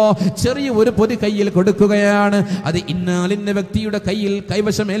പോകുമ്പോ ചെറിയ ഒരു പൊതി കയ്യിൽ കൊടുക്കുകയാണ്. അത് ഇന്നാലിന്ന വ്യക്തിയുടെ കയ്യിൽ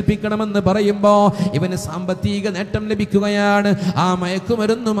കൈവശം ഏൽപ്പിക്കണമെന്ന് പറയുമ്പോ ഇവന് സാമ്പത്തിക നേട്ടം ലഭിക്കുകയാണ്. ആ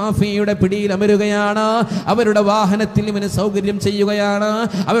മയക്കുമരുന്ന് മാഫിയയുടെ പിടിയിൽ അമരുകയാണ്. അവരുടെ വാഹനത്തിൽ ഇവന് സൗകര്യം ചെയ്യുകയാണ്.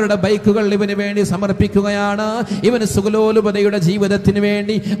 അവരുടെ ബൈക്കുകൾ ഇവന് വേണ്ടി സമർപ്പിക്കുകയാണ്. ഇവന് സുഖലോലുപതയുടെ ജീവിതത്തിന്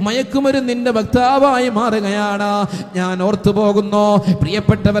വേണ്ടി മയക്കുമരുന്നിന്റെ വക്താവായി മാറുകയാണ്. ഞാൻ ഓർത്തു പോകുന്നു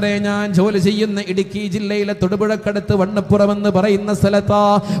പ്രിയപ്പെട്ടവരെ, ഞാൻ ജോലി ചെയ്യുന്ന ഇടുക്കി ജില്ലയിലെ തൊടുപുഴക്കടുത്ത് വണ്ണപ്പുറം എന്ന് പറയുന്ന സ്ഥലത്താ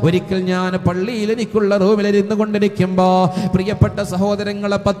ഒരിക്കൽ ഞാൻ പള്ളിയിൽ എനിക്കുള്ള റൂമിലിരുന്നു കൊണ്ടിരിക്കുമ്പോ പ്രിയപ്പെട്ട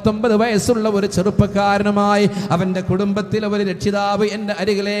സഹോദരങ്ങളെ 19 വയസ്സുള്ള ഒരു ചെറുപ്പക്കാരനുമായി അവന്റെ കുടുംബത്തിലെ ഒരു രക്ഷിതാവ് എന്റെ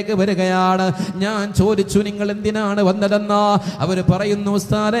അരികിലേക്ക് വരികയാണ്. ഞാൻ ചോദിച്ചു, നിങ്ങൾ എന്തിനാണ് വന്നതെന്ന്? അവര് പറയുന്നു,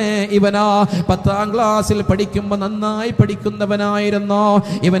 ഉസ്താദേ, ഇവനാ 10ാം ക്ലാസ്സിൽ പഠിക്കുമ്പോ നന്നായി പഠിക്കുന്നവനായിരുന്നു.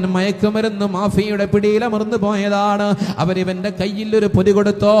 ഇവൻ മയക്കുമരുന്ന് മാഫിയയുടെ പിടിയിൽ അമർന്നു പോയതാണ്. അവരിവന്റെ കയ്യിൽ ഒരു പൊതി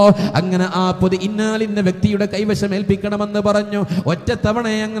കൊടുത്തോ. അങ്ങനെ ആ പൊതി ഇന്നാലിന്ന വ്യക്തിയുടെ കൈവശം ഏൽപ്പിക്കണമെന്ന് പറഞ്ഞു. ഒറ്റ തവണ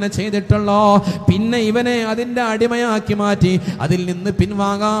അങ്ങനെ ചെയ്തിട്ടുള്ളോ. പിന്നെ ഇവനെ അതിന്റെ അടിമയാക്കി മാറ്റി. അതിൽ നിന്ന്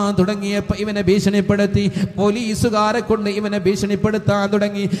പിൻവാങ്ങാൻ തുടങ്ങിയപ്പോ ഇവനെ ഭീഷണിപ്പെടുത്തി. പോലീസുകാരെ കൊണ്ട് ഇവനെ ഭീഷണിപ്പെടുത്താൻ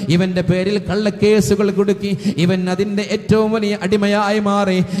തുടങ്ങി. ഇവന്റെ പേരിൽ കള്ളക്കേസുകൾ കൊടുക്കി. ഇവൻ അതിന്റെ ഏറ്റവും വലിയ അടിമയായി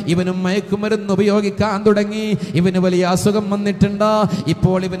മാറി. ഇവനും മയക്കുമരുന്ന് ഉപയോഗിക്കാൻ തുടങ്ങി. ഇവന് വലിയ അസുഖം വന്നിട്ടുണ്ട്.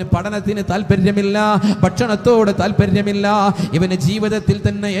 ഇപ്പോൾ ഇവന് പഠനത്തിന് താല്പര്യമില്ല, ഭക്ഷണത്തോട് താല്പര്യമില്ല. ഇവന് ജീവിതത്തിൽ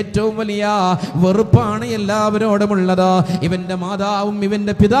തന്നെ ഏറ്റവും വലിയ വെറുപ്പാണ് എല്ലാവരോടുമുള്ളത്. ഇവന്റെ മാതാവും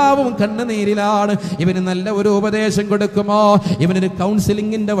ഇവന്റെ പിതാവും കണ്ണുനീരിലാണ്. ഇവന് നല്ല ഒരു ഉപദേശം കൊടുക്കുമോ? ഇവനൊരു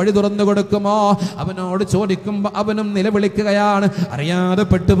കൗൺസിലിംഗിന്റെ വഴി തുറന്നു കൊടുക്കുമോ? അവനോട് ചോദിക്കുമ്പോ അവനും നിലവിളിക്കുകയാണ്, അറിയാതെ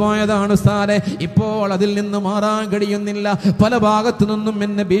പെട്ടുപോയതാണ് ഉസ്താദേ, ഇപ്പോൾ അതിൽ നിന്ന് മാറാൻ കഴിയുന്നില്ല. പല ഭാഗത്തു നിന്നും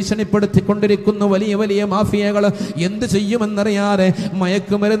എന്നെ ഭീഷണിപ്പെടുത്തിക്കൊണ്ടിരിക്കുന്നു വലിയ വലിയ മാഫിയകൾ. എന്ത് ചെയ്യുമെന്നറിയാതെ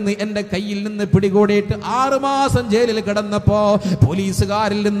മയക്കുമരുന്ന് എന്റെ കയ്യിൽ നിന്ന് പിടികൂടിയിട്ട് 6 മാസം ജയിലിൽ കിടന്നപ്പോ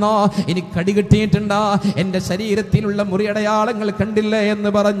പോലീസുകാരിൽ നിന്നോ എനിക്ക് കടി കിട്ടിയിട്ടുണ്ട്, എന്റെ ശരീരത്തിലുള്ള മുറിയടയാളങ്ങൾ കണ്ടില്ലേ എന്ന്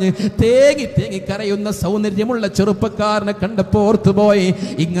പറഞ്ഞ് തേങ്ങി തേങ്ങി കരയുന്ന സൗന്ദര്യമുള്ള ചെറുപ്പക്കാരനെ കണ്ടപ്പോ ഓർത്തുപോയി.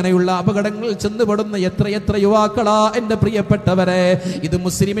 ഇങ്ങനെയുള്ള അപകടങ്ങൾ ചെന്നുപെടുന്ന എത്രയെത്ര യുവാക്കളാ എന്റെ പ്രിയപ്പെട്ടവരെ. ഇത്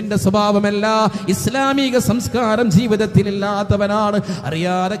മുസ്ലിമിന്റെ സ്വഭാവമല്ല, ഇസ്ലാമിക സംസ്കാരം ജീവിതത്തിൽ ഇല്ലാത്തവനാണ്.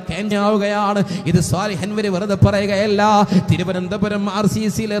 അറിയാതെ ക്യാൻസറാവുകയാണ്. ഇത് സ്വാലിഹ് അൻവരി വെറുതെ പറയുകയല്ല. തിരുവനന്തപുരം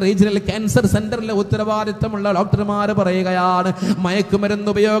RCCയിലെ റീജിയണൽ ക്യാൻസർ സെന്ററിലെ ഉത്തരവാദിത്തമുള്ള ഡോക്ടർമാര് പറയുകയാണ്, മയക്കുമരുന്ന്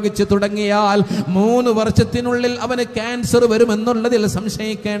ഉപയോഗിച്ച് തുടങ്ങിയാൽ 3 വർഷത്തിനുള്ളിൽ അവന് ക്യാൻസർ വരുമെന്നുള്ളതിൽ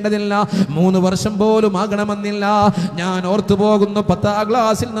സംശയിക്കേണ്ടതില്ല. 3 വർഷം പോലും ആകണമെന്നില്ല. ഞാൻ ഓർത്തു പോകുന്നു, 10ാം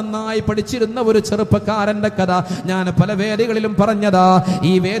ക്ലാസ്സിൽ നന്നായി പഠിച്ചിരുന്ന ഒരു ചെറുപ്പക്കാരന്റെ കഥ ഞാൻ പല വേദികളിലും പറഞ്ഞതാ.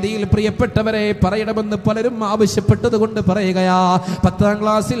 ഈ വേദിയിൽ പ്രിയപ്പെട്ടവരെ പറയണമെന്ന് പലരും ആവശ്യപ്പെട്ടത് കൊണ്ട് പറയുകയാ. 10ാം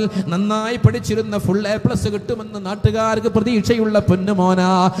ക്ലാസ്സിൽ നന്നായി പഠിച്ചിരുന്ന ഫുൾ A+ കിട്ടുമെന്ന് നാട്ടുകാർക്ക് പ്രതീക്ഷയുള്ള പൊന്നുമോന,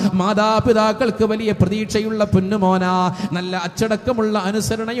 മാതാപിതാക്കൾക്ക് വലിയ പ്രതീക്ഷയുള്ള പൊന്നുമോന, നല്ല അച്ചടക്കമുള്ള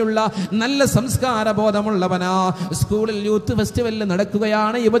അനുസരണയുള്ള നല്ല സംസ്കാര ബോധമുള്ളവനാ. സ്കൂളിൽ യൂത്ത് ഫെസ്റ്റിവൽ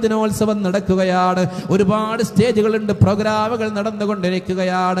നടക്കുകയാണ്, യുവജനോത്സവം നടക്കുകയാണ്, ഒരുപാട് സ്റ്റേജുകളുണ്ട്, പ്രോഗ്രാമുകൾ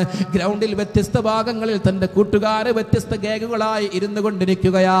നടന്നുകൊണ്ടിരിക്കുകയാണ്. ഗ്രൗണ്ടിൽ വ്യത്യസ്ത ഭാഗങ്ങളിൽ തന്റെ കൂട്ടുകാര് വ്യത്യസ്ത ഗാങ്ങുകളായി ഇരുന്നു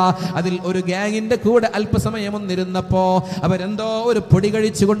കൊണ്ടിരിക്കുകയാ. അതിൽ ഒരു ഗാങ്ങിന്റെ കൂടെ അല്പസമയം ഒന്നിരുന്നപ്പോ അവരെന്തോ ഒരു പൊടി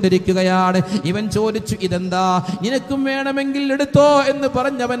കഴിച്ചു കൊണ്ടിരിക്കുകയാണ്. ഇവൻ ചോദിച്ചു, ഇതെന്താ, നിനക്കും വേണമെങ്കിൽ എടുത്തോ എന്ന്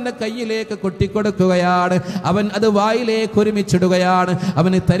പറഞ്ഞവന്റെ കയ്യിലേക്ക് കൊട്ടിക്കൊടുക്കുകയാണ്. അവൻ അത് വായിലേക്ക് ഒരുമിച്ചിടുകയാണ്.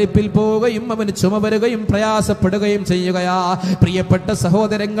 അവന് തരിപ്പിൽ പോവുകയും അവന് ചുമ വരുകയും പ്രയാസപ്പെടുകയും ചെയ്യുകയാ. പ്രിയപ്പെട്ട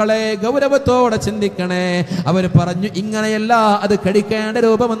സഹോദരങ്ങളെ, ഗൗരവത്തോടെ ചിന്തിക്കണേ. അവർ പറഞ്ഞു, ഇങ്ങനെയല്ല അത് കഴിക്കേണ്ട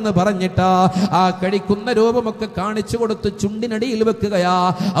രൂപമെന്ന് പറഞ്ഞിട്ടാ ആ കഴിക്കുന്ന രൂപമൊക്കെ കാണിച്ചു കൊടുത്ത് ചുണ്ടിനടിയിൽ വെക്കുകയാ.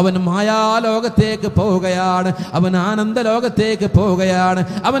 അവൻ മായാലോകത്തേക്ക് പോവുകയാണ്, അവൻ ആനന്ദ ലോകത്തേക്ക് പോവുകയാണ്.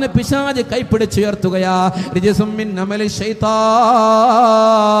 അവനെ പിശാച് കൈപ്പിടിച്ചുയർത്തുകയാ.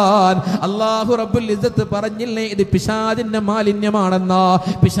 അല്ലാഹു റബ്ബുൽ ഇസ്സത്ത് പറഞ്ഞില്ലേ ഇത് പിശാചിന്റെ മാലിന്യമാണെന്നോ?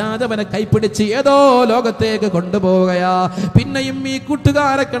 പിശാച് അവനെ കൈപ്പിടിച്ച് ഏതോ ലോകത്തേക്ക് കൊണ്ടുപോവുകയാ. പിന്നെയും ഈ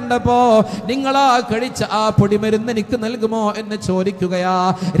കൂട്ടുകാരെ കണ്ടപ്പോ, നിങ്ങളാ കഴിച്ച ആ പൊടിമരുന്ന് എനിക്ക് നൽകുമോ എന്ന് ചോദിക്കുകയാ.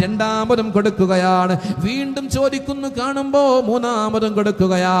 രണ്ടാമതും കൊടുക്കുകയാണ്. വീണ്ടും ചോദിക്കുന്നു, കാണുമ്പോ മൂന്നാമതും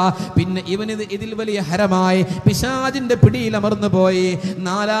കൊടുക്കുകയാ. പിന്നെ ഇവനിത് ഇതിൽ വലിയ ഹരമായി പിശാചിന്റെ പിടിയിൽ അമർന്നു പോയി.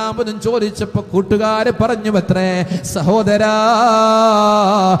 നാലാമതും ചോദിച്ചപ്പോ കൂട്ടുകാര് പറഞ്ഞു, അത്രേ സഹോദരാ,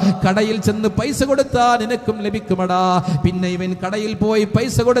 കടയിൽ ചെന്ന് പൈസ കൊടുത്താൽ നിനക്കും ലഭിക്കുമടാ. പിന്നെ ഇവൻ കടയിൽ പോയി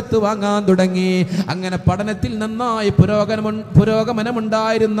പൈസ കൊടുത്ത് വാങ്ങാൻ തുടങ്ങി. അങ്ങനെ പഠനത്തിൽ നന്നായി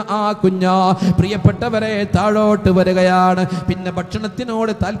പുരോഗമനമുണ്ടായിരുന്ന ആ കുഞ്ഞ പ്രിയപ്പെട്ടവരെ താഴോട്ട് വരികയാണ്. പിന്നെ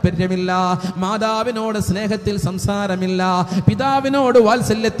ഭക്ഷണത്തിനോട് താല്പര്യമില്ല, മാതാവിനോട് സ്നേഹത്തിൽ സംസാരമില്ല, പിതാവിനോട്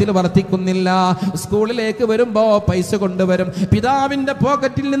വാത്സല്യത്തിൽ വർത്തിക്കുന്നില്ല. സ്കൂളിലേക്ക് വരുമ്പോ പൈസ കൊണ്ടുവരും, പിതാവിന്റെ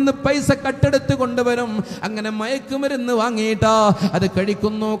പോക്കറ്റിൽ നിന്ന് പൈസ കട്ടെടുത്ത് കൊണ്ടുവരും. അങ്ങനെ മയക്കുമരുന്ന് വാങ്ങിയിട്ടാ അത്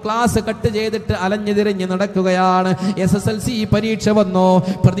കഴിക്കുന്നു. ക്ലാസ് കട്ട് ചെയ്തിട്ട് അലഞ്ഞു തിരിഞ്ഞ് നടക്കുകയാണ്. SSLC പരീക്ഷ വന്നു.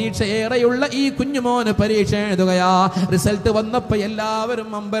 പ്രതീക്ഷ ഏറെയുള്ള ഈ കുഞ്ഞുമോന് പരീക്ഷ എഴുതുകയാ. റിസൾട്ട് വന്നപ്പോ എല്ലാവരും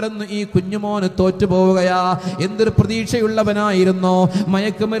അമ്പരന്നു, ഈ കുഞ്ഞുമോന് തോറ്റുപോവുകയാ. എന്തൊരു പ്രതീക്ഷയുള്ളവനായിരുന്നു.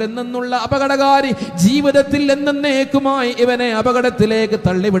 മയക്കുമരുന്നെന്നുള്ള അപകടകാരി ജീവിതത്തിൽ എന്നേക്കുമായി ഇവനെ അപകടത്തിലേക്ക്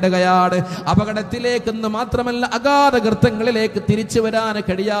തള്ളിവിടുകയാണ്. അപകടത്തിലേക്കെന്ന് മാത്രമല്ല, അഗാധ ഗർത്തങ്ങളിലേക്ക് തിരിച്ചു വരാൻ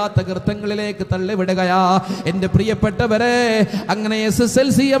കഴിയാത്ത ഗർത്തങ്ങളിലേക്ക് തള്ളിവിടുകയാ. എന്റെ പ്രിയപ്പെട്ടവരെ, അങ്ങനെ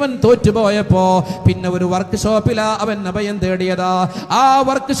SSLC അവൻ തോറ്റുപോയപ്പോ പിന്നെ ഒരു വർക്ക് ഷോപ്പിലാ അവൻ അഭയം തേടിയതാ. ആ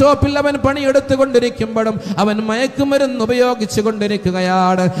വർക്ക് ഷോപ്പിൽ അവൻ പണിയെടുത്തുകൊണ്ടിരിക്കുമ്പോഴും അവൻ മയക്കുമരുന്ന് ഉപയോഗിച്ചു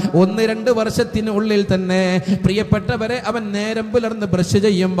കൊണ്ടിരിക്കുകയാണ്. 1-2 വർഷത്തിനുള്ളിൽ തന്നെ പ്രിയപ്പെട്ടവരെ, അവൻ നേരം പുലർന്ന് ബ്രഷ്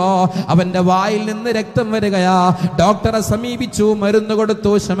ചെയ്യുമ്പോ അവന്റെ വായിൽ നിന്ന് രക്തം വരികയാ. ഡോക്ടറെ സമീപിച്ചു, മരുന്ന്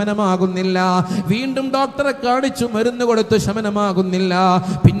കൊടുത്തു, ശമനമാകുന്നില്ല. വീണ്ടും ഡോക്ടറെ കാണിച്ചു, മരുന്ന് കൊടുത്തു, ശമനമാകുന്നില്ല.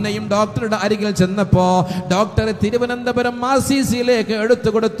 പിന്നെയും ഡോക്ടറുടെ അരികിൽ ചെന്നപ്പോ ഡോക്ടർ തിരുവനന്തപുരം RCCയിലേക്ക് എടുത്തു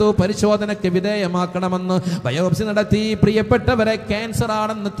കൊടുത്തു, പരിശോധനയ്ക്ക് വിധേയമാക്കണമെന്ന്. ബയോപ്സി നടത്തി. പ്രിയപ്പെട്ടവരെ, ക്യാൻസർ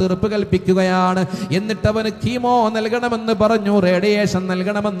ആണെന്ന് തീർപ്പ് കൽപ്പിക്കുകയാണ്. എന്നിട്ട് അവന് കീമോ നൽകണമെന്ന് പറഞ്ഞു, റേഡിയേഷൻ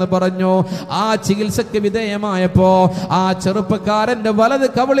നൽകണമെന്ന് പറഞ്ഞു. ആ ചികിത്സയ്ക്ക് വിധേയമായപ്പോ ആ ചെറുപ്പക്കാരന്റെ വലത്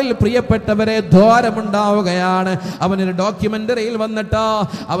കവിളിൽ പ്രിയപ്പെട്ടവരെ ദ്വാരമുണ്ടാവുകയാണ്. അവനൊരു ഡോക്യുമെന്ററിയിൽ വന്നിട്ടാ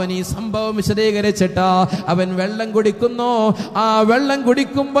അവൻ ഈ സംഭവം വിശദീകരിച്ചിട്ടാ അവൻ വെള്ളം കുടിക്കുന്നു. ആ വെള്ളം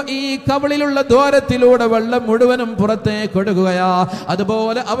കുടിക്കുമ്പോ ഈ കവിളിലുള്ള ദ്വാരത്തിലൂടെ വെള്ളം മുഴുവനും പുറത്തേക്ക് ഒഴുകുകയാ.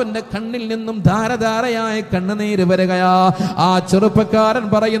 അതുപോലെ അവന്റെ കണ്ണിൽ നിന്നും ധാരധാരയായി കണ്ണുനീര് വരികയാ. ആ ചെറുപ്പക്കാരൻ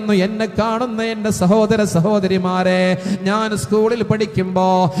പറയുന്നു, എന്നെ കാണുന്ന എന്റെ സഹോദര സഹോദരിമാരെ, ഞാൻ സ്കൂളിൽ പഠിക്കുമ്പോ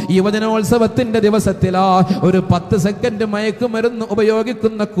യുവജനോത്സവത്തിന്റെ ദിവസത്തിലാ ഒരു 10 സെക്കൻഡ് മയക്കുമരുന്ന്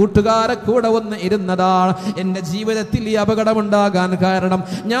ഉപയോഗിക്കുന്ന കൂട്ടുകാരെ കൂടെ ഒന്ന് ഇരുന്നതാണ് എന്റെ ജീവിതത്തിൽ ഈ അപകടമുണ്ടാകാൻ കാരണം.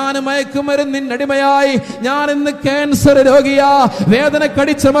 ഞാൻ മയക്കുമരുന്നിന് അടിമയായി. ഞാൻ ഇന്ന് ക്യാൻസർ രോഗിയാ. വേദന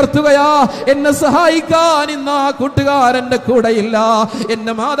കടിച്ചമർത്തുകയാ. എന്നെ സഹായിക്കാൻ ഇന്ന് ആ കൂട്ടുകാരന്റെ കൂടെയില്ല.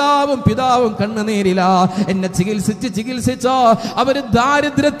 എന്റെ മാതാവും പിതാവും കണ്ണുനീരില. എന്നെ ചികിത്സിച്ചോ അവര്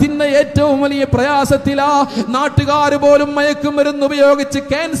ദാരിദ്ര്യത്തിന്റെ ഏറ്റവും വലിയ പ്രയാസത്തിലാ. നാട്ടുകാർ പോലും മയക്കുമരുന്ന് ഉപയോഗിച്ച്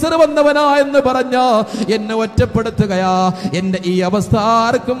ക്യാൻസർ വന്നവനാ എന്ന് പറഞ്ഞ എന്നെ ഒറ്റപ്പെടുത്തുകയാ. എന്റെ ഈ അവസ്ഥ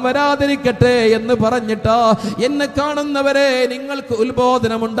ആർക്കും വരാതിരിക്കട്ടെ എന്ന് പറഞ്ഞിട്ടാ എന്നെ കാണുന്നവരെ നിങ്ങൾക്ക്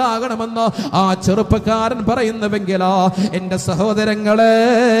ഉത്ബോധനം ഉണ്ടാകണമെന്ന് ആ ചെറുപ്പക്കാരൻ പറയുന്നുവെങ്കിലോ, എന്റെ സഹോദരങ്ങളെ,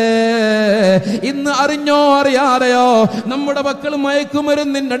 ഇന്ന് അറിഞ്ഞോ അറിയാതെയോ നമ്മുടെ മക്കൾ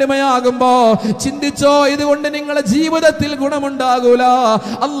മയക്കുമരുന്നിന് അടിമയാകുമ്പോ ചിന്തിച്ചോ, ഇതുകൊണ്ട് നിങ്ങളുടെ ജീവിതത്തിൽ ഗുണമുണ്ടാകൂല.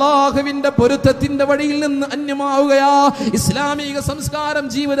 അള്ളാഹുവിന്റെ പൊരുത്തത്തിന്റെ വഴിയിൽ നിന്ന് അന്യമാവുകയാ. ഇസ്ലാമിക സംസ്കാരം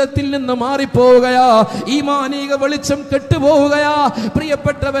ജീവിതത്തിൽ നിന്ന് മാറിപ്പോവുകയാ. ഈമാനിക വെളിച്ചം കെട്ടുപോവുകയാ.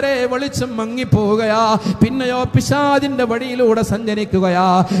 പ്രിയപ്പെട്ടവരെ, വെളിച്ചം മങ്ങിപ്പോവുകയാ. പിന്നെയോ പിശാചിന്റെ വഴിയിലൂടെ സഞ്ചരിക്കുകയാ.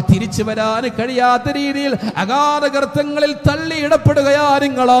 തിരിച്ചു വരാൻ കഴിയാത്ത രീതിയിൽ അഗാധ ഗർത്തങ്ങളിൽ തള്ളിയിടപ്പെടുകയാ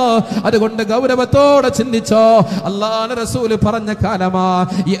നിങ്ങളോ. അതുകൊണ്ട് ഗൗരവത്തോടെ ചിന്തിച്ചോ. അല്ലാഹുവിന്റെ റസൂൽ പറഞ്ഞ കാലമാ,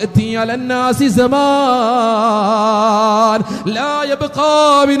 യഅതി അലന്നാസി സമാൻ ലാ യബ്ഖാ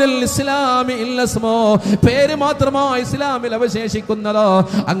മിനൽ ഇസ്ലാമി ഇല്ലാ ഇസ്മോ, പേര് മാത്രമായി ഇസ്ലാമിൽ അവശേഷിക്കുന്നതോ.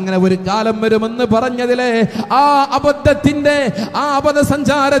 അങ്ങനെ ഒരു കാലം വരുമെന്ന് പറഞ്ഞതിലെ ആ അബദ്ധത്തിന്റെ, ആ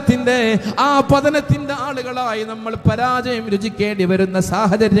അബദ്ധസഞ്ചാരത്തിന്റെ, ആ പതനത്തിന്റെ ആളുകളായി നമ്മൾ പരാജയം രുചിക്കേണ്ടി വരുന്ന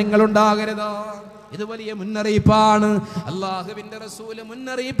സാഹചര്യങ്ങൾ ഉണ്ടാകരുതോ. ഇത് വലിയ മുന്നറിയിപ്പാണ്. അല്ലാഹുവിന്റെ റസൂല്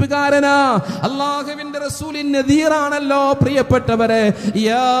മുന്നറിയിപ്പുകാരനാ. അല്ലാഹുവിന്റെ റസൂൽ നദീറാണല്ലോ. പ്രിയപ്പെട്ടവരെ,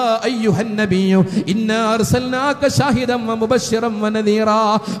 യാ അയ്യുഹൻ നബിയു ഇന്നാ അർസൽനാക ഷാഹിദൻ വമുബശ്ശിറൻ വനദീറാ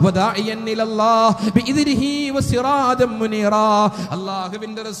വദാഇയൻ ഇലല്ലാഹ് ബിഇദ്നിഹി വസിറാജൻ മുനീറാ.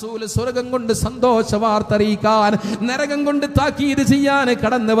 അല്ലാഹുവിന്റെ റസൂൽ സ്വർഗ്ഗം കൊണ്ട് സന്തോഷ വാർത്ത അറിയിക്കാൻ, നരകം കൊണ്ട് താക്കീത് ചെയ്യാൻ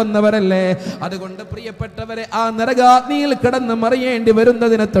കടന്നു വന്നവരല്ലേ. അതുകൊണ്ട് പ്രിയപ്പെട്ടവരെ, ആ നരകാഗ്നിയിൽ കിടന്ന് മറിയേണ്ടി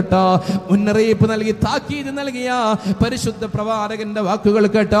വരുന്നതിനെ തൊട്ട് മുന്നറിയിപ്പ് താക്കീത് നൽകിയ പരിശുദ്ധ പ്രവാചകന്റെ വാക്കുകൾ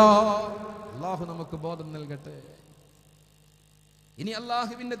കേട്ടോ. അല്ലാഹു നമുക്ക് ബോധം നൽകട്ടെ. ഇനി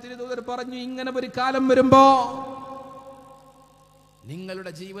അല്ലാഹുവിന്റെ തിരുദൂതർ പറഞ്ഞു, ഇങ്ങനെ ഒരു കാലം വരുമ്പോ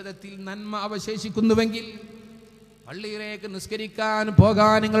നിങ്ങളുടെ ജീവിതത്തിൽ നന്മ അവശേഷിക്കുന്നുവെങ്കിൽ, പള്ളിയിലേക്ക് നിസ്കരിക്കാൻ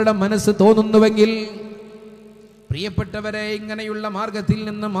പോകാൻ നിങ്ങളുടെ മനസ്സ് തോന്നുന്നുവെങ്കിൽ, പ്രിയപ്പെട്ടവരെ, ഇങ്ങനെയുള്ള മാർഗത്തിൽ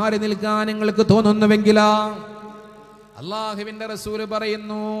നിന്ന് മാറി നിൽക്കാൻ നിങ്ങൾക്ക് തോന്നുന്നുവെങ്കിലാ, അല്ലാഹുവിന്റെ റസൂൽ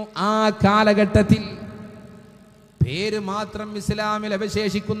പറയുന്നു, ആ കാലഘട്ടത്തിൽ പേര് മാത്രം ഇസ്ലാമിൽ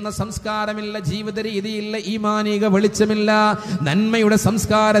അവശേഷിക്കുന്ന സംസ്കാരമില്ല, ജീവിത രീതിയില്ല, ഈമാനിക വെളിച്ചമില്ല, നന്മയുടെ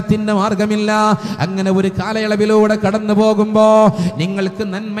സംസ്കാരത്തിന്റെ മാർഗമില്ല. അങ്ങനെ ഒരു കാലയളവിലൂടെ കടന്നു പോകുമ്പോ നിങ്ങൾക്ക്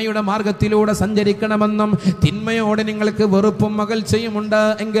നന്മയുടെ മാർഗത്തിലൂടെ സഞ്ചരിക്കണമെന്നും തിന്മയോട് നിങ്ങൾക്ക് വെറുപ്പും അകൽച്ചയുമുണ്ട്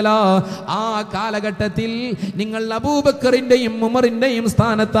എങ്കിലോ ആ കാലഘട്ടത്തിൽ നിങ്ങൾ അബൂബക്കറിന്റെയും ഉമറിന്റെയും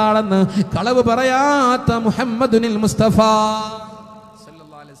സ്ഥാനത്താണെന്ന് കളവ് പറയാത്ത മുഹമ്മദുനിൽ മുസ്തഫ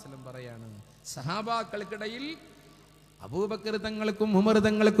സല്ലല്ലാഹു അലൈഹി വസല്ലം പറയാണ്. സഹാബാക്കൾക്കിടയിൽ അബൂബക്കർ തങ്ങൾക്കും ഉമർ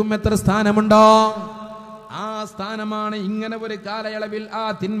തങ്ങൾക്കും എത്ര സ്ഥാനമുണ്ടോ ആ സ്ഥാനമാണ് ഇങ്ങനെ ഒരു കാലയളവിൽ ആ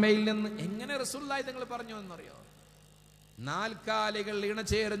തിന്മയിൽ നിന്ന് എങ്ങനെ റസൂലുള്ളാഹി തങ്ങൾ പറഞ്ഞു എന്നറിയോ? നാൽക്കാലികൾ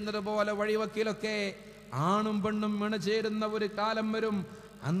ഇണചേരുന്നത് പോലെ വഴിവക്കിലൊക്കെ ആണും പെണ്ണും ഇണചേരുന്ന ഒരു കാലം വരും.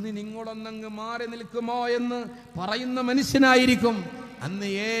 അന്ന് നിങ്ങളൊന്നങ്ങ് മാറി നിൽക്കുമോ എന്ന് പറയുന്ന മനുഷ്യനായിരിക്കും അന്ന്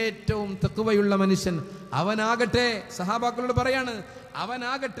ഏറ്റവും തഖ്വയുള്ള മനുഷ്യൻ. അവനാകട്ടെ സഹാബാക്കളോട് പറയാണ്,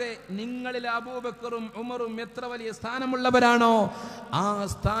 അവനാകട്ടെ നിങ്ങളിൽ അബൂബക്കറും ഉമറും എത്ര വലിയ സ്ഥാനമുള്ളവരാണോ ആ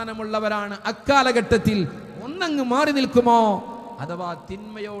സ്ഥാനമുള്ളവരാണ്. അക്കാലഘട്ടത്തിൽ ഒന്നങ്ങ് മാറി നിൽക്കുമോ, അഥവാ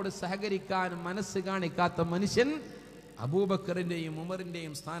തിന്മയോട് സഹകരിക്കാൻ മനസ്സ് കാണിക്കാത്ത മനുഷ്യൻ അബൂബക്കറിന്റെയും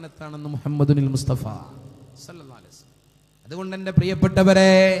ഉമറിന്റെയും സ്ഥാനത്താണെന്ന് മുഹമ്മദുനിൽ മുസ്തഫ സല്ലല്ലാഹു അലൈഹി വസല്ലം. അതുകൊണ്ട് എൻ്റെ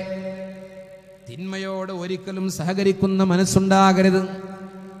പ്രിയപ്പെട്ടവരെ, തിന്മയോട് ഒരിക്കലും സഹകരിക്കുന്ന മനസ്സുണ്ടാകരുത്.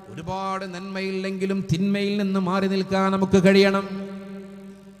 ഒരുപാട് നന്മയില്ലെങ്കിലും തിന്മയിൽ നിന്ന് മാറി നിൽക്കാൻ നമുക്ക് കഴിയണം.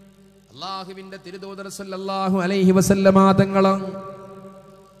 അല്ലാഹുവിന്റെ തിരുദൂതർ സല്ലല്ലാഹു അലൈഹി വസല്ലമ തങ്ങൾ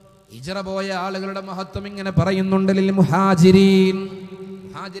ഹിജ്റ പോയ ആളുകളുടെ മഹത്വം ഇങ്ങനെ പറയുന്നുണ്ട്. ലിൽ മുഹാജിരീൻ,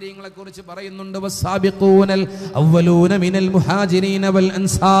 മുഹാജിരീങ്ങളെ കുറിച്ച് പറയുന്നുണ്ട്. വസ്സാബിഖൂനൽ അവ്വലൂന മിനൽ മുഹാജിരീന വൽ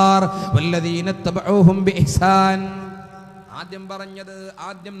അൻസാർ വല്ലദീന തബഊഹും ബിഇഹ്സാൻ. ആദ്യം പറഞ്ഞത്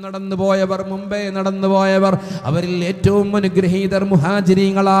ആദ്യം നടന്നുപോയവർ, മുമ്പേ നടന്നുപോയവർ, അവരിൽ ഏറ്റവും അനുഗ്രഹീതർ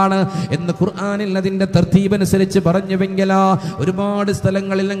മുഹാജിരീങ്ങളാണ് എന്ന് ഖുർആനിൽ അതിന്റെ തർത്തീബ് അനുസരിച്ച് പറഞ്ഞുവെങ്കിലാ ഒരുപാട്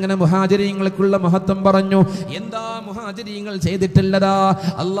സ്ഥലങ്ങളിൽ അങ്ങനെ മുഹാജിരീങ്ങൾക്കുള്ള മഹത്വം പറഞ്ഞു. എന്താ മുഹാജിരീങ്ങൾ ചെയ്തിട്ടുള്ളതാ?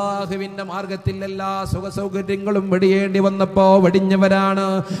 അള്ളാഹുവിന്റെ മാർഗത്തിൽ എല്ലാ സുഖ സൗകര്യങ്ങളും വെടിയേണ്ടി വന്നപ്പോ വെടിഞ്ഞവരാണ്.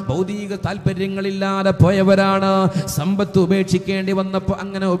 ഭൗതിക താല്പര്യങ്ങളില്ലാതെ പോയവരാണ്. സമ്പത്ത് ഉപേക്ഷിക്കേണ്ടി വന്നപ്പോ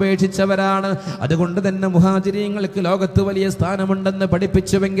അങ്ങനെ ഉപേക്ഷിച്ചവരാണ്. അതുകൊണ്ട് തന്നെ മുഹാജിരീങ്ങൾക്ക് ലോകത്ത് വലിയ സ്ഥാനമുണ്ടെന്ന്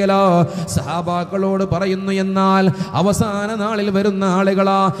പഠിപ്പിച്ചുവെങ്കിലോ സഹാബാക്കളോട് പറയുന്നു, എന്നാൽ അവസാന നാളിൽ വരുന്ന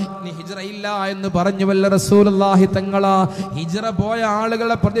ആളുകളാ ഇനി ഹിജ്റയില്ല എന്ന് പറഞ്ഞുവല്ല റസൂലുള്ളാഹി തങ്ങളാ. ഹിജ്റ പോയ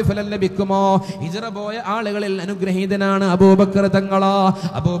ആളുകളെ പ്രതിഫലം ലഭിക്കുമോ? ഹിജ്റ പോയ ആളുകളിൽ അനുഗ്രഹീതനാണ് അബൂബക്കർ തങ്ങളാ.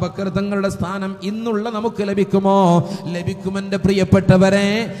 അബൂബക്കർ തങ്ങളുടെ സ്ഥാനം ഇന്നുള്ള നമുക്ക് ലഭിക്കുമോ? ലഭിക്കുമെന്റെ പ്രിയപ്പെട്ടവരെ.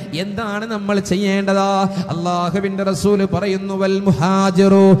 എന്താണ് നമ്മൾ ചെയ്യേണ്ടത്? അല്ലാഹുവിന്റെ റസൂൽ പറയുന്നു, വൽ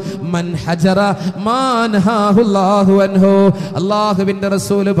മുഹാജിറു മൻ ഹജറ മാ നഹാഹുല്ലാഹു അൻഹു. അല്ലാഹുവിന്റെ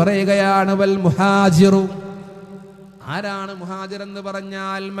റസൂല് പറയുകയാണ്, വൽ മുഹാജിറു, ആരാണ് മുഹാജിർ എന്ന്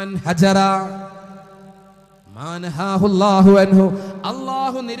പറഞ്ഞാൽ മൻ ഹജറ മാ നഹാഹുല്ലാഹു അൻഹു,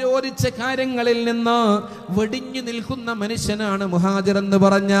 അല്ലാഹു നിരോധിച്ച കാര്യങ്ങളിൽ നിന്ന് വെടിഞ്ഞു നിൽക്കുന്ന മനുഷ്യനാണ് മുഹാജിർ എന്ന്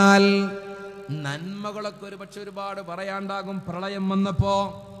പറഞ്ഞാൽ. നന്മകളൊക്കെ ഒരു പക്ഷെ ഒരുപാട് പറയാണ്ടാകും. പ്രളയം വന്നപ്പോ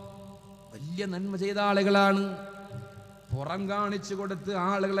വലിയ നന്മ ചെയ്ത ആളുകളാണ്. പുറം കാണിച്ചു കൊടുത്ത്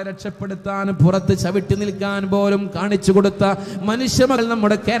ആളുകളെ രക്ഷപ്പെടുത്താൻ, പുറത്ത് ചവിട്ടി നിൽക്കാൻ പോലും കാണിച്ചു കൊടുത്ത മനുഷ്യമകൾ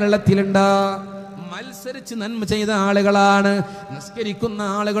നമ്മുടെ കേരളത്തിലുണ്ട്. മത്സരിച്ച് നന്മ ചെയ്ത ആളുകളാണ്. നിസ്കരിക്കുന്ന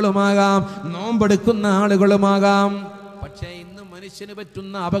ആളുകളുമാകാം, നോമ്പെടുക്കുന്ന ആളുകളുമാകാം. പക്ഷേ ഇന്ന് മനുഷ്യന്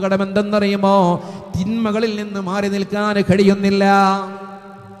പറ്റുന്ന അപകടം എന്തെന്നറിയുമോ? തിന്മകളിൽ നിന്ന് മാറി നിൽക്കാൻ കഴിയുന്നില്ല.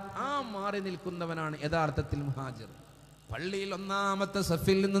 ആ മാറി നിൽക്കുന്നവനാണ് യഥാർത്ഥത്തിൽ മുഹാജിർ. പള്ളിയിൽ ഒന്നാമത്തെ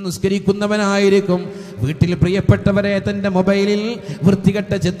സഫിൽ നിന്ന് നിസ്കരിക്കുന്നവനായിരിക്കും. വീട്ടിൽ പ്രിയപ്പെട്ടവരെ തന്റെ മൊബൈലിൽ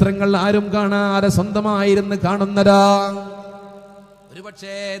വൃത്തികെട്ട ചിത്രങ്ങൾ ആരും കാണാതെ സ്വന്തമായിരുന്ന് കാണുന്നതാ.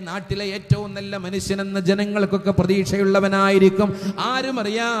 ഒരുപക്ഷെ നാട്ടിലെ ഏറ്റവും നല്ല മനുഷ്യനെന്ന ജനങ്ങൾക്കൊക്കെ പ്രതീക്ഷയുള്ളവനായിരിക്കും. ആരും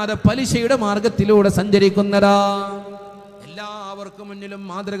അറിയാതെ പലിശയുടെ മാർഗത്തിലൂടെ സഞ്ചരിക്കുന്നതാ. എല്ലാവർക്കും മുന്നിലും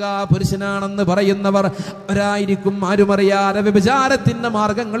മാതൃകാ പുരുഷനാണെന്ന് പറയുന്നവർ അവരായിരിക്കും ആരും അറിയാതെ വ്യഭിചാരത്തിന്റെ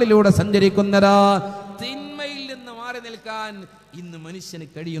മാർഗങ്ങളിലൂടെ സഞ്ചരിക്കുന്നതാ. തിന്മയിൽ നിന്ന് മാറി നിൽക്കാൻ ഇന്ന് മനുഷ്യന്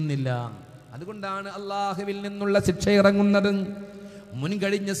കഴിയുന്നില്ല. അതുകൊണ്ടാണ് അള്ളാഹുവിൽ നിന്നുള്ള ശിക്ഷ ഇറങ്ങുന്നത്.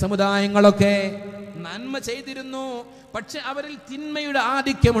 മുൻകഴിഞ്ഞ സമുദായങ്ങളൊക്കെ നന്മ ചെയ്തിരുന്നു, പക്ഷെ അവരിൽ തിന്മയുടെ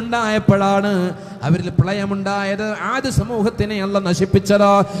ആധിക്യം ഉണ്ടായപ്പോഴാണ് അവരിൽ പ്രളയമുണ്ടായത്. ആദ്യ സമൂഹത്തിനെ അല്ല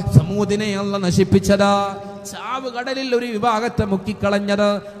നശിപ്പിച്ചതാ, സമൂദിനെ അല്ല നശിപ്പിച്ചതാ. ചാവ് കടലിൽ ഒരു വിഭാഗത്തെ മുക്കിക്കളഞ്ഞത്.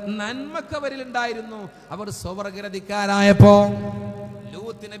 നന്മക്ക് അവരിൽ ഉണ്ടായിരുന്നു. അവർ സ്വവർഗരതിക്കാരായപ്പോ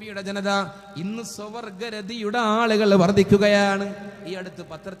ലൂത്ത് നബിയുടെ ജനത ഇന്ന് സ്വവർഗരതിയുടെ ആളുകൾ വർദ്ധിക്കുകയാണ്. ഈ അടുത്ത്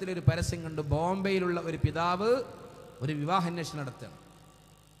പത്രത്തിലൊരു പരസ്യം കണ്ടു. ബോംബെയിലുള്ള ഒരു പിതാവ് ഒരു വിവാഹാന്വേഷണം നടത്തുകയാണ്.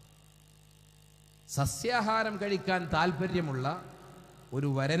 സസ്യാഹാരം കഴിക്കാൻ താല്പര്യമുള്ള ഒരു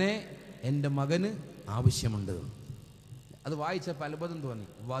വരനെ എൻ്റെ മകന് ആവശ്യമുണ്ട്. അത് വായിച്ചപ്പോൾ അത്ഭുതം തോന്നി.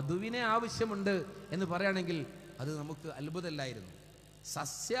 വധുവിനെ ആവശ്യമുണ്ട് എന്ന് പറയുകയാണെങ്കിൽ അത് നമുക്ക് അത്ഭുതമല്ലായിരുന്നു.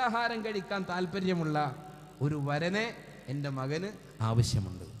 സസ്യാഹാരം കഴിക്കാൻ താല്പര്യമുള്ള ഒരു വരനെ എൻ്റെ മകന്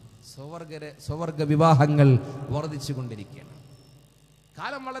ആവശ്യമുണ്ട്. സ്വവർഗ വിവാഹങ്ങൾ വർദ്ധിച്ചു കൊണ്ടിരിക്കുകയാണ്.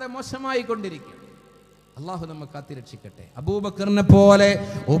 കാലം വളരെ മോശമായി കൊണ്ടിരിക്കുകയാണ്. അള്ളാഹു നമ്മെ കാത്തിരക്ഷിക്കട്ടെ. അബൂബക്കറിനെ പോലെ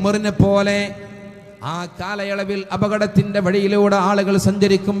ഉമറിനെ പോലെ ആ കാലയളവിൽ അപകടത്തിന്റെ വഴിയിലൂടെ ആളുകൾ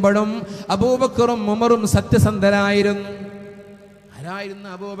സഞ്ചരിക്കുമ്പോഴും അബൂബക്കറും ഉമറും സത്യസന്ധരായിരുന്നു. ആരായിരുന്നു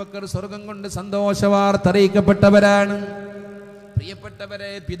അബൂബക്കർ? സ്വർഗം കൊണ്ട് സന്തോഷവാർത്ത അറിയിക്കപ്പെട്ടവരാണ്.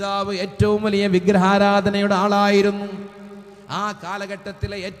 പ്രിയപ്പെട്ടവരെ, പിതാവ് ഏറ്റവും വലിയ വിഗ്രഹാരാധനയുടെ ആളായിരുന്നു. ആ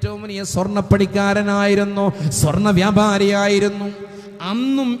കാലഘട്ടത്തിലെ ഏറ്റവും വലിയ സ്വർണ്ണപ്പണിക്കാരനായിരുന്നു, സ്വർണ്ണ വ്യാപാരിയായിരുന്നു.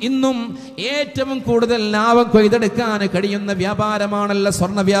 അന്നും ഇന്നും ഏറ്റവും കൂടുതൽ ലാഭം കൊയ്തെടുക്കാൻ കഴിയുന്ന വ്യാപാരമാണല്ലോ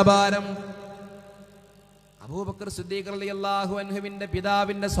സ്വർണ്ണ വ്യാപാരം. അബൂബക്കർ സിദ്ദീഖ് റളിയല്ലാഹു അൻഹുവിന്റെ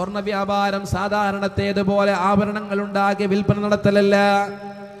പിതാവിന്റെ സ്വർണ്ണ വ്യാപാരം സാധാരണത്തേതുപോലെ ആഭരണങ്ങൾ ഉണ്ടാക്കി വിൽപ്പന നടത്തലല്ല,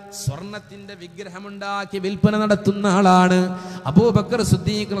 സ്വർണത്തിന്റെ വിഗ്രഹമുണ്ടാക്കി വിൽപ്പന നടത്തുന്ന ആളാണ് അബൂബക്കർ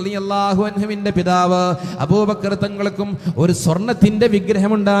സിദ്ദീഖ് റളിയല്ലാഹു അൻഹുവിന്റെ പിതാവ്. അബൂബക്കർ തങ്ങൾക്കും ഒരു സ്വർണത്തിന്റെ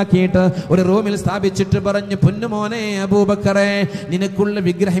വിഗ്രഹമുണ്ടാക്കിയിട്ട് ഒരു റൂമിൽ സ്ഥാപിച്ചിട്ട് പറഞ്ഞു, പൊന്നുമോനെ അബൂബക്കറെ, നിനക്കുള്ള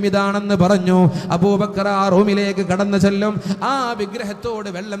വിഗ്രഹം ഇതാണെന്ന് പറഞ്ഞു. അബൂബക്കർ ആ റൂമിലേക്ക് കടന്നു ചെല്ലും. ആ വിഗ്രഹത്തോട്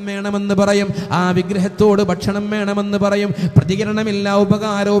വെള്ളം വേണമെന്ന് പറയും, ആ വിഗ്രഹത്തോട് ഭക്ഷണം വേണമെന്ന് പറയും. പ്രതികരണമില്ല,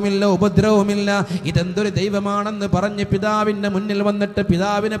 ഉപകാരവുമില്ല, ഉപദ്രവവുമില്ല. ഇതെന്തൊരു ദൈവമാണെന്ന് പറഞ്ഞ് പിതാവിന്റെ മുന്നിൽ വന്നിട്ട്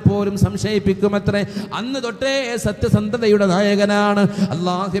പിതാവിനെ പോലും സംശയിപ്പിക്കുമത്രേ. അന്ന് തൊട്ടേ സത്യസന്ധതയുടെ നായകനാണ്.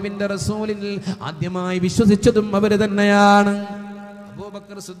 അല്ലാഹുവിന്റെ റസൂലിൽ ആദ്യമായി വിശ്വസിച്ചതും അവര് തന്നെയാണ്.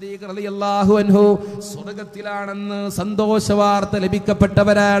 അബൂബക്കർ സിദ്ദീഖ് റളിയല്ലാഹു അൻഹു സ്വർഗ്ഗത്തിലാണെന്ന് സന്തോഷ വാർത്ത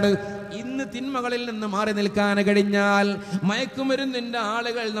ലഭിക്കപ്പെട്ടവരാണ്. ഇന്ന് തിന്മകളിൽ നിന്ന് മാറി നിൽക്കാൻ കഴിഞ്ഞാൽ, മയക്കുമരുന്നിന്റെ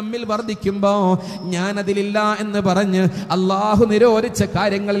ആളുകൾ നമ്മിൽ വർദ്ധിക്കുമ്പോ ഞാൻ അതിലില്ല എന്ന് പറഞ്ഞ് അള്ളാഹു നിരോധിച്ച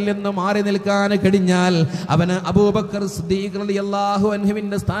കാര്യങ്ങളിൽ നിന്ന് മാറി നിൽക്കാൻ കഴിഞ്ഞാൽ അവന് അബൂബക്കർ സിദ്ദീഖ് റളിയല്ലാഹു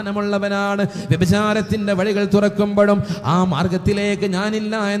അൻഹുവിന്റെ സ്ഥാനമുള്ളവനാണ്. വ്യഭിചാരത്തിന്റെ വഴികൾ തുറക്കുമ്പോഴും ആ മാർഗത്തിലേക്ക്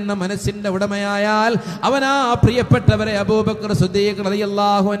ഞാനില്ല എന്ന മനസ്സിന്റെ ഉടമയായാൽ അവനാ പ്രിയപ്പെട്ടവരെ അബൂബക്കർ സിദ്ദീഖ്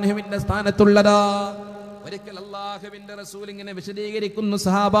റളിയല്ലാഹു അൻഹുവിന്റെ സ്ഥാനത്തുള്ളതാ. ഒരിക്കൽ അല്ലാഹുവിന്റെ റസൂൽ ഇങ്ങനെ വിശദീകരിക്കുന്നു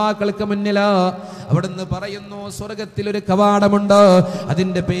സഹാബാക്കൾക്ക് മുന്നിൽ. അവിടുന്ന് പറയുന്നു, സ്വർഗത്തിൽ ഒരു കവാടമുണ്ട്,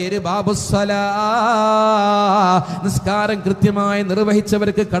 അതിന്റെ പേര് ബാബുസ്സലാ. നിസ്കാരം കൃത്യമായി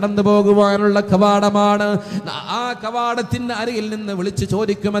നിർവഹിച്ചവർക്ക് കടന്നു പോകുവാനുള്ള കവാടമാണ്. ആ കവാടത്തിന്റെ അരികിൽ നിന്ന് വിളിച്ചു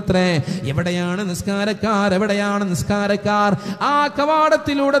ചോദിക്കുമത്രേ, എവിടെയാണ് നിസ്കാരക്കാർ, എവിടെയാണ് നിസ്കാരക്കാർ? ആ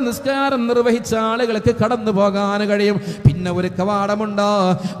കവാടത്തിലൂടെ നിസ്കാരം നിർവഹിച്ച ആളുകൾക്ക് കടന്നു പോകാൻ കഴിയും. പിന്നെ ഒരു കവാടമുണ്ട്,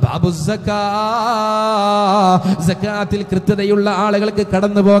 ബാബുസ്സക്കാ. സക്കാത്തിൽ കൃത്യതയുള്ള ആളുകൾക്ക്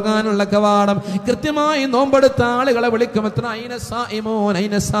കടന്നു പോകാനുള്ള കവാടം. കൃത്യമായി നോമ്പെടുത്ത ആളുകളെ വിളിക്കുമത്ര ഐന സായിമോൻ,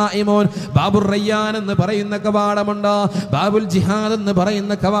 ഐന സായിമോൻ. ബാബുർ റയ്യാൻ എന്ന് പറയുന്ന കവാടമുണ്ട്, ബാബുൽ ജിഹാദ് എന്ന്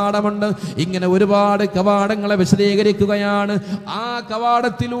പറയുന്ന കവാടമുണ്ട്. ഇങ്ങനെ ഒരുപാട് കവാടങ്ങളെ വിശദീകരിക്കുകയാണ്. ആ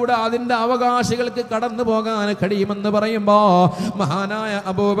കവാടത്തിലൂടെ അതിന്റെ അവകാശികൾക്ക് കടന്നു പോകാൻ കഴിയുമെന്ന് പറയുമ്പോ മഹാനായ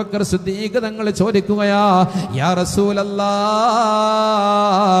അബൂബക്കർ സിദ്ദീഖ് തങ്ങൾ ചോദിക്കുകയാ, യാ റസൂലല്ലാഹ്,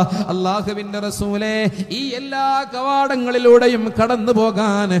 അല്ലാഹുവിന്റെ റസൂലേ, ഈ എല്ലാ കവാടങ്ങളിലൂടെയും കടന്നു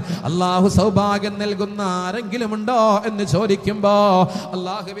പോകാൻ അള്ളാഹു സൗഭാഗ്യം നൽകുന്ന ആരെങ്കിലും ഉണ്ടോ എന്ന് ചോദിക്കുമ്പോ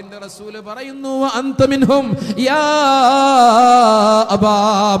അള്ളാഹുവിന്റെ റസൂല് പറയുന്നു, അന്ത മിൻഹും യാ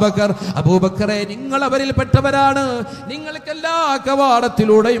അബൂബക്കർ. അബൂബക്കറെ, നിങ്ങൾ അവരിൽ പെട്ടവരാണ്. നിങ്ങൾക്ക് എല്ലാ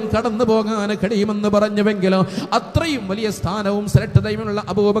കവാടത്തിലൂടെയും കടന്നു പോകാൻ കഴിയുമെന്ന് പറഞ്ഞുവെങ്കിലും അത്രയും വലിയ സ്ഥാനവും ശ്രേഷ്ഠതയുമുള്ള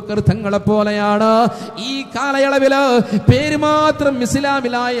അബൂബക്കർ തങ്ങളെ പോലെയാണ് ഈ കാലയളവില് പേര് മാത്രം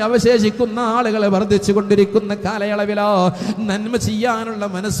ഇസ്ലാമിലായി അവശേഷിക്കുന്ന ആളുകളെ വർദ്ധിച്ചു കൊണ്ടിരിക്കുന്ന കാലയളവിലോ നന്മ ചെയ്യാനുള്ള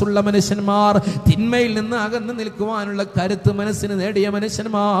മനസ്സുള്ള മനുഷ്യന്മാർ, തിന്മയിൽ നിന്ന് അകന്നു നിൽക്കുവാനുള്ള കരുത്ത് മനസ്സിന് നേടിയ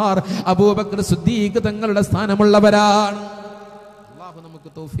മനുഷ്യന്മാർ അബൂബക്കർ സിദ്ദീഖ് തങ്ങളുടെ സ്ഥാനമുള്ളവരാണ്. അല്ലാഹു നമുക്ക്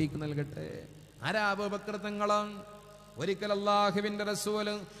തൗഫീഖ് നൽകട്ടെ. ആരാ അബൂബക്കർ തങ്ങളും? ഒരിക്കൽ അല്ലാഹുവിന്റെ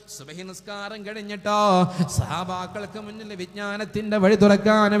റസൂല് സുബ്ഹി നിസ്കാരം കഴിഞ്ഞിട്ടോ സഹാബാക്കൾക്ക് മുന്നിൽ വിജ്ഞാനത്തിന്റെ വഴി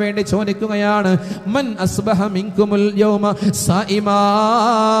തുറക്കാൻ വേണ്ടി ചോദിക്കുകയാണ്, മൻ അസ്ബഹ മിൻകുമുൽ യൗമ സായിമാ.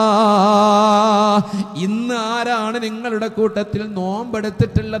 ഇന്ന് ആരാണ് നിങ്ങളുടെ കൂട്ടത്തിൽ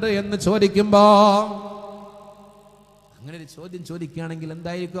നോമ്പെടുത്തിട്ടുള്ളത് എന്ന് ചോദിക്കുമ്പോ, അങ്ങനെ ഒരു ചോദ്യം ചോദിക്കുകയാണെങ്കിൽ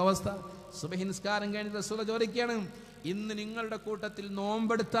എന്തായിരിക്കും അവസ്ഥ? സുബ്ഹി നിസ്കാരം കഴിഞ്ഞ് റസൂൽ ചോദിക്കുകയാണ്, ഇന്ന് നിങ്ങളുടെ കൂട്ടത്തിൽ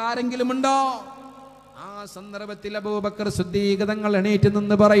നോമ്പെടുത്ത ആരെങ്കിലും ഉണ്ടോ? ആ സന്ദർഭത്തിൽ അബൂബക്കർ സിദ്ദീഖ് തങ്ങൾ എണീറ്റ്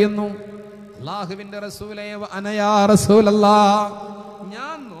നിന്ന് പറയുന്നു, അല്ലാഹുവിന്റെ റസൂലേ, അനയാ റസൂലല്ലാഹ്,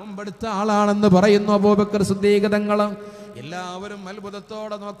 ഞാൻ നോമ്പെടുത്ത ആളാണെന്ന് പറയുന്നു അബൂബക്കർ സിദ്ദീഖ് തങ്ങൾ. എല്ലാവരും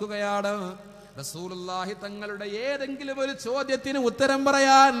അത്ഭുതത്തോടെ നോക്കുകയാണ്. റസൂലുള്ളാഹി തങ്ങളുടെ ഏതെങ്കിലും ഒരു ചോദ്യത്തിന് ഉത്തരം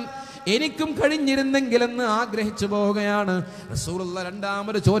പറയാൻ എനിക്കും കഴിഞ്ഞിരുന്നെങ്കിലെന്ന് ആഗ്രഹിച്ചു പോവുകയാണ്. റസൂലുള്ളാഹി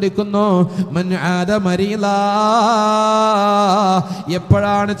രണ്ടാമത് ചോദിക്കുന്നു, മൻ ആദ മരീലാ.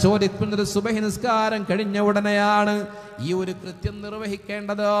 എപ്പോഴാണ് ചോദിക്കുന്നത്? സുബ്ഹി നിസ്കാരം കഴിഞ്ഞ ഉടനെയാണ്. ഈ ഒരു കൃത്യം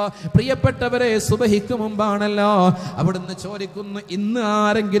നിർവഹിക്കേണ്ടത് പ്രിയപ്പെട്ടവരെ സുബഹിക്ക് മുമ്പാണല്ലോ. അവിടുന്ന് ചോദിക്കുന്നു, ഇന്ന്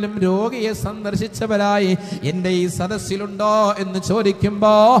ആരെങ്കിലും രോഗിയെ സന്ദർശിച്ചവരായി എന്റെ ഈ സദസ്സിലുണ്ടോ എന്ന്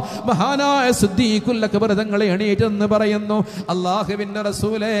ചോദിക്കുമ്പോ മഹാനായ സിദ്ദീഖുൽ അക്ബർ തങ്ങളെ എണീറ്റെന്ന് പറയുന്നു, അല്ലാഹുവിന്റെ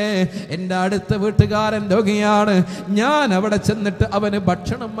റസൂലേ, എന്റെ അടുത്ത വീട്ടുകാരൻ രോഗിയാണ്. ഞാൻ അവിടെ ചെന്നിട്ട് അവന്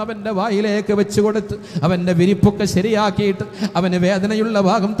ഭക്ഷണം അവന്റെ വായിലേക്ക് വെച്ചു കൊടുത്ത് അവന്റെ വിരിപ്പൊക്കെ ശരിയാക്കിയിട്ട് അവന് വേദനയുള്ള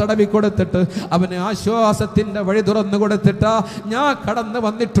ഭാഗം തടവി കൊടുത്തിട്ട് അവന് ആശ്വാസത്തിന്റെ വഴി തുറന്നു കൊടുത്തിട്ടാ ഞാൻ കടന്നു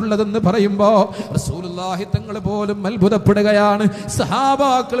വന്നിട്ടുള്ളതെന്ന് പറയുമ്പോ റസൂലുള്ളാഹി തങ്ങൾ പോലും അത്ഭുതപ്പെടുകയാണ്.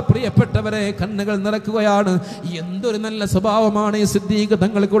 സഹാബാക്കൾ പ്രിയപ്പെട്ടവരെ കണ്ണുകൾ നിറക്കുകയാണ്. എന്തൊരു നല്ല സ്വഭാവമാണ് ഈ സിദ്ദീഖ്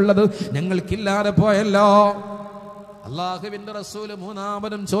തങ്ങൾക്കുള്ളത്, ഞങ്ങൾക്കില്ലാതെ പോയല്ലോ. അല്ലാഹുവിന്റെ റസൂൽ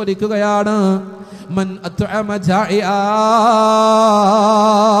മൂന്നാമതും ചോദിക്കുകയാണ്, മൻ അത്അമ ജാഇആ,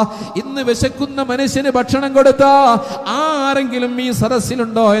 ഇന്ന് വിശക്കുന്ന മനുഷ്യന് ഭക്ഷണം കൊടുത്ത ആരെങ്കിലും ഈ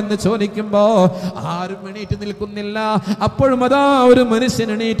സദസ്സിലുണ്ടോ എന്ന് ചോദിക്കുമ്പോ ആരും എണീറ്റ് നിൽക്കുന്നില്ല. അപ്പോഴും അതാ ഒരു മനുഷ്യൻ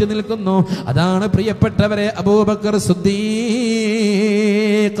എണീറ്റ് നിൽക്കുന്നു. അതാണ് പ്രിയപ്പെട്ടവരെ അബൂബക്കർ സിദ്ദീഖ്.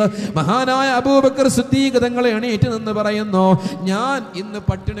 മഹാനായ അബൂബക്കർ സിദ്ദീഖ് തങ്ങൾ എണീറ്റ് നിന്ന് പറയുന്നു, ഞാൻ ഇന്ന്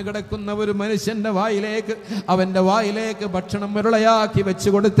പട്ടിണി കിടക്കുന്ന ഒരു മനുഷ്യന്റെ വായിലേക്ക് അവന്റെ വായിലേക്ക് ഭക്ഷണം മുരളയാക്കി വെച്ചു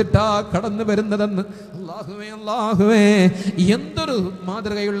കൊടുത്തിട്ടാ കടന്നു വരുന്നതെന്ന്. അല്ലാഹുവേ, അല്ലാഹുവേ, എന്തൊരു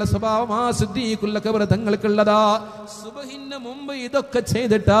മാതൃകയുള്ള സ്വഭാവം ആ സിദ്ദീഖുൽ അക്ബർ തങ്ങൾക്കുള്ളതാ. സുബഹിന് മുമ്പ് ഇതൊക്കെ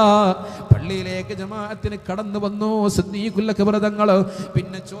ചെയ്തിട്ടാ പള്ളിയിലേക്ക് ജമാഅത്തിന് കടന്നു വന്നു സിദ്ദീഖുൽ അക്ബർ തങ്ങൾ.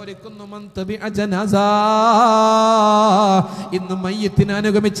 പിന്നെ ചോദിക്കുന്നു, മൻ തബിഅ ജനാസാ, ഇന്ന് മയ്യിത്തിനെ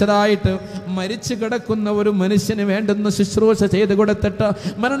അനുഗമിച്ചതായിട്ട് മരിച്ചു കിടക്കുന്ന ഒരു മനുഷ്യന് വേണ്ടുന്ന ശുശ്രൂഷ ചെയ്ത് കൊടുത്തിട്ട്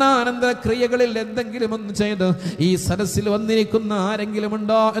മരണാനന്തര ക്രിയകളിൽ എന്തെങ്കിലും ഒന്ന് ചെയ്ത് ഈ സദസ്സിൽ വന്നിരിക്കുന്ന ആരെങ്കിലും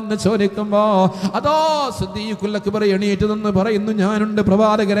ഉണ്ടോ എന്ന് ചോദിക്കുമ്പോ അതോ സിദ്ദീഖുൽ അക്ബർ എണീറ്റ് നിന്ന് പറയുന്നു, ഞാനുണ്ട്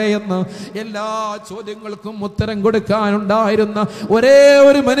പ്രവാചകരെ എന്ന്. എല്ലാ ചോദ്യങ്ങൾക്കും ഉത്തരം കൊടുക്കാനുണ്ടായിരുന്ന ഒരേ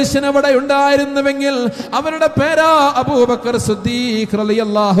ഒരു മനുഷ്യൻ അവിടെ ഉണ്ടായിരുന്നുവെങ്കിൽ അവരുടെ പേരാ അബൂബക്കർ സിദ്ദീഖ്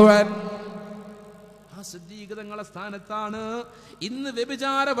റളിയല്ലാഹു അൻഹു. ആ സിദ്ദീഖ് തങ്ങളുടെ സ്ഥാനത്താണ് ഇന്ന്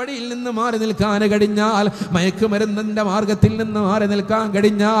വ്യഭിചാര വഴിയിൽ നിന്ന് മാറി നിൽക്കാൻ കഴിഞ്ഞാൽ, മയക്കുമരുന്നിന്റെ മാർഗത്തിൽ നിന്ന് മാറി നിൽക്കാൻ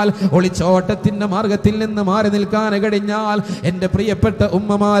കഴിഞ്ഞാൽ, ഒളിച്ചോട്ടത്തിന്റെ മാർഗത്തിൽ നിന്ന് മാറി നിൽക്കാൻ കഴിഞ്ഞാൽ, എന്റെ പ്രിയപ്പെട്ട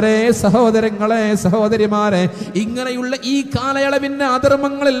ഉമ്മമാരെ, സഹോദരങ്ങളെ, സഹോദരിമാരെ, ഇങ്ങനെയുള്ള ഈ കാലയളവിന്റെ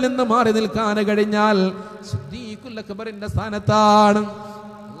അധർമ്മങ്ങളിൽ നിന്ന് മാറി നിൽക്കാൻ കഴിഞ്ഞാൽ സിദ്ദീഖുൽ അക്ബറിന്റെ സ്ഥാനത്താണ്.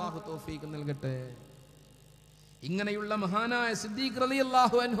 അല്ലാഹു തൗഫീഖ് നൽകട്ടെ. ഇങ്ങനെയുള്ള മഹാനായ സിദ്ദീഖ്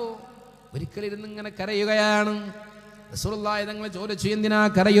റളിയല്ലാഹു അൻഹു ഒരിക്കൽ ഇരുന്ന് ഇങ്ങനെ കരയുകയാണ്. റസൂലുള്ളാഹി തങ്ങൾ ചോദിച്ചു, എന്തിനാ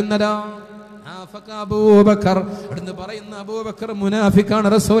കരയുന്നത്? അബൂബക്കർ എന്ന് പറയുന്ന അബൂബക്കർ മുനാഫിക്കാണ്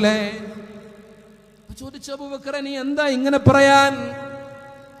റസൂലേ. ചോദിച്ചു, അബൂബക്കർ നീ എന്താ ഇങ്ങനെ പറയാൻ?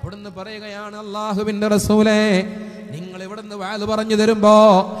 അവിടുന്ന് പറയുകയാണ്, അല്ലാഹുവിന്റെ റസൂലേ, നിങ്ങൾ ഇവിടെ നിന്ന് വാല് പറഞ്ഞു തരുമ്പോ,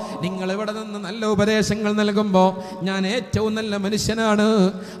 നിങ്ങൾ ഇവിടെ നിന്ന് നല്ല ഉപദേശങ്ങൾ നൽകുമ്പോ ഞാൻ ഏറ്റവും നല്ല മനുഷ്യനാണ്.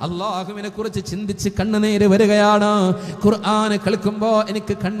 അല്ലാഹുവിനെ കുറിച്ച് ചിന്തിച്ച് കണ്ണുനീര് വരികയാണ്. ഖുർആൻ കേൾക്കുമ്പോ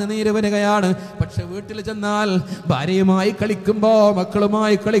എനിക്ക് കണ്ണുനീര് വരികയാണ്. പക്ഷെ വീട്ടിൽ ചെന്നാൽ ഭാര്യയുമായി കളിക്കുമ്പോ,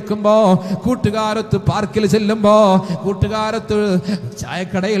 മക്കളുമായി കളിക്കുമ്പോ, കൂട്ടുകാരത്ത് പാർക്കിൽ ചെല്ലുമ്പോ, കൂട്ടുകാരത്ത്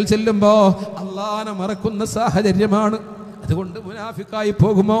ചായക്കടയിൽ ചെല്ലുമ്പോ അല്ലാഹനെ മറക്കുന്ന സാഹചര്യമാണ്. അതുകൊണ്ട് മുനാഫിക്കായി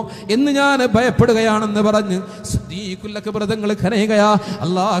പോകുമോ എന്ന് ഞാൻ ഭയപ്പെടുകയാണെന്ന് പറഞ്ഞ് സിദ്ദീഖുൽ അക്ബർ തങ്ങൾ കരയുകയാ.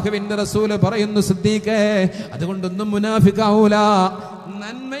 അല്ലാഹുവിന്റെ റസൂൽ പറയുന്നു, സിദ്ദീഖേ, അതുകൊണ്ടൊന്നും മുനാഫിക്കാവൂല.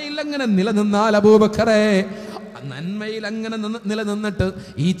 നന്മയിൽ അങ്ങനെ നിലനിന്നാൽ അബൂബക്കറേ, നന്മയിൽ അങ്ങനെ നിലനിന്നിട്ട്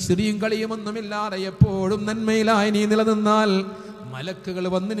ഈ ചിരിയും കളിയും ഒന്നുമില്ലാതെ എപ്പോഴും നന്മയിലായി നീ നിലനിന്നാൽ മലക്കുകൾ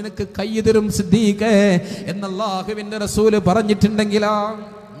വന്ന് നിനക്ക് കൈ തരും സിദ്ദീഖേ എന്ന് അല്ലാഹുവിന്റെ റസൂൽ പറഞ്ഞിട്ടുണ്ടെങ്കിലാ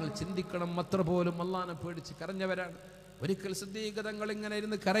നിങ്ങൾ ചിന്തിക്കണം. അത്ര പോലും അല്ലാഹനെ പേടിച്ച് കരഞ്ഞവരാണ്. ഒരിക്കൽ സിദ്ദീഖ് തങ്ങൾ ഇങ്ങനെ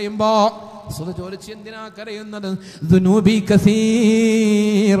ഇരുന്ന് കരയുമ്പോ ചോദിച്ചു, എന്തിനാ കരയുന്നത്? ദുനൂബി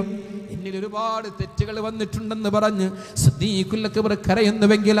കസീർ, എന്നിൽ ഒരുപാട് തെറ്റുകൾ വന്നിട്ടുണ്ടെന്ന് പറഞ്ഞ് സിദ്ദീഖുൽ അക്ബർ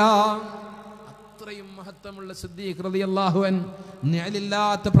കരയുന്നുവെങ്കിലാ അത്രയും മഹത്വമുള്ള സിദ്ദീഖ് റളിയല്ലാഹു അൻഹു,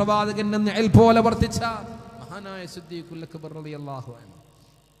 നിഅലില്ലാത്ത പ്രവാചകന്റെ നിഅൽ പോലെ വർത്തിച്ച മഹാനായ സിദ്ദീഖുൽ അക്ബർ റളിയല്ലാഹു അൻഹു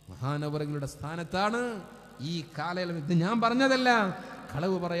മഹാനവറുകളുടെ സ്ഥാനത്താണ് ഈ കാലയളവ്. ഇത് ഞാൻ പറഞ്ഞതല്ല,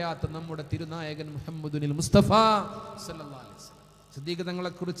 കളവ് പറയാത്ത നമ്മുടെ തിരുനായകൻ മുഹമ്മദുൽ മുസ്തഫ സല്ലല്ലാഹു അലൈഹി വസല്ലം. സിദ്ദീഖ്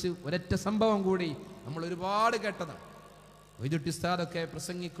തങ്ങളെ കുറിച്ച് ഒരൊറ്റ സംഭവം കൂടി നമ്മൾ ഒരുപാട് കേട്ടതാണ്. ഉസ്താദൊക്കെ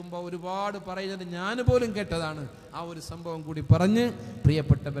പ്രസംഗിക്കുമ്പോൾ ഒരുപാട് പറയുന്നത് ഞാൻ പോലും കേട്ടതാണ്. ആ ഒരു സംഭവം കൂടി പറഞ്ഞ്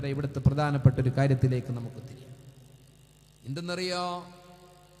പ്രിയപ്പെട്ടവരെ ഇവിടുത്തെ പ്രധാനപ്പെട്ട ഒരു കാര്യത്തിലേക്ക് നമുക്ക് തിരിയാം. എന്തെന്നറിയോ?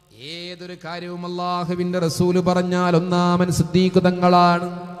 ഏതൊരു കാര്യവും അല്ലാഹുവിന്റെ റസൂല് പറഞ്ഞാൽ ഒന്നാമൻ സിദ്ദീഖ് തങ്ങളാണ്.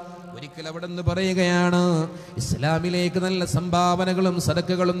 ഒരിക്കൽ അവിടെ നിന്ന് പറയുകയാണ്, ഇസ്ലാമിലേക്ക് നല്ല സംഭാവനകളും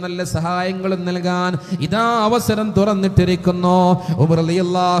സദഖകളും നല്ല സഹായങ്ങളും നൽകാൻ ഇതാ അവസരം തുറന്നിട്ടിരിക്കുന്നു. ഉമർ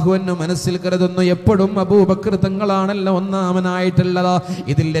റളിയല്ലാഹു അൻഹു മനസ്സിൽ കരുതുന്നു, എപ്പോഴും അബൂബക്കർ തങ്ങളാണല്ലോ ഒന്നാമനായിട്ടുള്ളത്,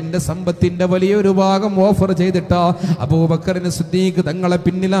 ഇതിൽ എന്റെ സമ്പത്തിന്റെ വലിയൊരു ഭാഗം ഓഫർ ചെയ്തിട്ട് അബൂബക്കറിന് സിദ്ദീഖ് തങ്ങളെ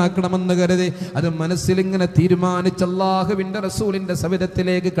പിന്നിലാക്കണമെന്ന് കരുതി അത് മനസ്സിൽ ഇങ്ങനെ തീരുമാനിച്ച് അല്ലാഹുവിന്റെ റസൂലിന്റെ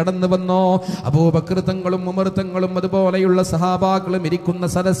സവിധത്തിലേക്ക് കടന്നു വന്നു. അബൂബക്കർ തങ്ങളും ഉമർ തങ്ങളും അതുപോലെയുള്ള സഹാബാക്കളും ഇരിക്കുന്ന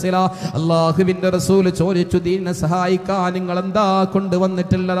സദസ്സില അല്ലാഹുവിന്റെ റസൂൽ ചോദിച്ചു, ദീനിനെ സഹായിക്കാൻ നിങ്ങൾ എന്താ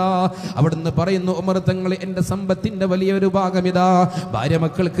കൊണ്ടുവന്നിട്ടുള്ളതാ? അവിടുന്ന് പറയുന്നു, ഉമർ തങ്ങൾ, എന്റെ സമ്പത്തിന്റെ വലിയൊരു ഭാഗം ഇതാ, ഭാര്യ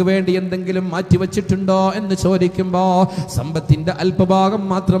മക്കൾക്ക് വേണ്ടി എന്തെങ്കിലും മാറ്റിവെച്ചിട്ടുണ്ടോ എന്ന് ചോദിക്കുമ്പോ സമ്പത്തിന്റെ അല്പഭാഗം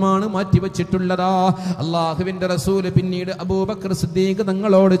മാത്രമാണ് മാറ്റിവെച്ചിട്ടുള്ളതാ. അല്ലാഹുവിന്റെ റസൂൽ പിന്നീട് അബൂബക്കർ സിദ്ദീഖ്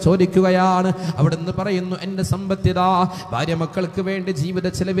തങ്ങളോട് ചോദിക്കുകയാണ്, അവിടുന്ന് പറയുന്നു, എന്റെ സമ്പത്തിതാ, ഭാര്യ മക്കൾക്ക് വേണ്ടി ജീവിത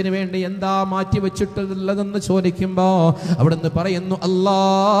ചെലവിന് വേണ്ടി എന്താ മാറ്റിവെച്ചിട്ടുള്ളതെന്ന് ചോദിക്കുമ്പോ അവിടുന്ന് പറയുന്നു,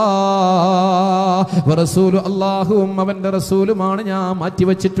 അല്ലാഹുവും അവന്റെ റസൂലുമാണ് ഞാൻ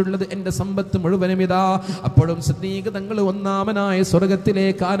മാറ്റിവെച്ചിട്ടുള്ളത്, എന്റെ സമ്പത്ത് മുഴുവനും ഇതാ. അപ്പോഴും സിദ്ദീഖ് തങ്ങൾ ഒന്നാമനായ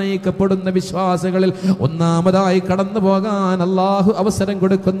സ്വർഗത്തിലേക്ക് ആനയിക്കപ്പെടുന്ന വിശ്വാസികളിൽ ഒന്നാമതായി കടന്നു പോകാൻ അല്ലാഹു അവസരം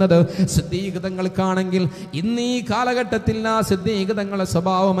കൊടുക്കുന്നത് സിദ്ദീഖ് തങ്ങൾക്കാണെങ്കിൽ ഇന്ന് ഈ കാലഘട്ടത്തിൽ ആ സിദ്ദീഖ് തങ്ങളെ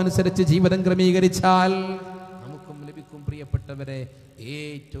സ്വഭാവം അനുസരിച്ച് ജീവിതം ക്രമീകരിച്ചാൽ നമുക്കും ലഭിക്കും. പ്രിയപ്പെട്ടവരെ,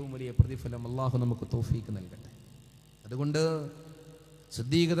 ഏറ്റവും വലിയ പ്രതിഫലം അല്ലാഹു നമുക്ക് തൗഫീഖ് നൽകട്ടെ. അതുകൊണ്ട്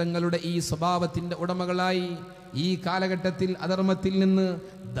സിദ്ദീഖ് തങ്ങളുടെ ഈ സ്വഭാവത്തിന്റെ ഉടമകളായി ഈ കാലഘട്ടത്തിൽ അധർമ്മത്തിൽ നിന്ന്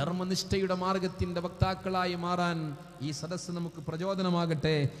ധർമ്മനിഷ്ഠയുടെ മാർഗത്തിന്റെ വക്താക്കളായി മാറാൻ ഈ സദസ്സ് നമുക്ക്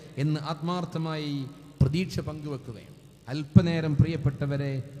പ്രചോദനമാകട്ടെ എന്ന് ആത്മാർത്ഥമായി പ്രതീക്ഷ പങ്കുവെക്കുകയാണ്. അല്പനേരം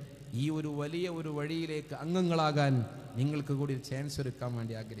പ്രിയപ്പെട്ടവരെ, ഈ ഒരു വലിയ ഒരു വഴിയിലേക്ക് അംഗങ്ങളാകാൻ നിങ്ങൾക്ക് കൂടി ഒരു ചാൻസ് ഒരുക്കാൻ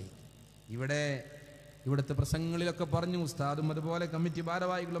വേണ്ടി ആഗ്രഹിക്കും. ഇവിടുത്തെ പ്രസംഗങ്ങളിലൊക്കെ പറഞ്ഞു, ഉസ്താദും അതുപോലെ കമ്മിറ്റി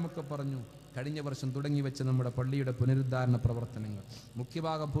ഭാരവാഹികളുമൊക്കെ പറഞ്ഞു, കഴിഞ്ഞ വർഷം തുടങ്ങി വെച്ച നമ്മുടെ പള്ളിയുടെ പുനരുദ്ധാരണ പ്രവർത്തനങ്ങൾ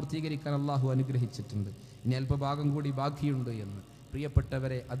മുഖ്യഭാഗം പൂർത്തീകരിക്കാൻ അള്ളാഹു അനുഗ്രഹിച്ചിട്ടുണ്ട്. ഇനി അല്പഭാഗം കൂടി ബാക്കിയുണ്ട് എന്ന്.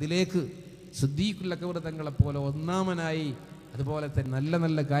 പ്രിയപ്പെട്ടവരെ, അതിലേക്ക് സിദ്ദീഖുൽ അക്ബർ തങ്ങളെപ്പോലെ ഒന്നാമനായി അതുപോലെ തന്നെ നല്ല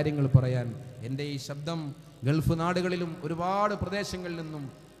നല്ല കാര്യങ്ങൾ പറയാൻ എൻ്റെ ഈ ശബ്ദം ഗൾഫ് നാടുകളിലും ഒരുപാട് പ്രദേശങ്ങളിൽ നിന്നും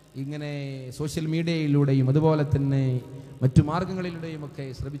ഇങ്ങനെ സോഷ്യൽ മീഡിയയിലൂടെയും അതുപോലെ തന്നെ മറ്റു മാർഗങ്ങളിലൂടെയും ഒക്കെ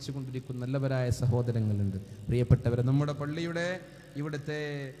ശ്രമിച്ചുകൊണ്ടിരിക്കുന്ന നല്ലവരായ സഹോദരങ്ങളുണ്ട്. പ്രിയപ്പെട്ടവരെ, നമ്മുടെ പള്ളിയുടെ ഇവിടുത്തെ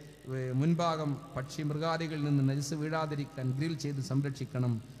മുൻഭാഗം പക്ഷി മൃഗാദികളിൽ നിന്ന് നജസ് വീഴാതിരിക്കാൻ ഗ്രിൽ ചെയ്ത്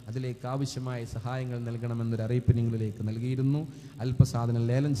സംരക്ഷിക്കണം. അതിലേക്ക് ആവശ്യമായ സഹായങ്ങൾ നൽകണമെന്നൊരു അറിയിപ്പ് നിങ്ങളിലേക്ക് നൽകിയിരുന്നു. അല്പസാധനം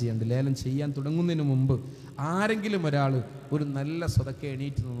ലേലം ചെയ്യേണ്ട, ലേലം ചെയ്യാൻ തുടങ്ങുന്നതിന് മുമ്പ് ആരെങ്കിലും ഒരാൾ ഒരു നല്ല സദക്ക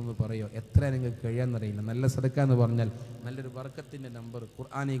എണീറ്റ് നിന്നൊന്ന് പറയോ? എത്ര നിങ്ങൾക്ക് കഴിയാമെന്നറിയില്ല. നല്ല സദക്ക എന്ന് പറഞ്ഞാൽ നല്ലൊരു ബർക്കത്തിൻ്റെ നമ്പർ,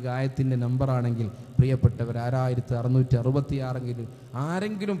 ഖുർആനിക ആയത്തിൻ്റെ നമ്പറാണെങ്കിൽ പ്രിയപ്പെട്ടവർ 6666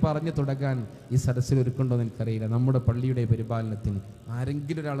 ആരെങ്കിലും പറഞ്ഞു തുടങ്ങാൻ ഈ സദസ്സിൽ ഒരുക്കുണ്ടോ എന്ന് എനിക്കറിയില്ല. നമ്മുടെ പള്ളിയുടെ പരിപാലനത്തിന്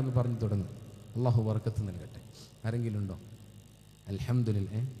ആരെങ്കിലും ഒരാളെന്ന് പറഞ്ഞു തുടങ്ങും. അള്ളാഹു ബർക്കത്ത് നൽകട്ടെ. ആരെങ്കിലും ഉണ്ടോ?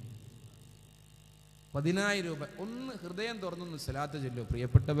 അൽഹംദുലില്ലാഹ്. 10,000 രൂപ. ഒന്ന് ഹൃദയം തുറന്നൊന്ന് സ്വലാത്ത് ചൊല്ലൂ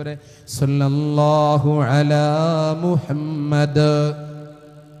പ്രിയപ്പെട്ടവരെ. സല്ലല്ലാഹു അലാ മുഹമ്മദ്.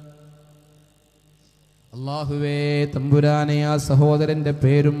 അല്ലാഹുവേ തമ്പുരാനെ, ആ സഹോദരന്റെ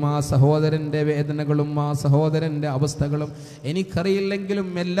പേരും ആ സഹോദരന്റെ വേദനകളും ആ സഹോദരന്റെ അവസ്ഥകളും എനിക്കറിയില്ലെങ്കിലും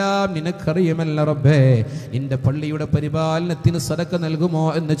എല്ലാം നിനക്കറിയുമല്ല റബ്ബേ. നിന്റെ പള്ളിയുടെ പരിപാലനത്തിന് സദക്ക നൽകുമോ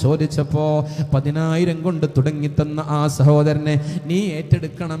എന്ന് ചോദിച്ചപ്പോ 10,000 കൊണ്ട് തുടങ്ങിത്തന്ന ആ സഹോദരനെ നീ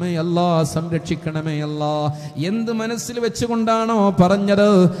ഏറ്റെടുക്കണമേ അല്ലാ, സംരക്ഷിക്കണമേ അല്ലാ. എന്ത് മനസ്സിൽ വെച്ചുകൊണ്ടാണോ പറഞ്ഞത്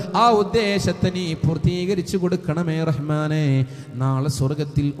ആ ഉദ്ദേശത്തെ നീ പൂർത്തീകരിച്ചു കൊടുക്കണമേ റഹ്മാനെ. നാളെ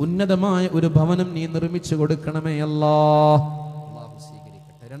സ്വർഗത്തിൽ ഉന്നതമായ ഒരു ഭവനം നീ നിർമ്മിച്ചു കൊടുക്കണമേ അല്ലാ. അല്ലാഹു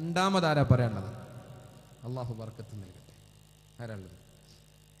സ്വീകരിക്കട്ടെ. രണ്ടാമതാരാ പറയാനുള്ളത്? അല്ലാഹു ബർക്കത്ത് നൽകട്ടെ. ആരാളുള്ളത്?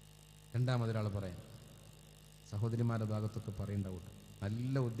 രണ്ടാമതൊരാൾ പറയാൻ. സഹോദരിമാരുടെ ഭാഗത്തൊക്കെ പറയേണ്ടാവും.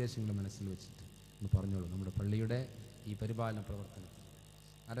 നല്ല ഉദ്ദേശങ്ങൾ മനസ്സിൽ വെച്ചിട്ട് ഒന്ന് പറഞ്ഞോളൂ. നമ്മുടെ പള്ളിയുടെ ഈ പരിപാലന പ്രവർത്തനം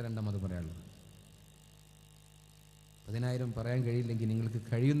ആരാ രണ്ടാമത് പറയാനുള്ളത്? 10,000 പറയാൻ കഴിയില്ലെങ്കിൽ നിങ്ങൾക്ക്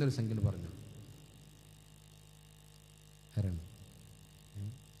കഴിയുന്നൊരു സംഖ്യ പറഞ്ഞു. ആരാണ്?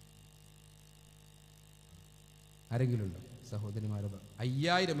 ആരെങ്കിലും ഉണ്ടോ? സഹോദരിമാർ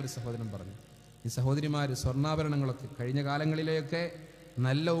 5,000 ഒരു സഹോദരൻ പറഞ്ഞു. ഈ സഹോദരിമാർ സ്വർണ്ണാഭരണങ്ങളൊക്കെ കഴിഞ്ഞ കാലങ്ങളിലെയൊക്കെ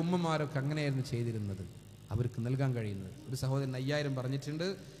നല്ല ഉമ്മമാരൊക്കെ അങ്ങനെയായിരുന്നു ചെയ്തിരുന്നത്. അവർക്ക് നൽകാൻ കഴിയുന്നത്. ഒരു സഹോദരൻ 5,000 പറഞ്ഞിട്ടുണ്ട്.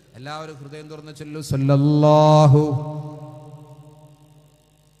 എല്ലാവരും ഹൃദയം തുറന്ന് ചൊല്ലു.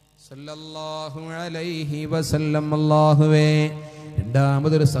 സല്ലല്ലാഹു അലൈഹി വസല്ലം. അല്ലാഹുവേ,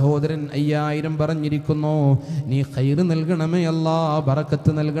 രണ്ടാമതൊരു സഹോദരൻ 5,000 പറഞ്ഞിരിക്കുന്നു. നീ ഖൈറ് നൽകണമേ അല്ലാ,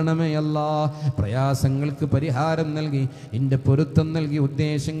 ബറക്കത്ത് നൽകണമേ അല്ലാ. പ്രയാസങ്ങൾക്ക് പരിഹാരം നൽകി നിന്റെ പൊരുത്തം നൽകി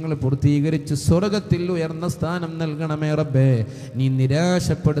ഉദ്ദേശങ്ങൾ പൂർത്തീകരിച്ച് സ്വർഗത്തിൽ ഉയർന്ന സ്ഥാനം നൽകണമേ റബ്ബേ. നീ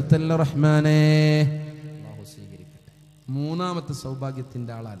നിരാശപ്പെടുത്തല്ല റഹ്മാനേ. അല്ലാഹു സ്വീകരിക്കട്ടെ. മൂന്നാമത്തെ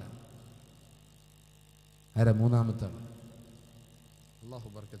സൗഭാഗ്യത്തിന്റെ ആളാണ്. ആരാ മൂന്നാമത്തെ ആൾ? അള്ളാഹു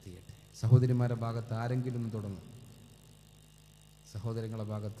ബർക്കത്ത് ചെയ്യട്ടെ. സഹോദരിമാരുടെ ഭാഗത്ത് ആരെങ്കിലും ഒന്ന് തുടങ്ങും? സഹോദരങ്ങളുടെ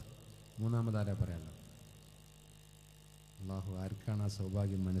ഭാഗത്ത് മൂന്നാമതാരാ പറയാനുള്ളത്? അള്ളാഹു ആർക്കാണ് ആ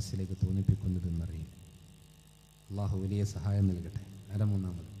സൗഭാഗ്യം മനസ്സിലേക്ക് തോന്നിപ്പിക്കുന്നതെന്നറിയില്ല. അള്ളാഹു വലിയ സഹായം നൽകട്ടെ. ആരാ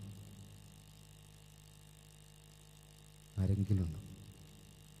മൂന്നാമത്? ആരെങ്കിലും ഉണ്ടോ?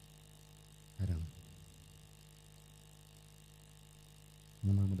 ആരാണ്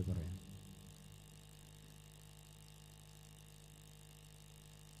മൂന്നാമത് പറയാൻ?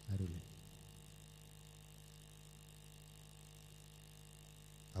 ആരുമില്ല.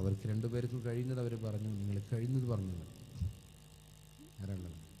 അവർക്ക് രണ്ടുപേർക്കും കഴിയുന്നത് അവർ പറഞ്ഞു. നിങ്ങൾ കഴിയുന്നത് പറഞ്ഞു.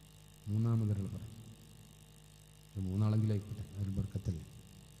 ആരാളുള്ളത്? മൂന്നാമതൊരാൾ പറഞ്ഞു. മൂന്നാളെങ്കിലും ആയിക്കോട്ടെ, അതിൽ ബർക്കത്തല്ലേ.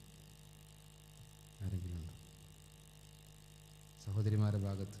 ആരെങ്കിലും ഉണ്ടോ സഹോദരിമാരുടെ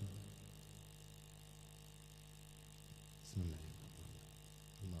ഭാഗത്ത്?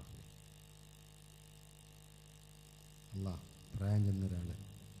 അല്ലാഹ് പ്രായം ചെന്ന ഒരാൾ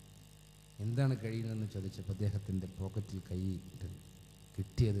എന്താണ് കഴിയുന്നതെന്ന് ചോദിച്ചപ്പോൾ അദ്ദേഹത്തിൻ്റെ പോക്കറ്റിൽ കൈ ഇട്ട്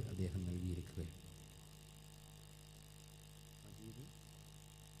കിട്ടിയത് അദ്ദേഹം നൽകിയിരിക്കുകയാണ്.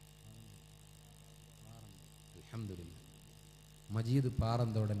 അൽഹംദുലില്ലാഹ്. മജീദ്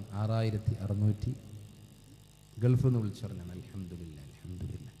പാറന്തോടൻ 6600 ഗൾഫിൽ നിന്ന് വിളിച്ചു പറഞ്ഞാണ്. അൽഹംദുലില്ലാഹ്,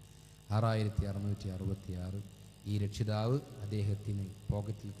 അൽഹംദുലില്ലാഹ്. 6666 ഈ രക്ഷിതാവ് അദ്ദേഹത്തിന്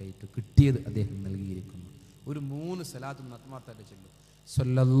പോക്കറ്റിൽ കൈയിട്ട് കിട്ടിയത് അദ്ദേഹം നൽകിയിരിക്കുന്നു. ഒരു 3 സലാത്തും ആത്മാർത്ഥമായിട്ട് ചൊല്ലും.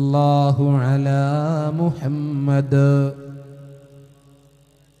 സല്ലല്ലാഹു അലാ മുഹമ്മദ്,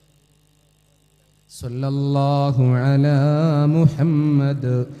 സല്ലല്ലാഹു അലാ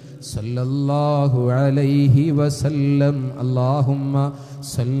മുഹമ്മദ്, സല്ലല്ലാഹു അലൈഹി വസല്ലം. അല്ലാഹുമ്മ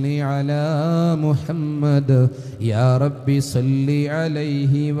സല്ലി അലാ മുഹമ്മദ് യാ റബ്ബി സല്ലി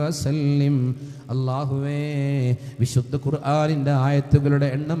അലൈഹി വസല്ലിം. അല്ലാഹുവേ, വിശുദ്ധ ഖുർആനിന്റെ ആയത്തുകളുടെ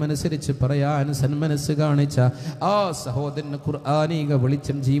എണ്ണമനുസരിച്ച് പറയാൻ സന്മനസ് കാണിച്ച ആ സഹോദരന് ഖുർആനിക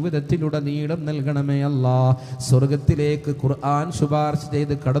വെളിച്ചം ജീവിതത്തിലുടനീളം നൽകണമേ അല്ലാ. സ്വർഗത്തിലേക്ക് ഖുർആൻ ശുപാർശ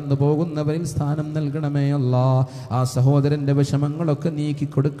ചെയ്ത് കടന്നു പോകുന്നവരിൽ സ്ഥാനം നൽകണമേ അല്ലാ. ആ സഹോദരന്റെ വിഷമങ്ങളൊക്കെ നീക്കി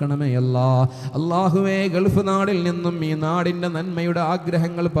കൊടുക്കണമേ അല്ലാ. അല്ലാഹുവേ, ഗൾഫ് നാടിൽ നിന്നും ഈ നാടിന്റെ നന്മയുടെ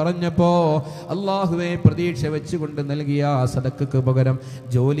ആഗ്രഹങ്ങൾ പറഞ്ഞപ്പോ അല്ലാഹുവേ പ്രതീക്ഷ വെച്ചുകൊണ്ട് നൽകിയ ആ സദഖക്ക് പകരം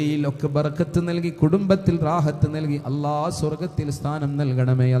ജോലിയിൽ ഒക്കെ ബർക്കത്ത് നൽകി, കുടുംബത്തിൽ റാഹത്ത് നൽകി അല്ലാ സ്വർഗത്തിൽ സ്ഥാനം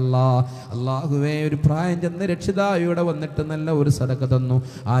നൽകണമേ അല്ലാ. അല്ലാഹുവേ, ഒരു പ്രായം ചെന്ന രക്ഷിതാവിടെ വന്നിട്ട് നല്ല ഒരു സദഖ തന്നു.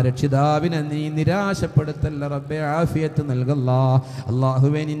 ആ രക്ഷിതാവിനെ നീ നിരാശപ്പെടുത്തല്ല റബ്ബേ, ആഫിയത്ത് നൽകല്ലാ.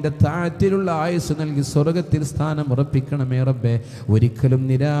 അല്ലാഹുവേ, നിന്റെ താഴത്തിലുള്ള ആയുസ് നൽകി സ്വർഗത്തിൽ സ്ഥാനം ഉറപ്പിക്കണമേ റബ്ബേ, ഒരിക്കലും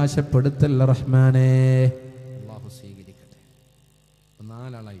നിരാശപ്പെടുത്തല്ല റഹ്മാനേ. അല്ലാഹു സ്വീകരിക്കട്ടെ.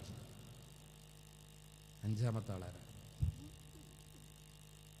 4 ആളായി. 5-ാമത്തെ ആളാരാ?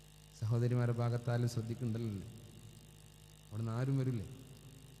 സഹോദരിമാരുടെ ഭാഗത്താലും ശ്രദ്ധിക്കണ്ടല്ലോ. അവിടെ നിന്ന് ആരും വരില്ലേ?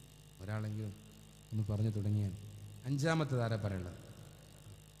 ഒരാളെങ്കിലും ഒന്ന് പറഞ്ഞു തുടങ്ങിയാൽ. 5-ാമത്തെ ആരാ പറയുള്ളത്?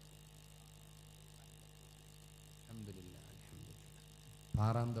 അൽഹംദുലില്ലാഹ്, അൽഹംദുലില്ലാഹ്.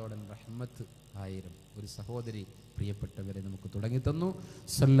 പാറാന്തോടൻ റഹ്മത്ത് 1000 ഒരു സഹോദരി പ്രിയപ്പെട്ടവരെ നമുക്ക് തുടങ്ങി തന്നു.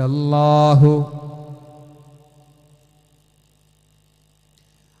 സല്ലല്ലാഹു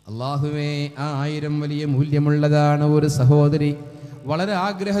അല്ലാഹുവേ, ആ 1000 വലിയ മൂല്യമുള്ളതാണ്. ഒരു സഹോദരി വളരെ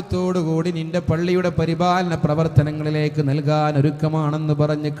ആഗ്രഹത്തോടുകൂടി നിന്റെ പള്ളിയുടെ പരിപാലന പ്രവർത്തനങ്ങളിലേക്ക് നൽകാൻ ഒരുക്കമാണെന്ന്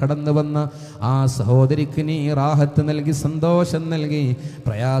പറഞ്ഞ് കടന്നു വന്ന ആ സഹോദരിക്ക് നീ റാഹത്ത് നൽകി, സന്തോഷം നൽകി,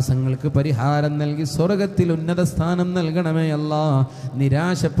 പ്രയാസങ്ങൾക്ക് പരിഹാരം നൽകി, സ്വർഗത്തിൽ ഉന്നത സ്ഥാനം നൽകണമേ അല്ലാ.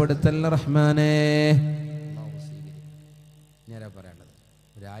 നിരാശപ്പെടുത്തല്ല റഹ്മാനേ. ഞാനാ പറയാനുള്ളത്.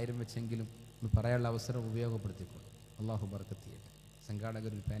 1000 വെച്ചെങ്കിലും പറയാനുള്ള അവസരം ഉപയോഗപ്പെടുത്തിക്കോളൂ. അള്ളാഹു ബർക്കത്ത് ചെയ്യട്ടെ.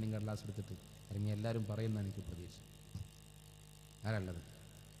 സംഘാടകർ ഒരു പാനിങ് കടലാസ് എടുത്തിട്ട് ഇറങ്ങി എല്ലാവരും പറയുന്ന എനിക്ക് പ്രതീക്ഷ. ആരാളുള്ളത്?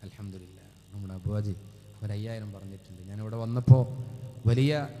 അൽഹംദുലില്ലാഹ്, നമ്മുടെ അബുവാജി അവർ 5000 പറഞ്ഞിട്ടുണ്ട്. ഞാനിവിടെ വന്നപ്പോൾ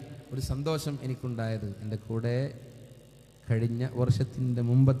വലിയ ഒരു സന്തോഷം എനിക്കുണ്ടായത്, എൻ്റെ കൂടെ കഴിഞ്ഞ വർഷത്തിൻ്റെ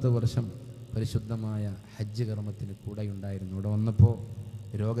മുമ്പത്തെ വർഷം പരിശുദ്ധമായ ഹജ്ജ് കർമ്മത്തിന് കൂടെ ഉണ്ടായിരുന്നു. ഇവിടെ വന്നപ്പോൾ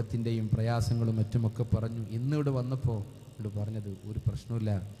രോഗത്തിൻ്റെയും പ്രയാസങ്ങളും മറ്റുമൊക്കെ പറഞ്ഞു. ഇന്നിവിടെ വന്നപ്പോൾ ഇവിടെ പറഞ്ഞത് ഒരു പ്രശ്നമില്ല,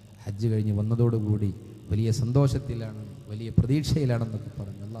 ഹജ്ജ് കഴിഞ്ഞ് വന്നതോടുകൂടി വലിയ സന്തോഷത്തിലാണ്, വലിയ പ്രതീക്ഷയിലാണെന്നൊക്കെ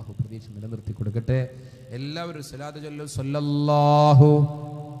പറഞ്ഞു. അല്ലാഹു പ്രതീക്ഷ നിലനിർത്തി കൊടുക്കട്ടെ. എല്ലാവരും സ്വലാത്ത് ചൊല്ലു.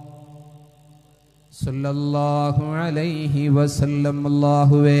 സല്ലല്ലാഹു അലൈഹി വസല്ലം.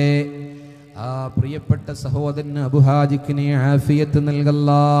 അല്ലാഹുവേ, ആ പ്രിയപ്പെട്ട സഹോദരന് അബുഹാജിക്ക് നീ ആഫിയത്ത്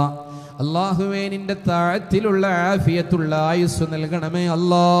നൽകല്ലാ. അല്ലാഹുവേ നിന്റെ താഴത്തിലുള്ള ആഫിയത്തുള്ള ആയുസ് നൽകണമേ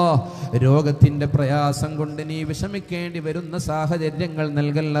അല്ലാ. രോഗത്തിന്റെ പ്രയാസം കൊണ്ട് നീ വിഷമിക്കേണ്ടി വരുന്ന സാഹചര്യങ്ങൾ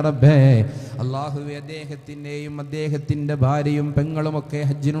നൽകല്ല റബ്ബേ. അല്ലാഹുവേ അദ്ദേഹത്തിൻ്റെയും അദ്ദേഹത്തിന്റെ ഭാര്യയും പെങ്ങളുമൊക്കെ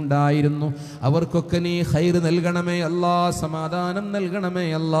ഹജ്ജിനുണ്ടായിരുന്നു. അവർക്കൊക്കെ നീ ഖൈർ നൽകണമേ അല്ലാ, സമാധാനം നൽകണമേ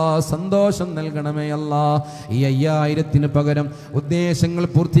അല്ലാ, സന്തോഷം നൽകണമേ അല്ലാ. ഈ 5000-ന് പകരം ഉദ്ദേശങ്ങൾ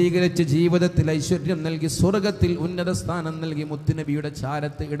പൂർത്തീകരിച്ച് ജീവിതത്തിൽ ഐശ്വര്യം നൽകി സ്വർഗത്തിൽ ഉന്നത സ്ഥാനം നൽകി മുത്തുനബിയുടെ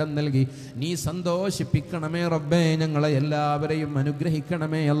ചാരത്ത് ഇടം നൽകി നീ സന്തോഷിപ്പിക്കണമേ റബ്ബേ. ഞങ്ങളെ എല്ലാവരെയും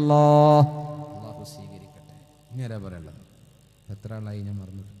അനുഗ്രഹിക്കണമേ അല്ലാ. അല്ലാഹു സ്വീകരിക്കട്ടെ. ഇങ്ങനെ പറയണം. എത്ര ആളായി ഞാൻ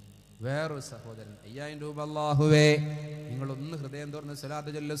മറന്നു. വേറൊരു സഹോദരൻ 5000 രൂപ. അല്ലാഹുവേ നിങ്ങളൊന്ന് ഹൃദയം തുറന്ന്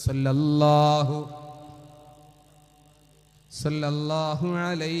സ്വലാത്ത് ചൊല്ല്. സല്ലല്ലാഹു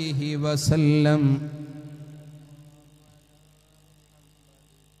അലൈഹി വസല്ലം.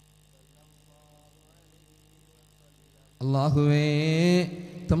 അല്ലാഹുവേ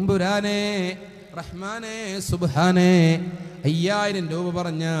തമ്പുരാനെ റഹ്മാനെ സുബ്ഹാനെ 5000 രൂപ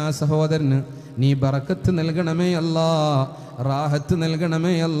പറഞ്ഞ സഹോദരന് നീ ബറക്കത്ത് നൽകണമേ അല്ലാ, റാഹത്ത്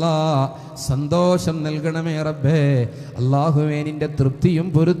നൽകണമേ അല്ലാ, സന്തോഷം നൽകണമേ റബ്ബേ. അല്ലാഹുവേ നിന്റെ തൃപ്തിയും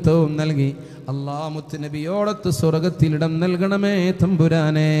പൊരുത്തവും നൽകി അല്ലാ മുത്തുനബിയോടൊത്ത് സ്വർഗത്തിലിടം നൽകണമേ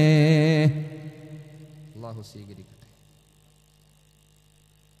തമ്പുരാനെ. അല്ലാഹു സ്വീകരിക്കട്ടെ.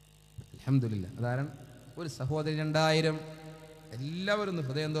 അൽഹംദുലില്ലാ. അതാരണം ഒരു സഹോദരി 2000. എല്ലാവരും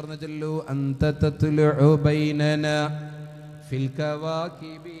ഹൃദയം തുറന്ന് ചൊല്ലൂ. അന്ത തത്ലുഉ ബൈനനാ ഫിൽ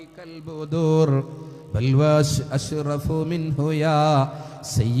കവാകിബി കൽ ബുദൂർ ബൽ അശ്റഫു മിൻഹു യാ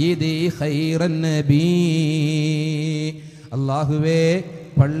സയ്യിദി ഖൈറൻ നബി. അല്ലാഹുവേ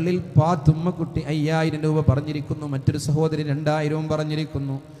പള്ളിൽ പാത്തുമ്മ കുട്ടി 5000 രൂപ പറഞ്ഞിരിക്കുന്നു. മറ്റൊരു സഹോദരി 2000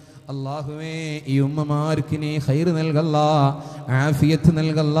 പറഞ്ഞിരിക്കുന്നു. അല്ലാഹുവേ ഈ ഉമ്മമാർക്ക് നീ ഖൈർ നൽകല്ലാ, ആഫിയത്ത്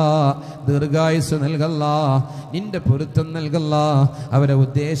നൽകല്ലാ, ദീർഘായുസ് നൽകല്ലാ, നിന്റെ പൊരുത്തം നൽകല്ലാ. അവരെ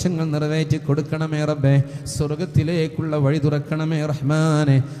ഉദ്ദേശങ്ങൾ നിറവേറ്റി കൊടുക്കണമേ റബ്ബേ. സ്വർഗത്തിലേക്കുള്ള വഴി തുറക്കണമേ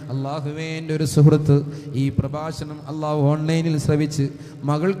റഹ്മാനെ. അല്ലാഹുവേ എൻ്റെ ഒരു സുഹൃത്ത് ഈ പ്രഭാഷണം ഓൺലൈനിൽ ശ്രവിച്ച്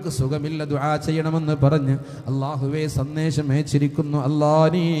മകൾക്ക് സുഖമില്ല ദുആ ചെയ്യണമെന്ന് പറഞ്ഞ് അല്ലാഹുവേ സന്ദേശം അയച്ചിരിക്കുന്നു. അല്ലാ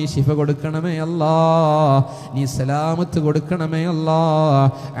നീ ശിഫ കൊടുക്കണമേ അല്ലാ, നീ സലാമത്ത് കൊടുക്കണമേ അല്ലാ,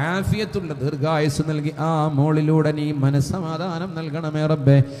 ആഫിയത്തുള്ള ദീർഘായുസ് നൽകി ആ മോളിലൂടെ നീ മനസ്സമാധാനം നൽകണമേ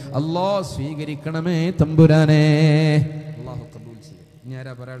റബ്ബേ. അല്ലാ സ്വീകരിക്കണമേ തമ്പുരാനെ. അല്ലാഹു ഖബൂൽ ചെയ്യട്ടെ. ഇനി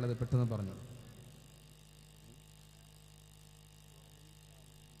ആരാ പറയാനുള്ളത് പെട്ടെന്ന് പറഞ്ഞു.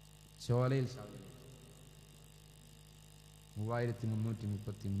 ചോലയിൽ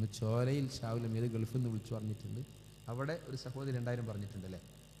 3333 ചോലയിൽ ഷാവുലം ഏത് ഗൾഫിൽ നിന്ന് വിളിച്ചു പറഞ്ഞിട്ടുണ്ട്. അവിടെ ഒരു സഹോദരി 2000 പറഞ്ഞിട്ടുണ്ട് അല്ലേ.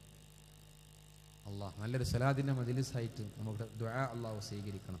 അല്ലാഹ് നല്ലൊരു സലാദിന്റെ മജ്ലിസായിട്ട് നമുക്ക് ദുആ അല്ലാഹു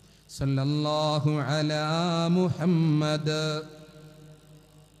സ്വീകരിക്കണം. സല്ലല്ലാഹു അലാ മുഹമ്മദ്.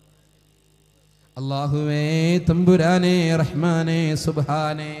 അല്ലാഹുവേ തമ്പുരാനെ റഹ്മാനെ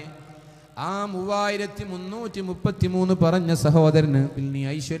സുബ്ഹാനെ ആ 3333 പറഞ്ഞ സഹോദരന് പിന്നെ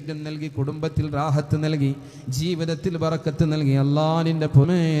ഐശ്വര്യം നൽകി, കുടുംബത്തിൽ റാഹത്ത് നൽകി, ജീവിതത്തിൽ ബറക്കത്ത് നൽകി. അല്ലാഹ് നിന്റെ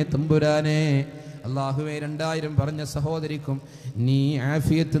പൊന്നേ തമ്പുരാനെ. അല്ലാഹുവേ 2000 പറഞ്ഞ സഹോദരിക്കും നീ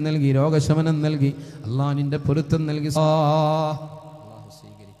ആഫിയത്ത് നൽകി, രോഗശമനം നൽകി, അല്ലാഹ് നിന്റെ പൊരുത്തം നൽകി. അല്ലാഹു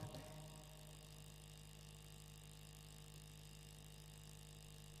സ്വീകരിക്കട്ടെ.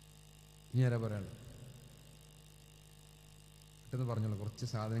 ഇനി ആരാ പറയാനുള്ളത് പെട്ടെന്ന് പറഞ്ഞോളൂ. കുറച്ച്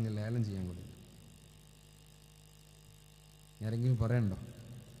സാധനങ്ങൾ ലേലം ചെയ്യാൻ കൂടി. ആരെങ്കിലും പറയണ്ടോ?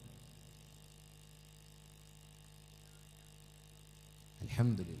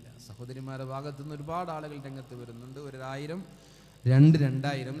 അൽഹംദുലില്ലാ. സഹോദരിമാരുടെ ഭാഗത്തു നിന്ന് ഒരുപാട് ആളുകൾ രംഗത്ത് വരുന്നുണ്ട്. 1000,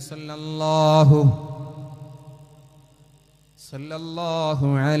 2000. സല്ലല്ലാഹു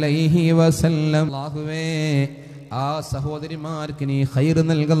അലൈഹി വസല്ലം. അല്ലാഹുവേ ആ സഹോദരിമാർക്ക് നീ ഖൈർ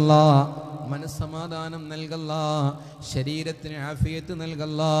നൽകല്ലാ, മനസ്സമാധാനം നൽകല്ലാ, ശരീരത്തിന് ആഫിയത്ത്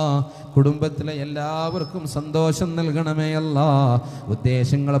നൽകല്ലാ, കുടുംബത്തിലെ എല്ലാവർക്കും സന്തോഷം നൽകണമേ അല്ലാ.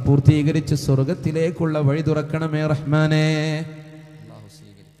 ഉദ്ദേശങ്ങളെ പൂർത്തീകരിച്ച് സ്വർഗത്തിലേക്കുള്ള വഴി തുറക്കണമേ റഹ്മാനേ. അല്ലാഹു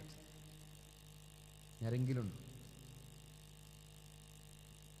സ്വീകരിക്കട്ടെ. ആരെങ്കിലും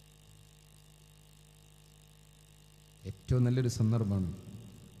ഏറ്റവും നല്ലൊരു സന്ദർഭമാണ്.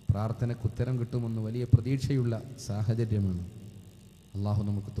 പ്രാർത്ഥനയ്ക്ക് ഉത്തരം കിട്ടുമെന്ന് വലിയ പ്രതീക്ഷയുള്ള സാഹചര്യമാണ്. അള്ളാഹു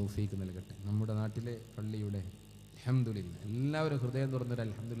നമുക്ക് തൗഫീക്ക് നൽകട്ടെ. നമ്മുടെ നാട്ടിലെ പള്ളിയുടെ അൽഹംദുലില്ലാ എല്ലാവരും ഹൃദയം തുറന്നൊരു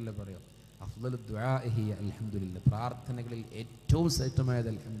അൽഹംദുലില്ലാ പറയാം. അഫ്ളലു ദുആഇ അൽഹംദുലില്ലാ. പ്രാർത്ഥനകളിൽ ഏറ്റവും ശ്രേഷ്ഠമായത്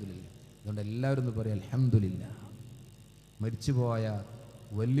അൽഹംദുലില്ലാ. അതുകൊണ്ട് എല്ലാവരും ഒന്ന് പറയാം അൽഹംദുലില്ലാ. മരിച്ചുപോയ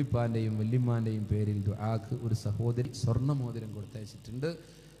വല്ലിപ്പാൻ്റെയും വല്ലിമ്മാൻ്റെയും പേരിൽ ദുആക്ക് ഒരു സഹോദരി സ്വർണ്ണമോതിരം കൊടുത്തയച്ചിട്ടുണ്ട്.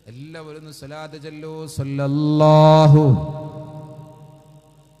 എല്ലാവരും സ്വലാത്ത് ചൊല്ലൂ. സല്ലല്ലാഹു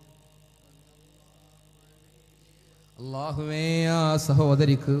അല്ലാഹുവേ ആ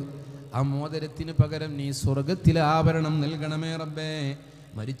സഹോദരിക്ക് ആ മോതിരത്തിന് പകരം നീ സ്വർഗത്തിലെ ആഭരണം നൽകണമേ റബ്ബേ.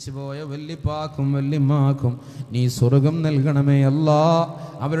 മരിച്ചുപോയ വല്ലിപ്പാക്കും വല്ലിമ്മാക്കും നീ സ്വർഗം നൽകണമേ അല്ലാ.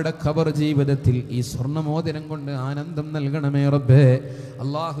 അവരുടെ ഖബർ ജീവിതത്തിൽ ഈ സ്വർണ്ണമോതിരം കൊണ്ട് ആനന്ദം നൽകണമേ റബ്ബേ.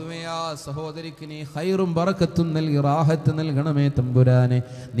 അല്ലാഹുവേ, ആ സഹോദരിക്ക് നീ ഖൈറും ബറക്കത്തും നൽകി റാഹത്ത് നൽകണമേ തമ്പുരാനെ.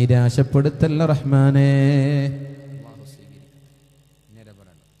 നിരാശപ്പെടുത്തല്ല റഹ്മാനേ.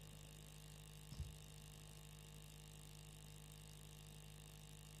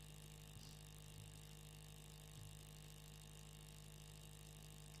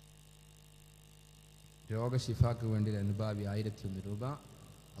 രോഗശിഫാക്ക് വേണ്ടി അനുഭാവി 1001 രൂപ.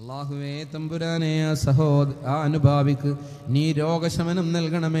 അല്ലാഹുവേ തമ്പുരാനെ, ആ അനുഭാവിക്ക് നീ രോഗശമനം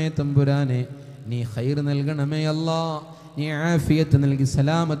നൽകണമേ തമ്പുരാനെ. നീ ഖൈർ നൽകണമേ അല്ലാ. നീ ആഫിയത്ത് നൽകി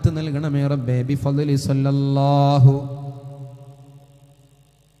സലാമത്ത് നൽകണമേ റബ്ബേ. ബിഫദ്ലി സല്ലല്ലാഹു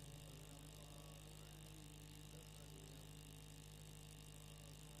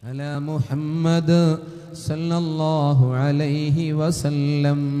അലാ മുഹമ്മദ് സല്ലല്ലാഹു അലൈഹി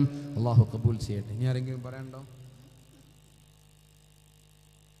വസല്ലം. അല്ലാഹു കബൂൽ ചെയ്യട്ടെ. ഇനി ആരെങ്കിലും പറയണ്ടോ?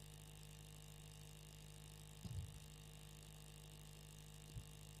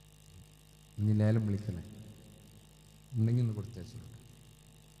 ഇനി ലേലം വിളിക്കണേ ഉണ്ടെങ്കിൽ ഒന്ന് കൊടുത്തേച്ചിട്ടുണ്ട്.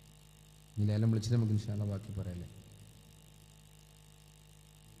 ഇനി ലേലം വിളിച്ചിട്ട് നമുക്ക് ഇൻഷാ അല്ലാഹ് ബാക്കി പറയല്ലേ.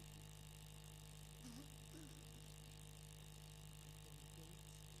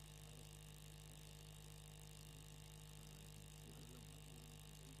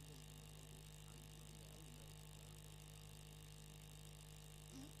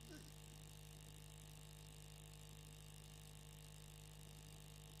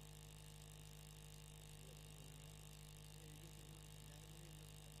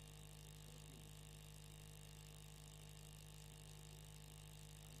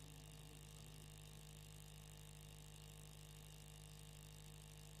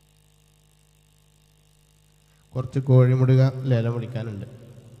 കുറച്ച് കോഴിമുടുക ലേലം വിളിക്കാനുണ്ട്.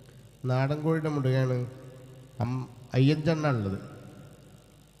 നാടൻ കോഴിയുടെ മുടുകയാണ് 5 എണ്ണം ഉള്ളത്.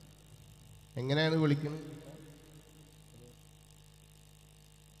 എങ്ങനെയാണ് വിളിക്കുന്നത്?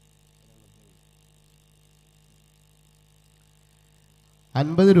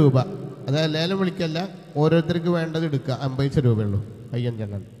 ₹50. അതായത് ലേലം വിളിക്കല്ല, ഓരോരുത്തർക്ക് വേണ്ടത് എടുക്കുക. 50 രൂപയുള്ളൂ. 5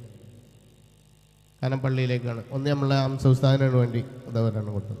 എണ്ണം. കാരണം പള്ളിയിലേക്കാണ്. ഒന്ന് നമ്മളെ ഹംസ ഉസ്താദിനാണ് വേണ്ടി അതവരാണ്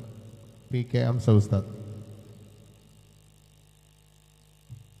കൊടുത്തത്. PK ഹംസ ഉസ്താദ്.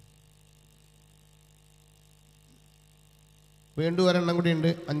 വീണ്ടും ഒരെണ്ണം കൂടി ഉണ്ട്.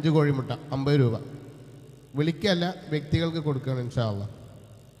 5 കോഴിമുട്ട 50 രൂപ. വിളിക്കല്ല, വ്യക്തികൾക്ക് കൊടുക്കണം ഇൻഷാ അല്ലാഹ്.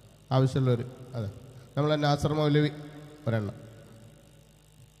 ആവശ്യമുള്ളവർ. അതെ, നമ്മളെ നാസർ മൗലവി ഒരെണ്ണം.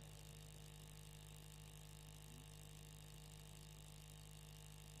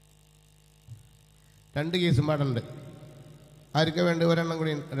 രണ്ട് കേസും പാടുണ്ട്. ആർക്കാ വേണ്ടി? ഒരെണ്ണം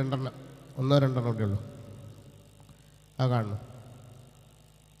കൂടി, 2 എണ്ണം. 1 2 കൂടി ഉള്ളൂ. ആ കാണുന്നു.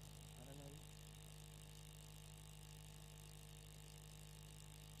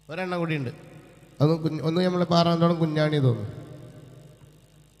 ഒരെണ്ണം കൂടി ഉണ്ട്. ഒന്ന് നമ്മളെ പാറാന്തോളം കുഞ്ഞാണി തോന്നുന്നു.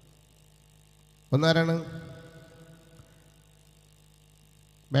 ഒന്നാരാണ്?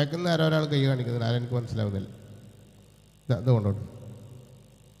 ബാക്കിൽ നിന്ന് ആരോ ഒരാൾ കൈ കാണിക്കുന്നില്ല. ആരെനിക്ക് മനസ്സിലാവുന്നില്ല. ഇത് കൊണ്ടോട്ട്.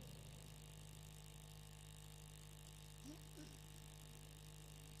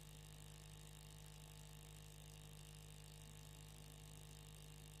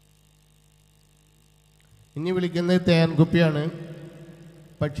 ഇനി വിളിക്കുന്നത് തേൻകുപ്പിയാണ്.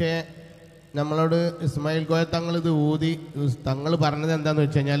 പക്ഷേ നമ്മളോട് ഇസ്മായിൽ കോയ തങ്ങൾ ഇത് ഊതി തങ്ങൾ പറഞ്ഞത് എന്താണെന്ന്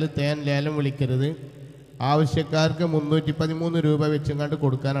വെച്ച് കഴിഞ്ഞാൽ തേൻ ലേലം വിളിക്കരുത്, ആവശ്യക്കാർക്ക് 313 രൂപ വെച്ചങ്ങാണ്ട്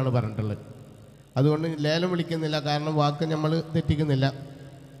കൊടുക്കാനാണ് പറഞ്ഞിട്ടുള്ളത്. അതുകൊണ്ട് ലേലം വിളിക്കുന്നില്ല. കാരണം വാക്ക് നമ്മൾ തെറ്റിക്കുന്നില്ല.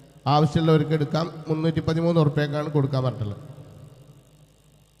 ആവശ്യമുള്ളവർക്ക് എടുക്കാം. 313 ഉറുപ്പ്യക്കാണ് കൊടുക്കാൻ പറഞ്ഞിട്ടുള്ളത്.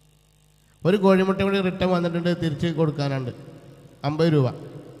 ഒരു കോഴിമുട്ട കൂടി റിട്ടേൺ വന്നിട്ടുണ്ട്, തിരിച്ച് കൊടുക്കാനുണ്ട്. 50 രൂപ.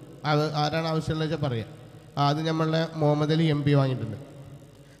 അത് ആരാണ് ആവശ്യമുള്ളത് വെച്ചാൽ പറയാം. അത് നമ്മളുടെ മുഹമ്മദ് അലി MP വാങ്ങിയിട്ടുണ്ട്.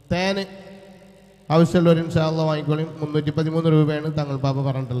 തേന് ആവശ്യമുള്ളവർ ഇൻഷാ അല്ലാഹ് വാങ്ങിക്കോളും. 313 രൂപയാണ് തങ്ങൾ പാപ്പ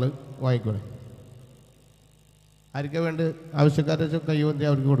പറഞ്ഞിട്ടുള്ളത്. വാങ്ങിക്കോളും. ആർക്കാ വേണ്ട? ആവശ്യക്കാരെ കൈവന്തി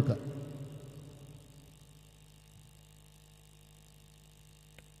അവർക്ക് കൊടുക്കാം.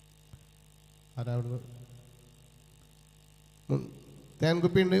 ആരാ അവിടുന്ന്?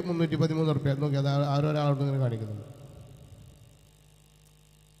 തേൻകുപ്പി ഉണ്ട്. 313 ഉറുപ്പ്യ. നോക്കി, അത് ആരോരാളോട് ഇങ്ങനെ കാണിക്കുന്നുണ്ട്.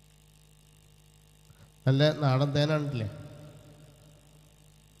 നല്ല നാടൻ തേനാണില്ലേ?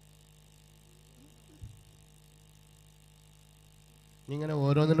 ഇങ്ങനെ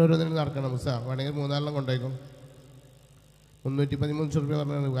ഓരോന്നിനും നടക്കണം. മുസാ വേണമെങ്കിൽ 3-4 കൊണ്ടുപോയിക്കും. 313 രൂപ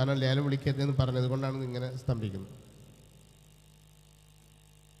പറഞ്ഞത്. കാരണം ലേലം വിളിക്കരുതെന്ന് പറഞ്ഞത് കൊണ്ടാണ് ഇങ്ങനെ സ്തംഭിക്കുന്നത്.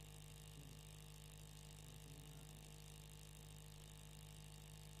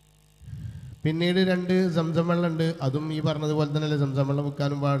 പിന്നീട് 2 സംസം വെള്ളമുണ്ട്. അതും ഈ പറഞ്ഞതുപോലെ തന്നെയല്ലേ, സംസം വെള്ളം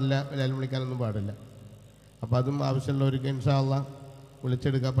വിൽക്കാനും പാടില്ല, ലേലം വിളിക്കാനൊന്നും പാടില്ല. അപ്പോൾ അതും ആവശ്യമുള്ളവർക്ക് ഇൻഷാ അല്ലാഹ്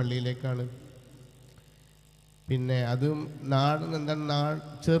വിളിച്ചെടുക്കുക പള്ളിയിലേക്കാണ്. പിന്നെ അതും എന്താണ്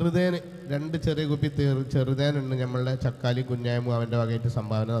ചെറുതേന് 2 ചെറിയ കുപ്പി ചെറുതേനുണ്ട് നമ്മളുടെ ചക്കാലി കുഞ്ഞായ്മ അവൻ്റെ വകയായിട്ട്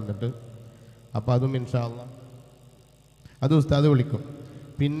സംഭാവന തന്നിട്ട്. അപ്പോൾ അതും ഇൻഷാ അല്ലാഹ് അത് ഉസ്താദ് വിളിക്കും.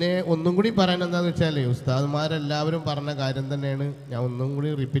 പിന്നെ ഒന്നും കൂടി പറയാൻ എന്താണെന്ന് വെച്ചാൽ, ഉസ്താദ്മാരെല്ലാവരും പറഞ്ഞ കാര്യം തന്നെയാണ്, ഞാൻ ഒന്നും കൂടി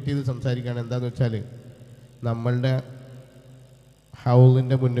റിപ്പീറ്റ് ചെയ്ത് സംസാരിക്കുകയാണ്. എന്താണെന്ന് വെച്ചാൽ, നമ്മളുടെ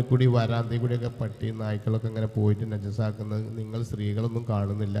ഹൗളിൻ്റെ മുന്നിൽ കൂടി വരാന്തയിൽ കൂടിയൊക്കെ പട്ടി നായ്ക്കളൊക്കെ ഇങ്ങനെ പോയിട്ട് നജസാക്കുന്നത് നിങ്ങൾ സ്ത്രീകളൊന്നും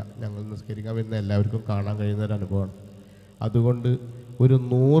കാണുന്നില്ല. ഞങ്ങൾ നിസ്കരിക്കാൻ വരുന്ന എല്ലാവർക്കും കാണാൻ കഴിയുന്ന ഒരു അനുഭവമാണ്. അതുകൊണ്ട് ഒരു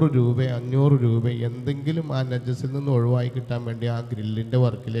 100 രൂപ 500 രൂപ എന്തെങ്കിലും ആ നജസിൽ നിന്ന് ഒഴിവായി കിട്ടാൻ വേണ്ടി ആ ഗ്രില്ലിൻ്റെ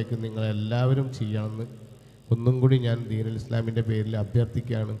വർക്കിലേക്ക് നിങ്ങളെല്ലാവരും ചെയ്യണമെന്ന് ഒന്നും കൂടി ഞാൻ ദീനുൽ ഇസ്ലാമിൻ്റെ പേരിൽ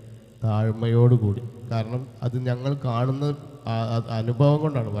അഭ്യർത്ഥിക്കുകയാണ്, താഴ്മയോടുകൂടി. കാരണം അത് ഞങ്ങൾ കാണുന്ന അനുഭവം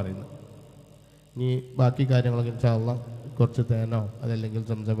കൊണ്ടാണ് പറയുന്നത്. ഇനി ബാക്കി കാര്യങ്ങളൊക്കെ ഇൻഷാ അല്ലാഹ് കുറച്ച് തേനോ അതല്ലെങ്കിൽ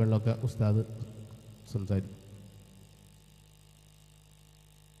സംസം വെള്ളമൊക്കെ ഉസ്താദ് സംസാരിക്കും.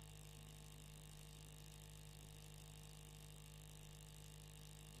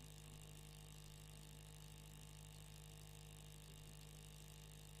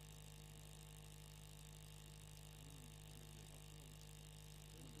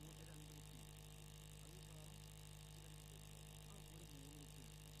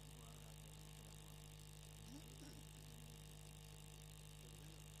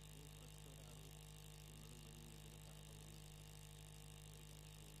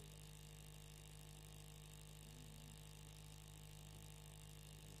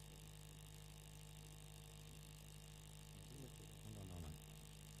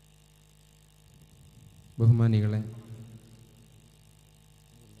 ബഹുമാനികളെ,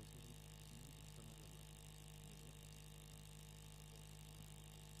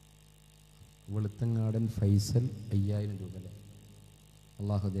 വെളുത്തങ്ങാടൻ ഫൈസൽ 5000 രൂപ.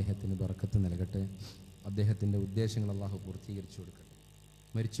 അള്ളാഹു അദ്ദേഹത്തിന് ബർക്കത്ത് നൽകട്ടെ. അദ്ദേഹത്തിൻ്റെ ഉദ്ദേശങ്ങൾ അള്ളാഹു പൂർത്തീകരിച്ചു കൊടുക്കട്ടെ.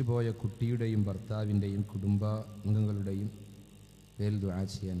 മരിച്ചുപോയ കുട്ടിയുടെയും ഭർത്താവിൻ്റെയും കുടുംബാംഗങ്ങളുടെയും പേരിൽ ദുആ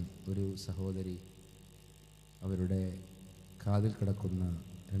ചെയ്യാൻ ഒരു സഹോദരി അവരുടെ കാതിൽ കിടക്കുന്ന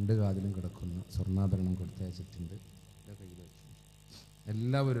 2 കാതിലും കിടക്കുന്ന സ്വർണ്ണാഭരണം കൊടുത്തയച്ചിട്ടുണ്ട്.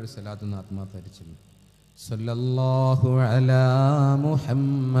 എല്ലാവരും ഒരു സലാത്തുന്ന ആത്മാർത്ഥരിച്ചിട്ടുണ്ട്. സല്ലല്ലാഹു അലാ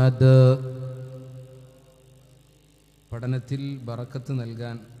മുഹമ്മദ്. പഠനത്തിൽ ബറക്കത്ത്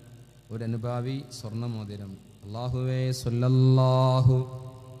നൽകാൻ ഒരു അനുഭാവി സ്വർണ്ണമോതിരം. അല്ലാഹുവേ സല്ലല്ലാഹു.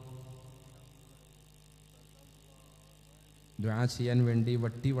 ദുആ ചെയ്യാൻ വേണ്ടി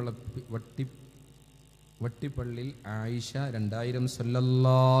വട്ടിപ്പള്ളിൽ ആയിഷ 2000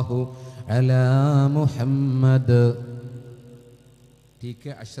 സല്ലല്ലാഹു അലാ മുഹമ്മദ്. ടി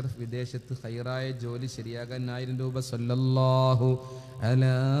കെ അഷ്റഫ് വിദേശത്ത് ഹൈറായ ജോലി ശരിയാകാൻ 1000 രൂപ സല്ലല്ലാഹു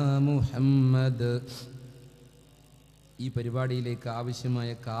അലാ മുഹമ്മദ്. ഈ പരിപാടിയിലേക്ക് ആവശ്യമായ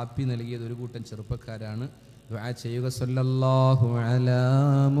കാപ്പി നൽകിയത് ഒരു കൂട്ടം ചെറുപ്പക്കാരാണ്. ദുആ ചെയ്യുക. സല്ലല്ലാഹു അലാ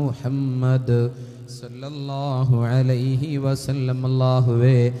മുഹമ്മദ് സല്ലല്ലാഹു അലൈഹി വസല്ലം.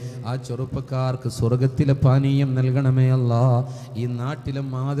 അല്ലാഹുവേ, ആ ചെറുപ്പക്കാർക്ക് സ്വർഗത്തിലെ പാനീയം നൽകണമേ അല്ലാ. ഈ നാട്ടിലെ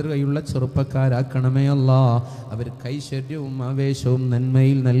മാതൃകയുള്ള ചെറുപ്പക്കാരാക്കണമേ അല്ലാ. അവർക്ക് ഐശ്വര്യവും ആവേശവും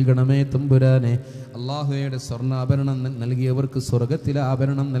നന്മയിൽ നൽകണമേ തമ്പുരാനെ. അല്ലാഹുവയുടെ സ്വർണ്ണാഭരണം നൽകിയവർക്ക് സ്വർഗത്തിലെ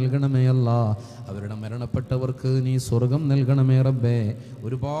ആഭരണം നൽകണമേ അല്ലാ. അവരുടെ മരണപ്പെട്ടവർക്ക് നീ സ്വർഗം നൽകണമേ റബ്ബേ.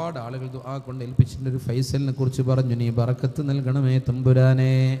 ഒരുപാട് ആളുകൾ ദുആ കൊണ്ട് ഏൽപ്പിച്ചിട്ടുണ്ട്. ഒരു ഫൈസലിനെ കുറിച്ച് പറഞ്ഞു, നീ ബറക്കത്ത് നൽകണമേ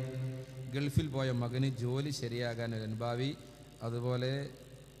തമ്പുരാനെ. ഗൾഫിൽ പോയ മകന് ജോലി ശരിയാകാൻ ഒരു അനുഭാവി. അതുപോലെ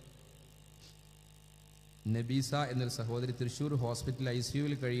നബീസ എന്നൊരു സഹോദരി തൃശ്ശൂർ ഹോസ്പിറ്റൽ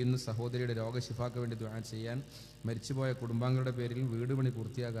ICUവിൽ കഴിയുന്ന സഹോദരിയുടെ രോഗശിഫാക്ക് വേണ്ടി ദുആ ചെയ്യാൻ. മരിച്ചുപോയ കുടുംബാംഗങ്ങളുടെ പേരിൽ വീട് പണി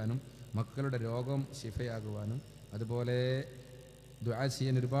പൂർത്തിയാകാനും മക്കളുടെ രോഗം ശിഫയാകുവാനും. അതുപോലെ ദുആ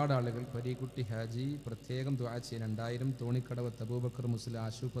ചെയ്യാൻ ഒരുപാട് ആളുകൾ. പരീക്കുട്ടി ഹാജി പ്രത്യേകം ദുആ ചെയ്യാൻ 2000. തോണിക്കടവത്ത് അബൂബക്കർ മുസ്ലിം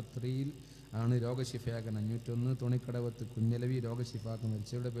ആശുപത്രിയിൽ ആണ് രോഗശിഫയാകാൻ 501. തോണിക്കടവത്ത് കുഞ്ഞലവി രോഗശിഫാക്ക്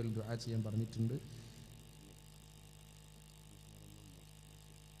മരിച്ചവരുടെ പേരിൽ ദുആ ചെയ്യാൻ പറഞ്ഞിട്ടുണ്ട്.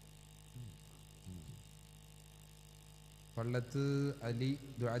 പള്ളത്ത് അലി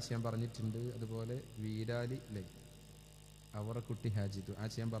ദുആ ചെയ്യാൻ പറഞ്ഞിട്ടുണ്ട്. അതുപോലെ വീരാലി അവറക്കുട്ടി ഹാജി ദുആ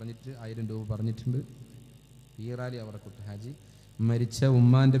ചെയ്യാൻ പറഞ്ഞിട്ട് 1000 രൂപ പറഞ്ഞിട്ടുണ്ട്. വീറാലി അവറക്കുട്ടി ഹാജി മരിച്ച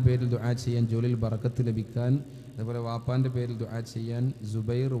ഉമ്മാൻ്റെ പേരിൽ ദുആ ചെയ്യാൻ, ജോലിയിൽ ബറക്കത്ത് ലഭിക്കാൻ. അതുപോലെ വാപ്പാൻ്റെ പേരിൽ ദുആ ചെയ്യാൻ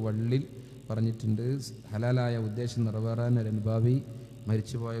സുബൈർ വള്ളിൽ പറഞ്ഞിട്ടുണ്ട്. ഹലാലായ ഉദ്ദേശം നിറവേറാൻ ഒരു അനുഭാവി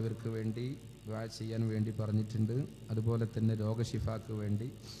മരിച്ചുപോയവർക്ക് വേണ്ടി ദുആ ചെയ്യാൻ വേണ്ടി പറഞ്ഞിട്ടുണ്ട്. അതുപോലെ തന്നെ രോഗശിഫാക്ക് വേണ്ടി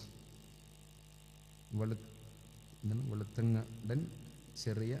വെളുത്തങ്ങടൻ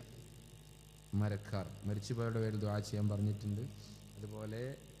ചെറിയ മരക്കാർ മരിച്ചുപോയവരുടെ പേരിൽ ദുആ ചെയ്യാൻ പറഞ്ഞിട്ടുണ്ട്. അതുപോലെ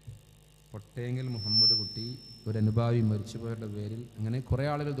പൊട്ടേങ്ങൽ മുഹമ്മദ് കുട്ടി ഒരു അനുഭാവി മരിച്ചുപോയവരുടെ പേരിൽ അങ്ങനെ കുറേ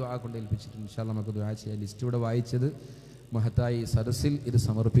ആളുകൾ ദുആ കൊണ്ട് ഏൽപ്പിച്ചിട്ടുണ്ട്. ഇൻഷാ അല്ലാഹ് നമുക്ക് ദുആ ചെയ്യാം. ലിസ്റ്റ് ഇവിടെ വായിച്ചത് മഹത്തായി സദസ്സിൽ ഇത്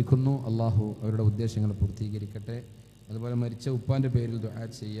സമർപ്പിക്കുന്നു. അള്ളാഹു അവരുടെ ഉദ്ദേശങ്ങൾ പൂർത്തീകരിക്കട്ടെ. അതുപോലെ മരിച്ച ഉപ്പാൻ്റെ പേരിൽ ദുആ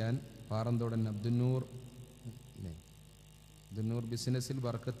ചെയ്യാൻ പാറന്തോടൻ അബ്ദുന്നൂർ ബിസിനസ്സിൽ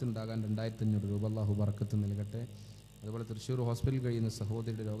ബർക്കത്ത് ഉണ്ടാകാൻ 2500 രൂപ അള്ളാഹു ബർക്കത്ത് നൽകട്ടെ. അതുപോലെ തൃശ്ശൂർ ഹോസ്പിറ്റലിൽ കഴിയുന്ന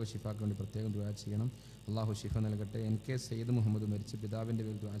സഹോദരിയുടെ രോഗശിഫാക്ക് വേണ്ടി പ്രത്യേകം ദുആ ചെയ്യണം. അള്ളാഹു ശിഫ നൽകട്ടെ. NK സയ്യിദ് മുഹമ്മദ് മരിച്ച പിതാവിൻ്റെ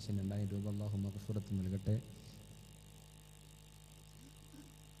പേരിൽ ദുആ ചെയ്യാൻ 2000 രൂപ അള്ളാഹു മഗ്ഫിറത്ത് നൽകട്ടെ.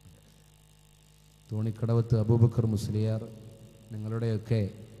 തോണിക്കടവത്ത് അബൂബക്കർ മുസ്ലിയാർ നിങ്ങളുടെയൊക്കെ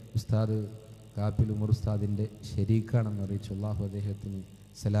ഉസ്താദ് കാപ്പിൽ ഉമർ ഉസ്താദിൻ്റെ ശരീക്കാണെന്ന് അറിയിച്ചു. അള്ളാഹു അദ്ദേഹത്തിന്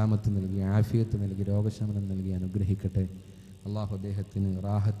സലാമത്ത് നൽകി, ആഫിയത്ത് നൽകി, രോഗശമനം നൽകി അനുഗ്രഹിക്കട്ടെ. അള്ളാഹു അദ്ദേഹത്തിന്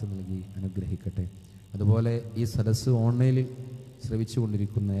റാഹത്ത് നൽകി അനുഗ്രഹിക്കട്ടെ. അതുപോലെ ഈ സദസ്സ് ഓൺലൈനിൽ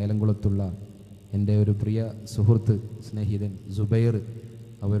ശ്രവിച്ചുകൊണ്ടിരിക്കുന്ന ഏലംകുളത്തുള്ള എൻ്റെ ഒരു പ്രിയ സുഹൃത്ത് സ്നേഹിതൻ സുബൈർ,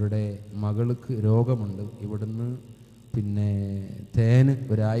 അവരുടെ മകൾക്ക് രോഗമുണ്ട്. ഇവിടുന്ന് തേന്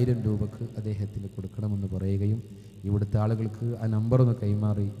 1000 രൂപക്ക് അദ്ദേഹത്തിന് കൊടുക്കണമെന്ന് പറയുകയും ഇവിടുത്തെ ആളുകൾക്ക് ആ നമ്പറൊന്ന്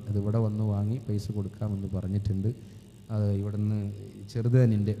കൈമാറി അത് ഇവിടെ വന്ന് വാങ്ങി പൈസ കൊടുക്കാമെന്ന് പറഞ്ഞിട്ടുണ്ട്. ഇവിടുന്ന്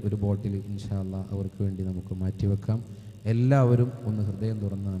ചെറുതേനിൻ്റെ ഒരു ബോട്ടിൽ ഇൻഷാ അല്ലാഹ് അവർക്ക് വേണ്ടി നമുക്ക് മാറ്റിവെക്കാം. എല്ലാവരും ഒന്ന് ഹൃദയം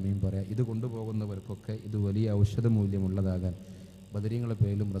തുറന്ന് ആമീൻ പറയാം. ഇത് കൊണ്ടുപോകുന്നവർക്കൊക്കെ ഇത് വലിയ ഔഷധ മൂല്യമുള്ളതാകാൻ ബദരീങ്ങളുടെ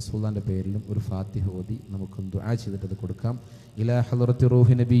പേരിലും റസൂലുള്ളാഹിന്റെ പേരിലും ഒരു ഫാത്തിഹ ഓതി നമുക്ക് ദുആ ചെയ്തിട്ട് അത് കൊടുക്കാം. ഇലാ ഹളറത്തി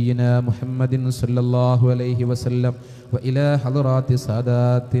റൂഹി നബിയിനാ മുഹമ്മദിൻ സല്ലല്ലാഹു അലൈഹി വസല്ലം വ ഇലാ ഹളറാത്തി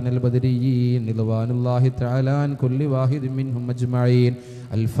സാദാത്തിനൽ ബദരിയീൻ റിദ്വാനുല്ലാഹി തആല അൻ കുല്ലി വാഹിദിൻ മിൻഹും അജ്മഈൻ.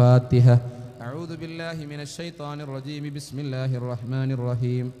 അൽ ഫാത്തിഹ. അഊദു ബില്ലാഹി മിനശ് ശൈത്വാനിർ റജീം. ബിസ്മില്ലാഹിർ റഹ്മാനിർ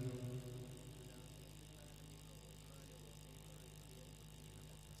റഹീം.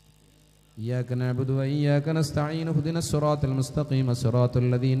 إياك نعبد وإياك نستعين اهدنا الصراط المستقيم صراط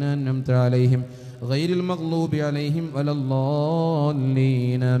الذين أنعمت عليهم غير المغضوب عليهم ولا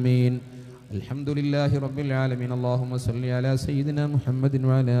الضالين آمين. الحمد لله رب العالمين. اللهم صل على سيدنا محمد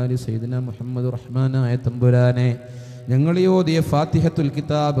وعلى آل سيدنا محمد. റഹ്മാനായ തമ്പുരാനെ, ഞങ്ങൾ ഈ ഓതിയ ഫാത്തിഹത്തുൽ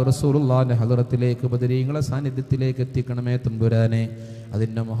കിതാബ് റസൂലുള്ളാഹിന്റെ ഹളറത്തിലേക്ക് ബദരീങ്ങളുടെ സാന്നിധ്യത്തിലേക്ക് എത്തിക്കണമേ തമ്പുരാനെ.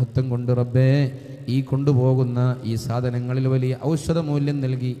 അതിൻ്റെ മഹത്വം കൊണ്ട് റബ്ബേ ഈ കൊണ്ടുപോകുന്ന ഈ സാധനങ്ങളിൽ വലിയ ഔഷധ മൂല്യം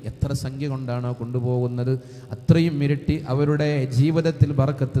നൽകി എത്ര സംഖ്യ കൊണ്ടാണോ കൊണ്ടുപോകുന്നത് അത്രയും ഇരട്ടി അവരുടെ ജീവിതത്തിൽ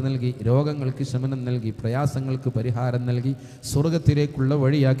ബർക്കത്ത് നൽകി, രോഗങ്ങൾക്ക് ശമനം നൽകി, പ്രയാസങ്ങൾക്ക് പരിഹാരം നൽകി സ്വർഗത്തിലേക്കുള്ള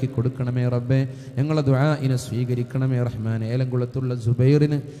വഴിയാക്കി കൊടുക്കണമേ റബ്ബേ. ഞങ്ങളെ ദുആഇനെ സ്വീകരിക്കണമേ റഹ്മാനെ. ഏലംകുളത്തുള്ള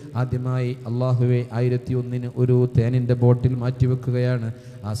സുബൈറിന് ആദ്യമായി അള്ളാഹുവെ 1001 ഒരു തേനിൻ്റെ ബോട്ടിൽ മാറ്റിവെക്കുകയാണ്.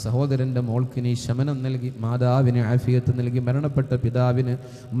 ആ സഹോദരൻ്റെ മോൾക്ക് നീ ശമനം നൽകി, മാതാവിന് ആഫിയത്ത് നൽകി, മരണപ്പെട്ട പിതാവിന്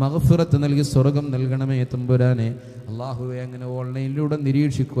മഗ്ഫിറത്ത് നൽകി സ്വർഗം നൽകണമേ തമ്പുരാനെ. അള്ളാഹുവെ അങ്ങനെ ഓൺലൈനിലൂടെ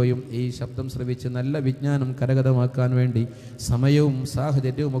നിരീക്ഷിക്കുകയും ഈ ശബ്ദം ശ്രവിച്ച് നല്ല വിജ്ഞാനം കരഗതമാക്കാൻ വേണ്ടി സമയവും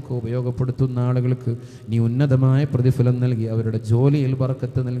സാഹചര്യവും ഒക്കെ ഉപയോഗപ്പെടുത്തുന്ന ആളുകൾക്ക് നീ ഉന്നതമായ പ്രതിഫലം നൽകി, അവരുടെ ജോലിയിൽ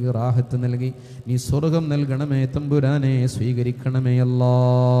ബർക്കത്ത് നൽകി, റാഹത്ത് നൽകി, നീ സ്വർഗം നൽകണമേ തമ്പുരാനെ. സ്വീകരിക്കണമേ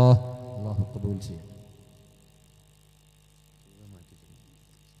അല്ലാഹ്. അല്ലാഹു ഖബൂൽ ചെയ്യും.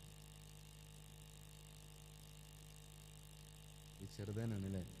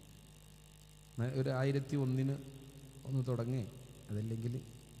 ചെറുതാനാണല്ലേ. ഒരു 1001 ഒന്ന് തുടങ്ങി, അതല്ലെങ്കിൽ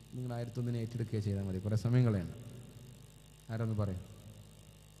നിങ്ങൾ 1001 ഏറ്റെടുക്കുക ചെയ്താൽ മതി. കുറേ സമയം കളയാണ്. ആരൊന്ന് പറയാം.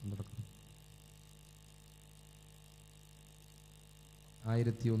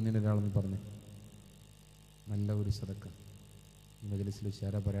 1001 ഒരാളെന്ന് പറഞ്ഞു. നല്ല ഒരു സദക്ക ഈ മജ്‌ലിസിൽ വെച്ച്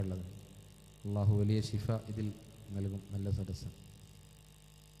ആരാ പറയാനുള്ളത്? അള്ളാഹു വലിയ ശിഫ ഇതിൽ നൽകും. നല്ല സദസ്സ.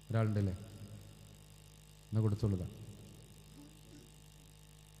 ഒരാളുണ്ടല്ലേ? എന്നാ കൊടുത്തോളുക.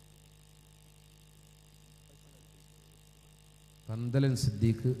 പന്തലൻ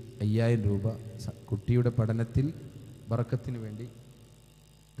സിദ്ദീഖ് 5000 രൂപ കുട്ടിയുടെ പഠനത്തിൽ ബറക്കത്തിന് വേണ്ടി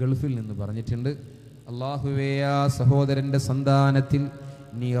ഗൾഫിൽ നിന്ന് പറഞ്ഞിട്ടുണ്ട്. അല്ലാഹുവേ, ആ സഹോദരൻ്റെ സന്താനത്തിൽ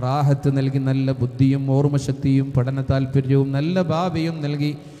നീ റാഹത്ത് നൽകി, നല്ല ബുദ്ധിയും ഓർമ്മശക്തിയും പഠന താല്പര്യവും നല്ല ഭാവിയും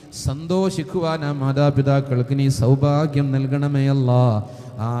നൽകി സന്തോഷിക്കുവാൻ ആ മാതാപിതാക്കൾക്ക് നീ സൗഭാഗ്യം നൽകണമേ അല്ലാ.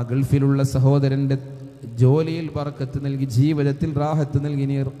 ആ ഗൾഫിലുള്ള സഹോദരൻ്റെ ജോലിയിൽ ബറക്കത്ത് നൽകി, ജീവിതത്തിൽ റാഹത്ത് നൽകി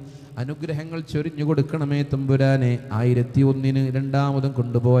നീ അനുഗ്രഹങ്ങൾ ചൊരിഞ്ഞു കൊടുക്കണമേ തമ്പുരാനെ. 1001 രണ്ടാമതും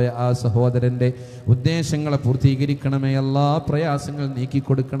കൊണ്ടുപോയ ആ സഹോദരൻ്റെ ഉദ്ദേശങ്ങളെ പൂർത്തീകരിക്കണമേ അല്ലാ. പ്രയാസങ്ങൾ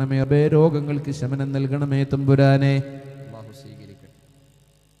നീക്കിക്കൊടുക്കണമേ അബേ. രോഗങ്ങൾക്ക് ശമനം നൽകണമേ തമ്പുരാനെ. അല്ലാഹു സ്വീകരിക്കട്ടെ.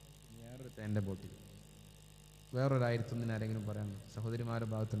 വേറൊരു ബോട്ടിൽ വേറൊരു 1001 ആരെങ്കിലും പറയാനുണ്ടോ? സഹോദരിമാരുടെ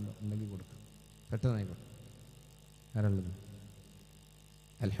ഭാഗത്തുണ്ടോ? ഉണ്ടെങ്കിൽ കൊടുക്കാം. പെട്ടെന്നായിക്കോട്ടെ. ആരുള്ളത്?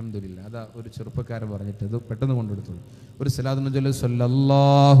 അൽഹംദുലില്ലാ. അതാ ഒരു ചെറുപ്പക്കാരൻ പറഞ്ഞിട്ട് ഇത് പെട്ടെന്ന് കൊണ്ടെടുത്തോളൂ. ഒരു സലാത്ത് ചൊല്ലു.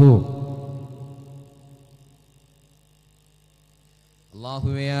 സല്ലല്ലാഹു.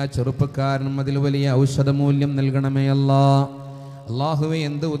 അല്ലാഹുവേ, ആ ചെറുപ്പക്കാരനും അതിൽ വലിയ ഔഷധമൂല്യം നൽകണമേ അല്ലാ. അല്ലാഹുവേ,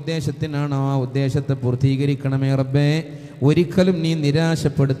 എന്ത് ഉദ്ദേശത്തിനാണോ ആ ഉദ്ദേശത്തെ പൂർത്തീകരിക്കണമേ റബ്ബേ. ഒരിക്കലും നീ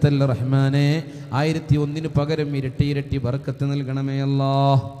നിരാശപ്പെടുത്തല്ല റഹ്മാനെ. 1001 പകരം ഇരട്ടി ഇരട്ടി ബർക്കത്ത് നൽകണമേ അല്ലാ.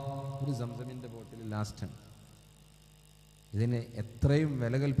 ഒരു സംസമിൻ്റെ ബോട്ടിൽ ലാസ്റ്റാണ്. ഇതിന് എത്രയും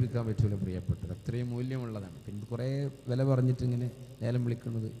വില കൽപ്പിക്കാൻ പറ്റൂല പ്രിയപ്പെട്ടത്, അത്രയും മൂല്യമുള്ളതാണ്. പിന്നെ കുറേ വില പറഞ്ഞിട്ട് ഇങ്ങനെ ലേലം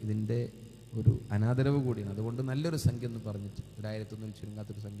വിളിക്കുന്നത് ഇതിൻ്റെ ഒരു അനാദരവ് കൂടിയാണ്. അതുകൊണ്ട് നല്ലൊരു സംഖ്യ എന്ന് പറഞ്ഞിട്ട് 1001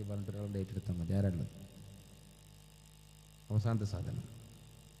 ചുരുങ്ങാത്തൊരു സംഖ്യ പറഞ്ഞിട്ട് ഒരാളുടെ ഏറ്റെടുത്താൽ മതി. ആരുള്ളത്? അവസാനത്തെ സാധനം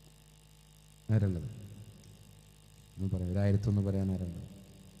ആരുള്ളത് എന്ന് പറയാം. 1001 പറയാൻ ആരുള്ളത്?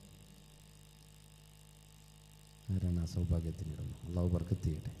 ആരാണ് ആ സൗഭാഗ്യത്തിനിടുന്നത്? അള്ളാഹു ബർക്കത്ത്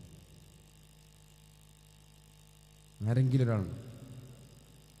ചെയ്യട്ടെ. ആരെങ്കിലും ഒരാളുണ്ട്?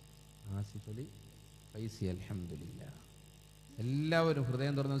 ആസിഫ് അലി ഫൈസി. അൽഹംദുലില്ലാ. എല്ലാവരും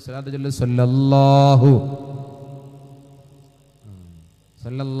ഹൃദയം തുറന്ന് സ്വലാത്ത് ചൊല്ലു.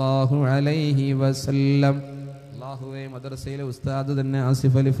 സല്ലല്ലാഹു അലൈഹി വസല്ലം. അല്ലാഹുവേ, മദ്രസയിലെ ഉസ്താദ് തന്നെ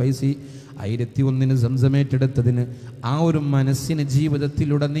ആസിഫ് അലി ഫൈസി 1001 സംസമേറ്റെടുത്തതിന് ആ ഒരു മനസ്സിന്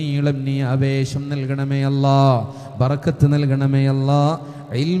ജീവിതത്തിലുടനീളം നീ ആവേശം നൽകണമേ അല്ലാ, ബറക്കത്ത് നൽകണമേ അല്ലാ.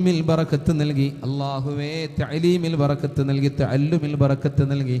 ഇൽമിൽ ബറക്കത്ത് നൽകി അല്ലാഹുവേ, തഅലീമിൽ ബറക്കത്ത് നൽകി, തഅല്ലുമിൽ ബറക്കത്ത്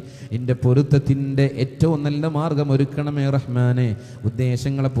നൽകി എൻ്റെ പൊരുത്തത്തിൻ്റെ ഏറ്റവും നല്ല മാർഗം ഒരുക്കണമേ റഹ്മാനെ.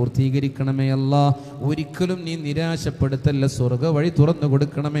 ഉദ്ദേശങ്ങളെ പൂർത്തീകരിക്കണമേ അല്ലാ. ഒരിക്കലും നീ നിരാശപ്പെടുത്തല്ല, സ്വർഗ വഴി തുറന്നു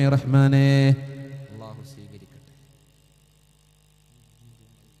കൊടുക്കണമേ റഹ്മാനെ. അല്ലാഹു സ്വീകരിക്കട്ടെ.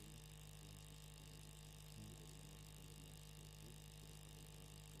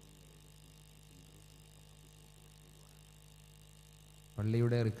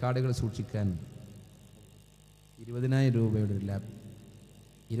 പള്ളിയുടെ റെക്കോർഡുകൾ സൂക്ഷിക്കാൻ 20,000 രൂപയുടെ ഒരു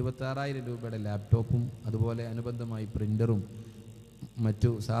 26,000 രൂപയുടെ ലാപ്ടോപ്പും അതുപോലെ അനുബന്ധമായി പ്രിൻ്ററും മറ്റു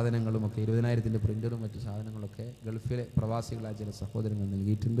സാധനങ്ങളുമൊക്കെ 20,000-ൻ്റെ പ്രിൻ്ററും മറ്റു സാധനങ്ങളൊക്കെ ഗൾഫിലെ പ്രവാസികളായ ചില സഹോദരങ്ങൾ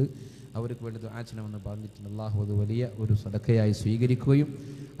നൽകിയിട്ടുണ്ട്. അവർക്ക് വേണ്ടി ദുആ ചെയ്യണമെന്ന് പറഞ്ഞിട്ടുണ്ട്. അല്ലാഹു അത് വലിയ ഒരു സദഖയായി സ്വീകരിക്കുകയും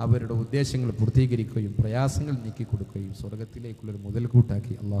അവരുടെ ഉദ്ദേശങ്ങൾ പൂർത്തീകരിക്കുകയും പ്രയാസങ്ങൾ നീക്കിക്കൊടുക്കുകയും സ്വർഗത്തിലേക്കുള്ളൊരു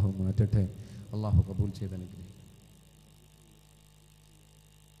മുതൽക്കൂട്ടാക്കി അല്ലാഹു മാറ്റട്ടെ. അല്ലാഹു കബൂൽ ചെയ്ത് അനുഗ്രഹിക്കട്ടെ.